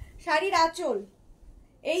 শাড়ির আঁচল,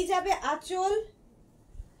 এই যাবে আঁচল,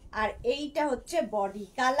 আর এইটা হচ্ছে বডি।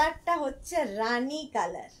 কালারটা হচ্ছে রানী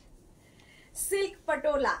কালার, সিল্ক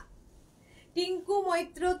পটোলা। টিঙ্কু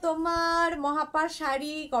মৈত্র তোমার মহাপার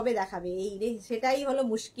শাড়ি কবে দেখাবে? এই রে, সেটাই হলো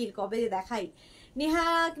মুশকিল, কবে দেখাই। নেহা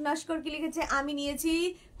নস্কর কি লিখেছে, আমি নিয়েছি,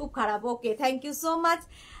 খুব খারাপ। ওকে, থ্যাংক ইউ সো মাচ।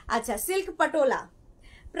 আচ্ছা, সিল্ক পটোলা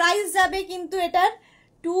প্রাইস যাবে কিন্তু এটার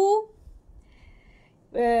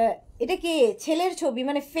এটা কে ছেলের ছবি,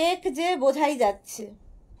 মানে ফেক যে বোঝাই যাচ্ছে,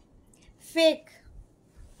 ফেক।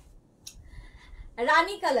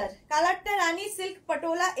 রানী কালার, কালারটা রানী, সিল্ক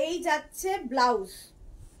পটোলা। এই যাচ্ছে ব্লাউজ,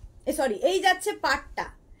 সরি এই যাচ্ছে পাটটা,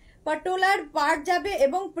 পটোলার পাট যাবে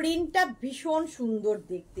এবং প্রিন্টটা ভীষণ সুন্দর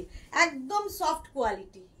দেখতে, একদম সফট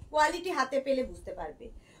কোয়ালিটি। কোয়ালিটি হাতে পেলে বুঝতে পারবে।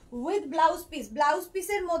 উইথ ব্লাউজ পিস, ব্লাউজ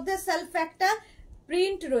পিসের মধ্যে সেলফ একটা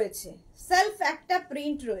প্রিন্ট রয়েছে, সেলফ একটা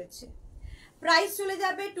প্রিন্ট রয়েছে। প্রাইস চলে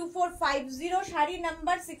যাবে 2450। Sari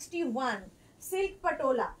number 61, silk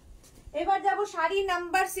patola. এবার যাব শাড়ি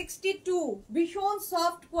নাম্বার 62, ভীষণ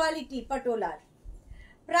সফট কোয়ালিটি পটোলার।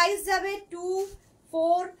 প্রাইস যাবে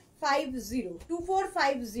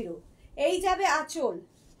 2450। এই যাবে আঁচল,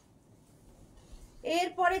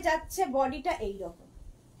 এরপরে যাচ্ছে বডিটা এইরকম,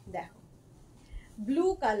 দেখো ব্লু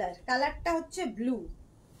কালার, কালারটা হচ্ছে ব্লু।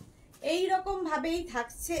 এইরকম ভাবেই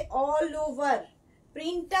থাকছে অল ওভার।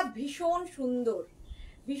 প্রিন্টটা ভীষণ সুন্দর,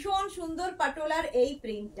 ভীষণ সুন্দর পটোলার এই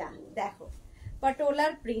প্রিন্টটা, দেখো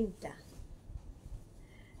পটোলার প্রিন্টটা।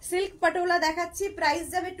 সিল্ক পটোলা দেখাচ্ছি, প্রাইস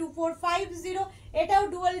যাবে 2450। এটাও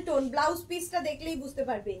ডুয়াল টোন, ব্লাউজ পিসটা দেখলেই বুঝতে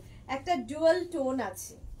পারবে একটা ডুয়াল টোন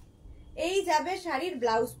আছে। এই যাবে শাড়ির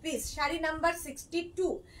blouse piece, sari number 62,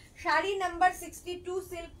 sari number 62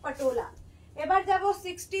 silk patola. এবার যাব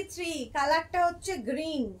 63, কালারটা হচ্ছে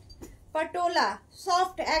গ্রিন, পটোলা,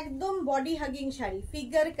 সফট একদম body hugging sari,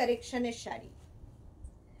 figure কারেকশনের sari.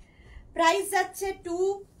 Price যাচ্ছে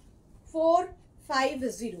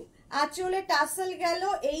 2450। আঁচলে টাসেল গেল,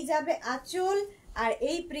 এই যাবে আঁচল, আর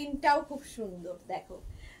এই প্রিন্টটাও খুব সুন্দর, দেখো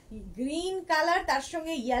গ্রিন কালার, তার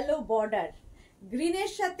সঙ্গে ইয়েলো বর্ডার,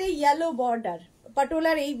 গ্রিনের সাথে ইয়েলো বর্ডার।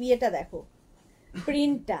 পটোলার এই বিয়েটা দেখো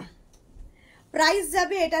প্রিন্টটা। প্রাইস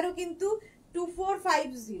যাবে এটারও কিন্তু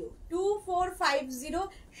 2450।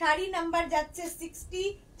 শাড়ি নাম্বার যাচ্ছে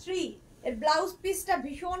 63। এর ব্লাউজ পিসটা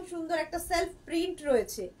ভীষণ সুন্দর, একটা সেলফ প্রিন্ট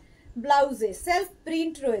রয়েছে ব্লাউজে, সেলফ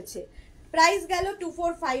প্রিন্ট রয়েছে। প্রাইস গেল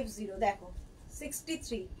 2450, দেখো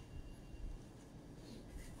 63।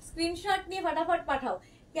 স্ক্রিনশট নিয়ে ফটাফট পাঠাও।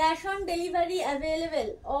 Cash on delivery available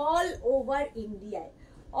all over ইন্ডিয়ায়,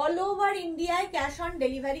 অল ওভার ইন্ডিয়ায় ক্যাশ অন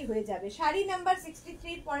ডেলিভারি হয়ে যাবে। শাড়ি নাম্বার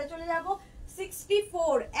 63 পরে চলে যাব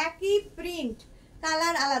 64। একই প্রিন্ট,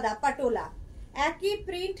 কালার আলাদা, পটোলা একই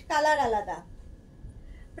প্রিন্ট, কালার আলাদা।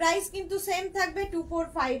 প্রাইস কিন্তু সেম থাকবে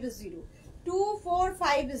 2450।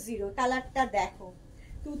 কালারটা দেখো,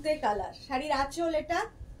 তুতে কালার, শাড়ির আঁচল এটা,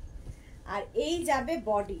 আর এই যাবে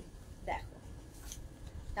বডি, দেখো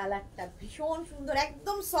কালারটা ভীষণ সুন্দর,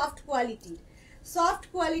 একদম soft quality, soft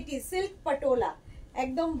quality silk patola,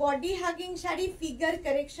 একদম body hugging sari, figure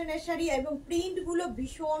কারেকশনের sari, এবং প্রিন্ট গুলো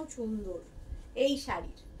ভীষণ সুন্দর এই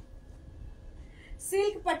শাড়ির।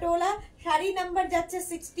 সিল্ক পটোলা, শাড়ি নাম্বার যাচ্ছে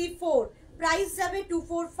 64, প্রাইস যাবে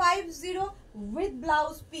 2450 উইথ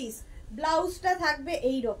ব্লাউজ পিস। ব্লাউজটা থাকবে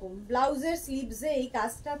এই রকম, ব্লাউজের স্লিভসে এই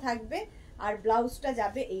কাজটা থাকবে, আর ব্লাউজটা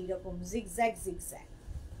যাবে এই রকম zigzag zigzag.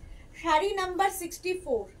 Sari number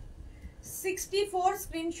 64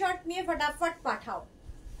 screenshot নিয়ে ফটাফট পাঠাও।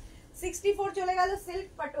 64 চলে গেল সিল্ক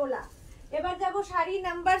পটোলা। এবার যাব শাড়ি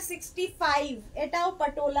নাম্বার 65, এটাও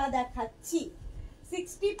পটোলা দেখাচ্ছি।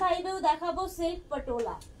 65 এও দেখাবো সিল্ক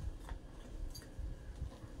পটোলা।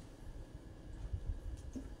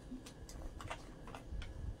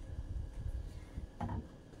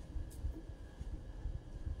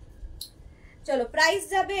 চলো প্রাইস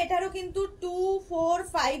যাবে এটারও কিন্তু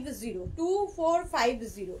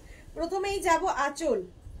 2450 প্রথমেই যাব আঁচল,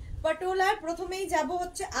 পটোলার প্রথমেই যাব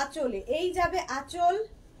হচ্ছে আঁচলে, এই যাবে আঁচল,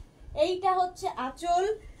 এইটা হচ্ছে আঁচল,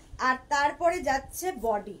 আর তারপরে যাচ্ছে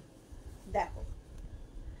বডি। দেখো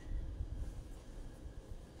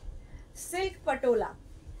সিল্ক পটোলা,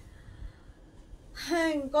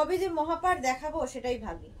 হ্যাঁ কবে যে মহাপার দেখাবো সেটাই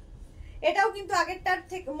ভাবি। এটাও কিন্তু আগেরটার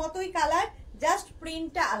থেকে মতোই কালার, জাস্ট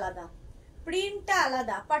প্রিন্টটা আলাদা, প্রিন্টটা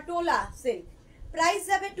আলাদা। পাটোলা সিল্ক, প্রাইস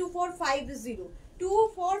যাবে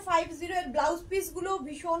 2450 এর ব্লাউজ পিস গুলো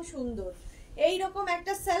ভীষণ সুন্দর। এইরকম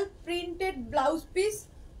একটা সেলফ প্রিন্টেড ব্লাউজ পিস,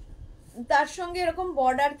 তার সঙ্গে এরকম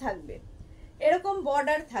বর্ডার থাকবে, এরকম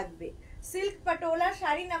বর্ডার থাকবে। সিল্ক পাটোলা,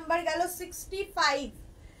 শাড়ি নাম্বার গেল 65,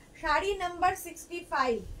 শাড়ি নাম্বার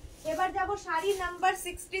 65। এবার যাব শাড়ি নাম্বার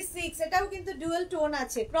 66, এটাও কিন্তু ডুয়াল টোন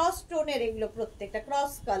আছে, ক্রস টোনের এগুলো প্রত্যেকটা,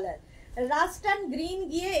 cross colour, rushed and green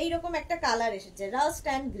গিয়ে এইরকম একটা কালার এসেছে, রাস্ট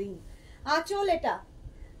অ্যান্ড গ্রিন। আঁচল, এটা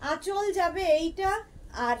আঁচল যাবে এইটা,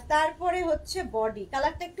 আর তারপরে হচ্ছে বডি।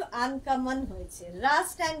 কালারটা একটু আনকমন হয়েছে,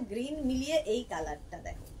 রাস্ট অ্যান্ড গ্রিন মিলিয়ে এই কালারটা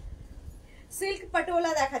দেখো। সিল্ক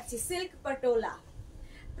পটোলা দেখাচ্ছি, সিল্ক পটোলা,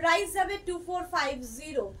 প্রাইস যাবে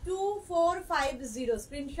 2450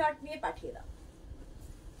 স্ক্রিনশট নিয়ে পাঠিয়ে দাও।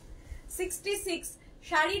 66,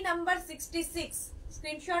 শাড়ি নাম্বার 66,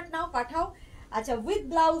 স্ক্রিনশট নাও পাঠাও। আচ্ছা উইথ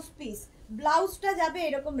ব্লাউজ পিস, ব্লাউজটা যাবে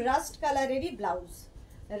এরকম rushed কালারেরই blouse,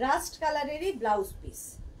 rushed কালারেরই blouse piece.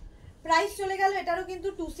 Price চলে গেল এটারও কিন্তু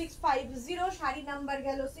 2650, শাড়ি নাম্বার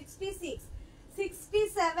গেল 66।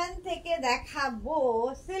 67 থেকে দেখাবো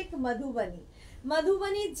সিল্ক মধুবনী।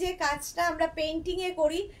 মধুবনীর যে কাজটা আমরা পেইন্টিং এ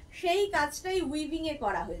করি সেই কাজটাই উইভিং এ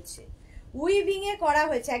করা হয়েছে, উইভিং এ করা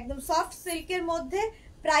হয়েছে একদম সফট সিল্কের মধ্যে।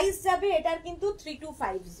 প্রাইস যাবে এটার কিন্তু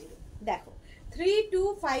 3250, দেখো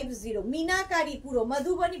 3250, মিনাকারি পুরো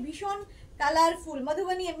মধুবনী, ভীষণ কালারফুল।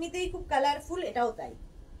 মধুবনী এমনিতেই খুব কালারফুল, এটাও তাই।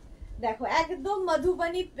 দেখো একদম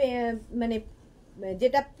মধুবনী মানে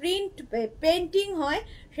যেটা প্রিন্ট পেন্টিং হয়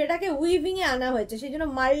সেটাকে উইভিং এ আনা হয়েছে, সেই জন্য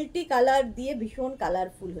মাল্টি কালার দিয়ে ভীষণ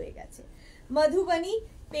কালারফুল হয়ে গেছে। মধুবনী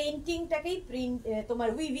পেন্টিংটাকেই প্রিন্ট তোমার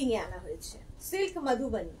উইভিং এ আনা হয়েছে, সিল্ক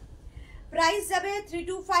মধুবনী। প্রাইস যাবে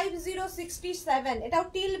 3250, 67, এটাও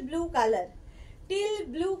teal blue colour, teal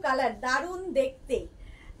blue colour, দারুণ দেখতে।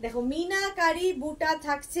 দেখো মিনাকারি বুটা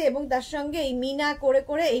থাকছে এবং তার সঙ্গে এই মিনা করে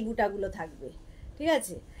করে এই বুটাগুলো থাকবে, ঠিক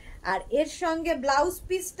আছে। আর এর সঙ্গে ব্লাউজ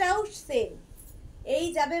পিসটাও সেম, এই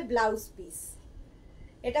যাবে ব্লাউজ পিস,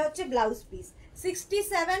 এটা হচ্ছে blouse piece.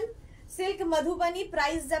 67 silk Madhubani,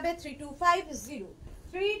 price যাবে 3250,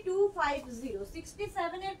 3250।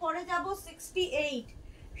 67 এর পরে যাব 68,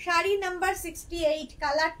 শাড়ি নাম্বার 68,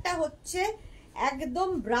 কালারটা হচ্ছে একদম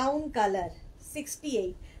ব্রাউন কালার,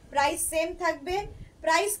 68। প্রাইস সেম থাকবে,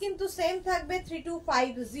 প্রাইস কিন্তু সেম থাকবে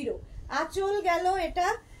 3250। আঁচল গেল এটা,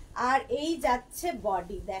 আর এই যাচ্ছে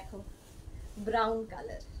বডি, দেখো ব্রাউন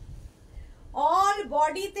কালার, অল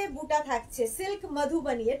বডিতে বুটা থাকছে, সিল্ক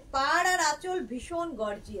মধুবনী। এর পাড় আর আঁচল ভীষণ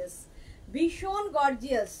গর্জিয়াস, ভীষণ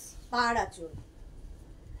গর্জিয়াস পাড় আঁচল।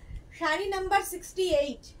 শাড়ি নাম্বার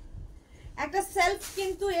 68, একটা সেলফ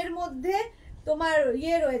কিন্তু এর মধ্যে তোমার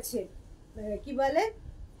ইয়ে রয়েছে, কি বলে,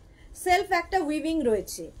 সেলফ একটা উইভিং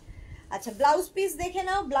রয়েছে। আচ্ছা ব্লাউজ পিস দেখে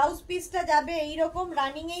নাও, ব্লাউজ পিসটা যাবে এইরকম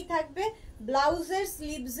রানিং এই থাকবে, ব্লাউজের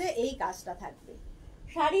স্লিভসে এই কাজটা থাকবে।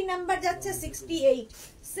 শাড়ি নাম্বার যাচ্ছে 68,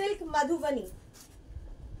 সিল্ক মধুবনী।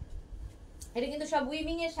 এটা কিন্তু সব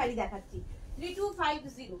উইভিং এর শাড়ি দেখাচ্ছি।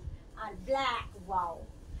 3250 আর ব্ল্যাক, ওয়াও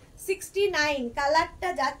 69, কালারটা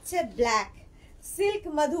যাচ্ছে ব্ল্যাক, সিল্ক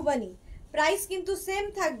মধুবনী। প্রাইস কিন্তু সেম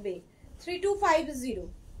থাকবে 3250,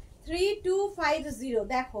 3250।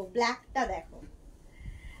 দেখো ব্ল্যাকটা দেখো,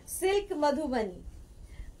 সিল্ক মধুবনী,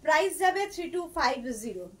 প্রাইস যাবে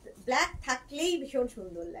 3250। ব্ল্যাক থাকলেই ভীষণ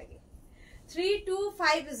সুন্দর লাগে।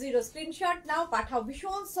 3250 স্ক্রিনশট নাও পাঠাও,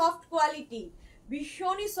 ভীষণ সফট কোয়ালিটি,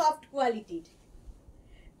 ভীষণই সফট কোয়ালিটির।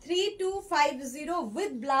 3250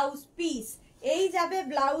 উইথ ব্লাউজ পিস, এই যাবে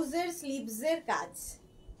ব্লাউজের স্লিভসের কাজ,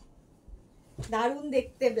 দারুণ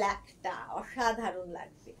দেখতে, ব্ল্যাকটা অসাধারণ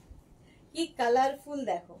লাগবে, কি কালারফুল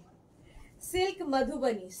দেখো। Silk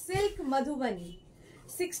Madhubani, silk Madhubani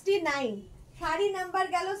 69, sari number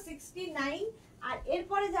গেল 69। আর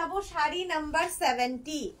এরপরে যাব শাড়ি নাম্বার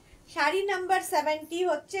 70, শাড়ি নাম্বার 70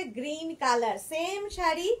 হচ্ছে green colour, same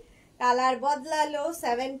sari colour বদলালো,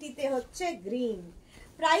 70তে হচ্ছে গ্রিন।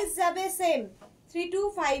 প্রাইস যাবে সেম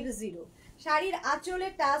 3250। শাড়ির আঁচলে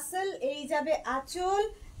টাসেল, এই যাবে আঁচল,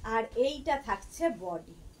 আর এইটা থাকছে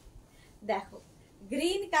বডি। দেখো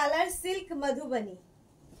green colour, silk Madhubani,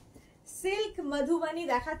 silk Madhubani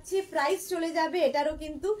দেখাচ্ছি। প্রাইস চলে যাবে এটারও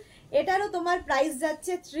কিন্তু, এটারও তোমার প্রাইস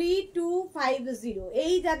যাচ্ছে 3250,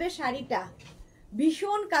 এই যাবে শাড়িটা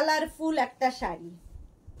ভীষণ কালারফুল একটা শাড়ি,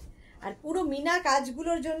 আর পুরো মিনা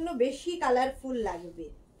কাজগুলোর জন্য বেশি কালারফুল লাগবে।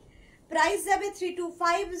 প্রাইস যাবে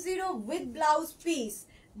 3250 উইথ ব্লাউজ পিস।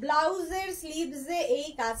 ব্লাউজের স্লিভসে এই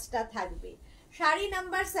কাজটা থাকবে। শাড়ি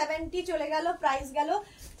নাম্বার 70 চলে গেল, প্রাইস গেল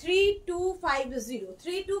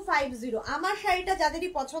 3250। আমার শাড়িটা যাদেরই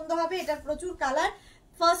পছন্দ হবে, এটার প্রচুর কালার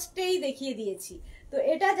ফার্স্টেই দেখিয়ে দিয়েছি, তো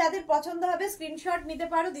এটা যাদের পছন্দ হবে স্ক্রিনশট নিতে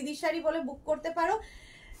পারো, দিদির শাড়ি বলে বুক করতে পারো।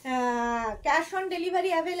 Cash on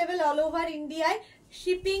delivery available all over ইন্ডিয়ায়।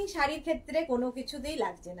 শিপিং শাড়ির ক্ষেত্রে কোনো কিছুতেই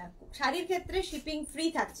লাগছে না, শাড়ির ক্ষেত্রে শিপিং ফ্রি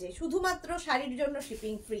থাকছে, শুধুমাত্র শাড়ির জন্য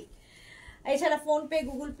শিপিং ফ্রি। এছাড়া PhonePe,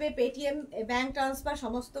 Google pay, Paytm, bank transfer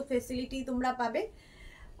সমস্ত ফেসিলিটি তোমরা পাবে।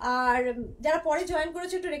 আর যারা পরে জয়েন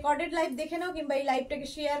করেছো একটু রেকর্ডেড লাইভ দেখে নাও, কিংবা এই লাইভটাকে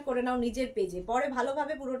শেয়ার করে নাও নিজের পেজে, পরে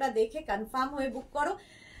ভালোভাবে পুরোটা দেখে কনফার্ম হয়ে বুক করো।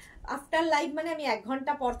 আফটার লাইভ মানে আমি 1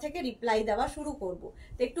 ঘন্টা পর থেকে রিপ্লাই দেওয়া শুরু করব,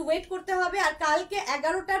 তো একটু ওয়েট করতে হবে। আর কালকে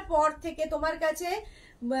 11টার পর থেকে তোমার কাছে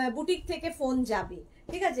বুটিক থেকে ফোন যাবে,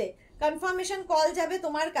 ঠিক আছে, কনফার্মেশন কল যাবে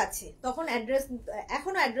তোমার কাছে, তখন অ্যাড্রেস,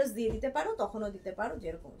 এখনো অ্যাড্রেস দিয়ে দিতে পারো, তখনও দিতে পারো,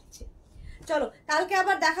 যেরকম ইচ্ছে। চলো কালকে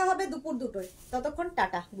আবার দেখা হবে দুপুর 2টোয়, ততক্ষণ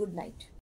টাটা, গুড নাইট।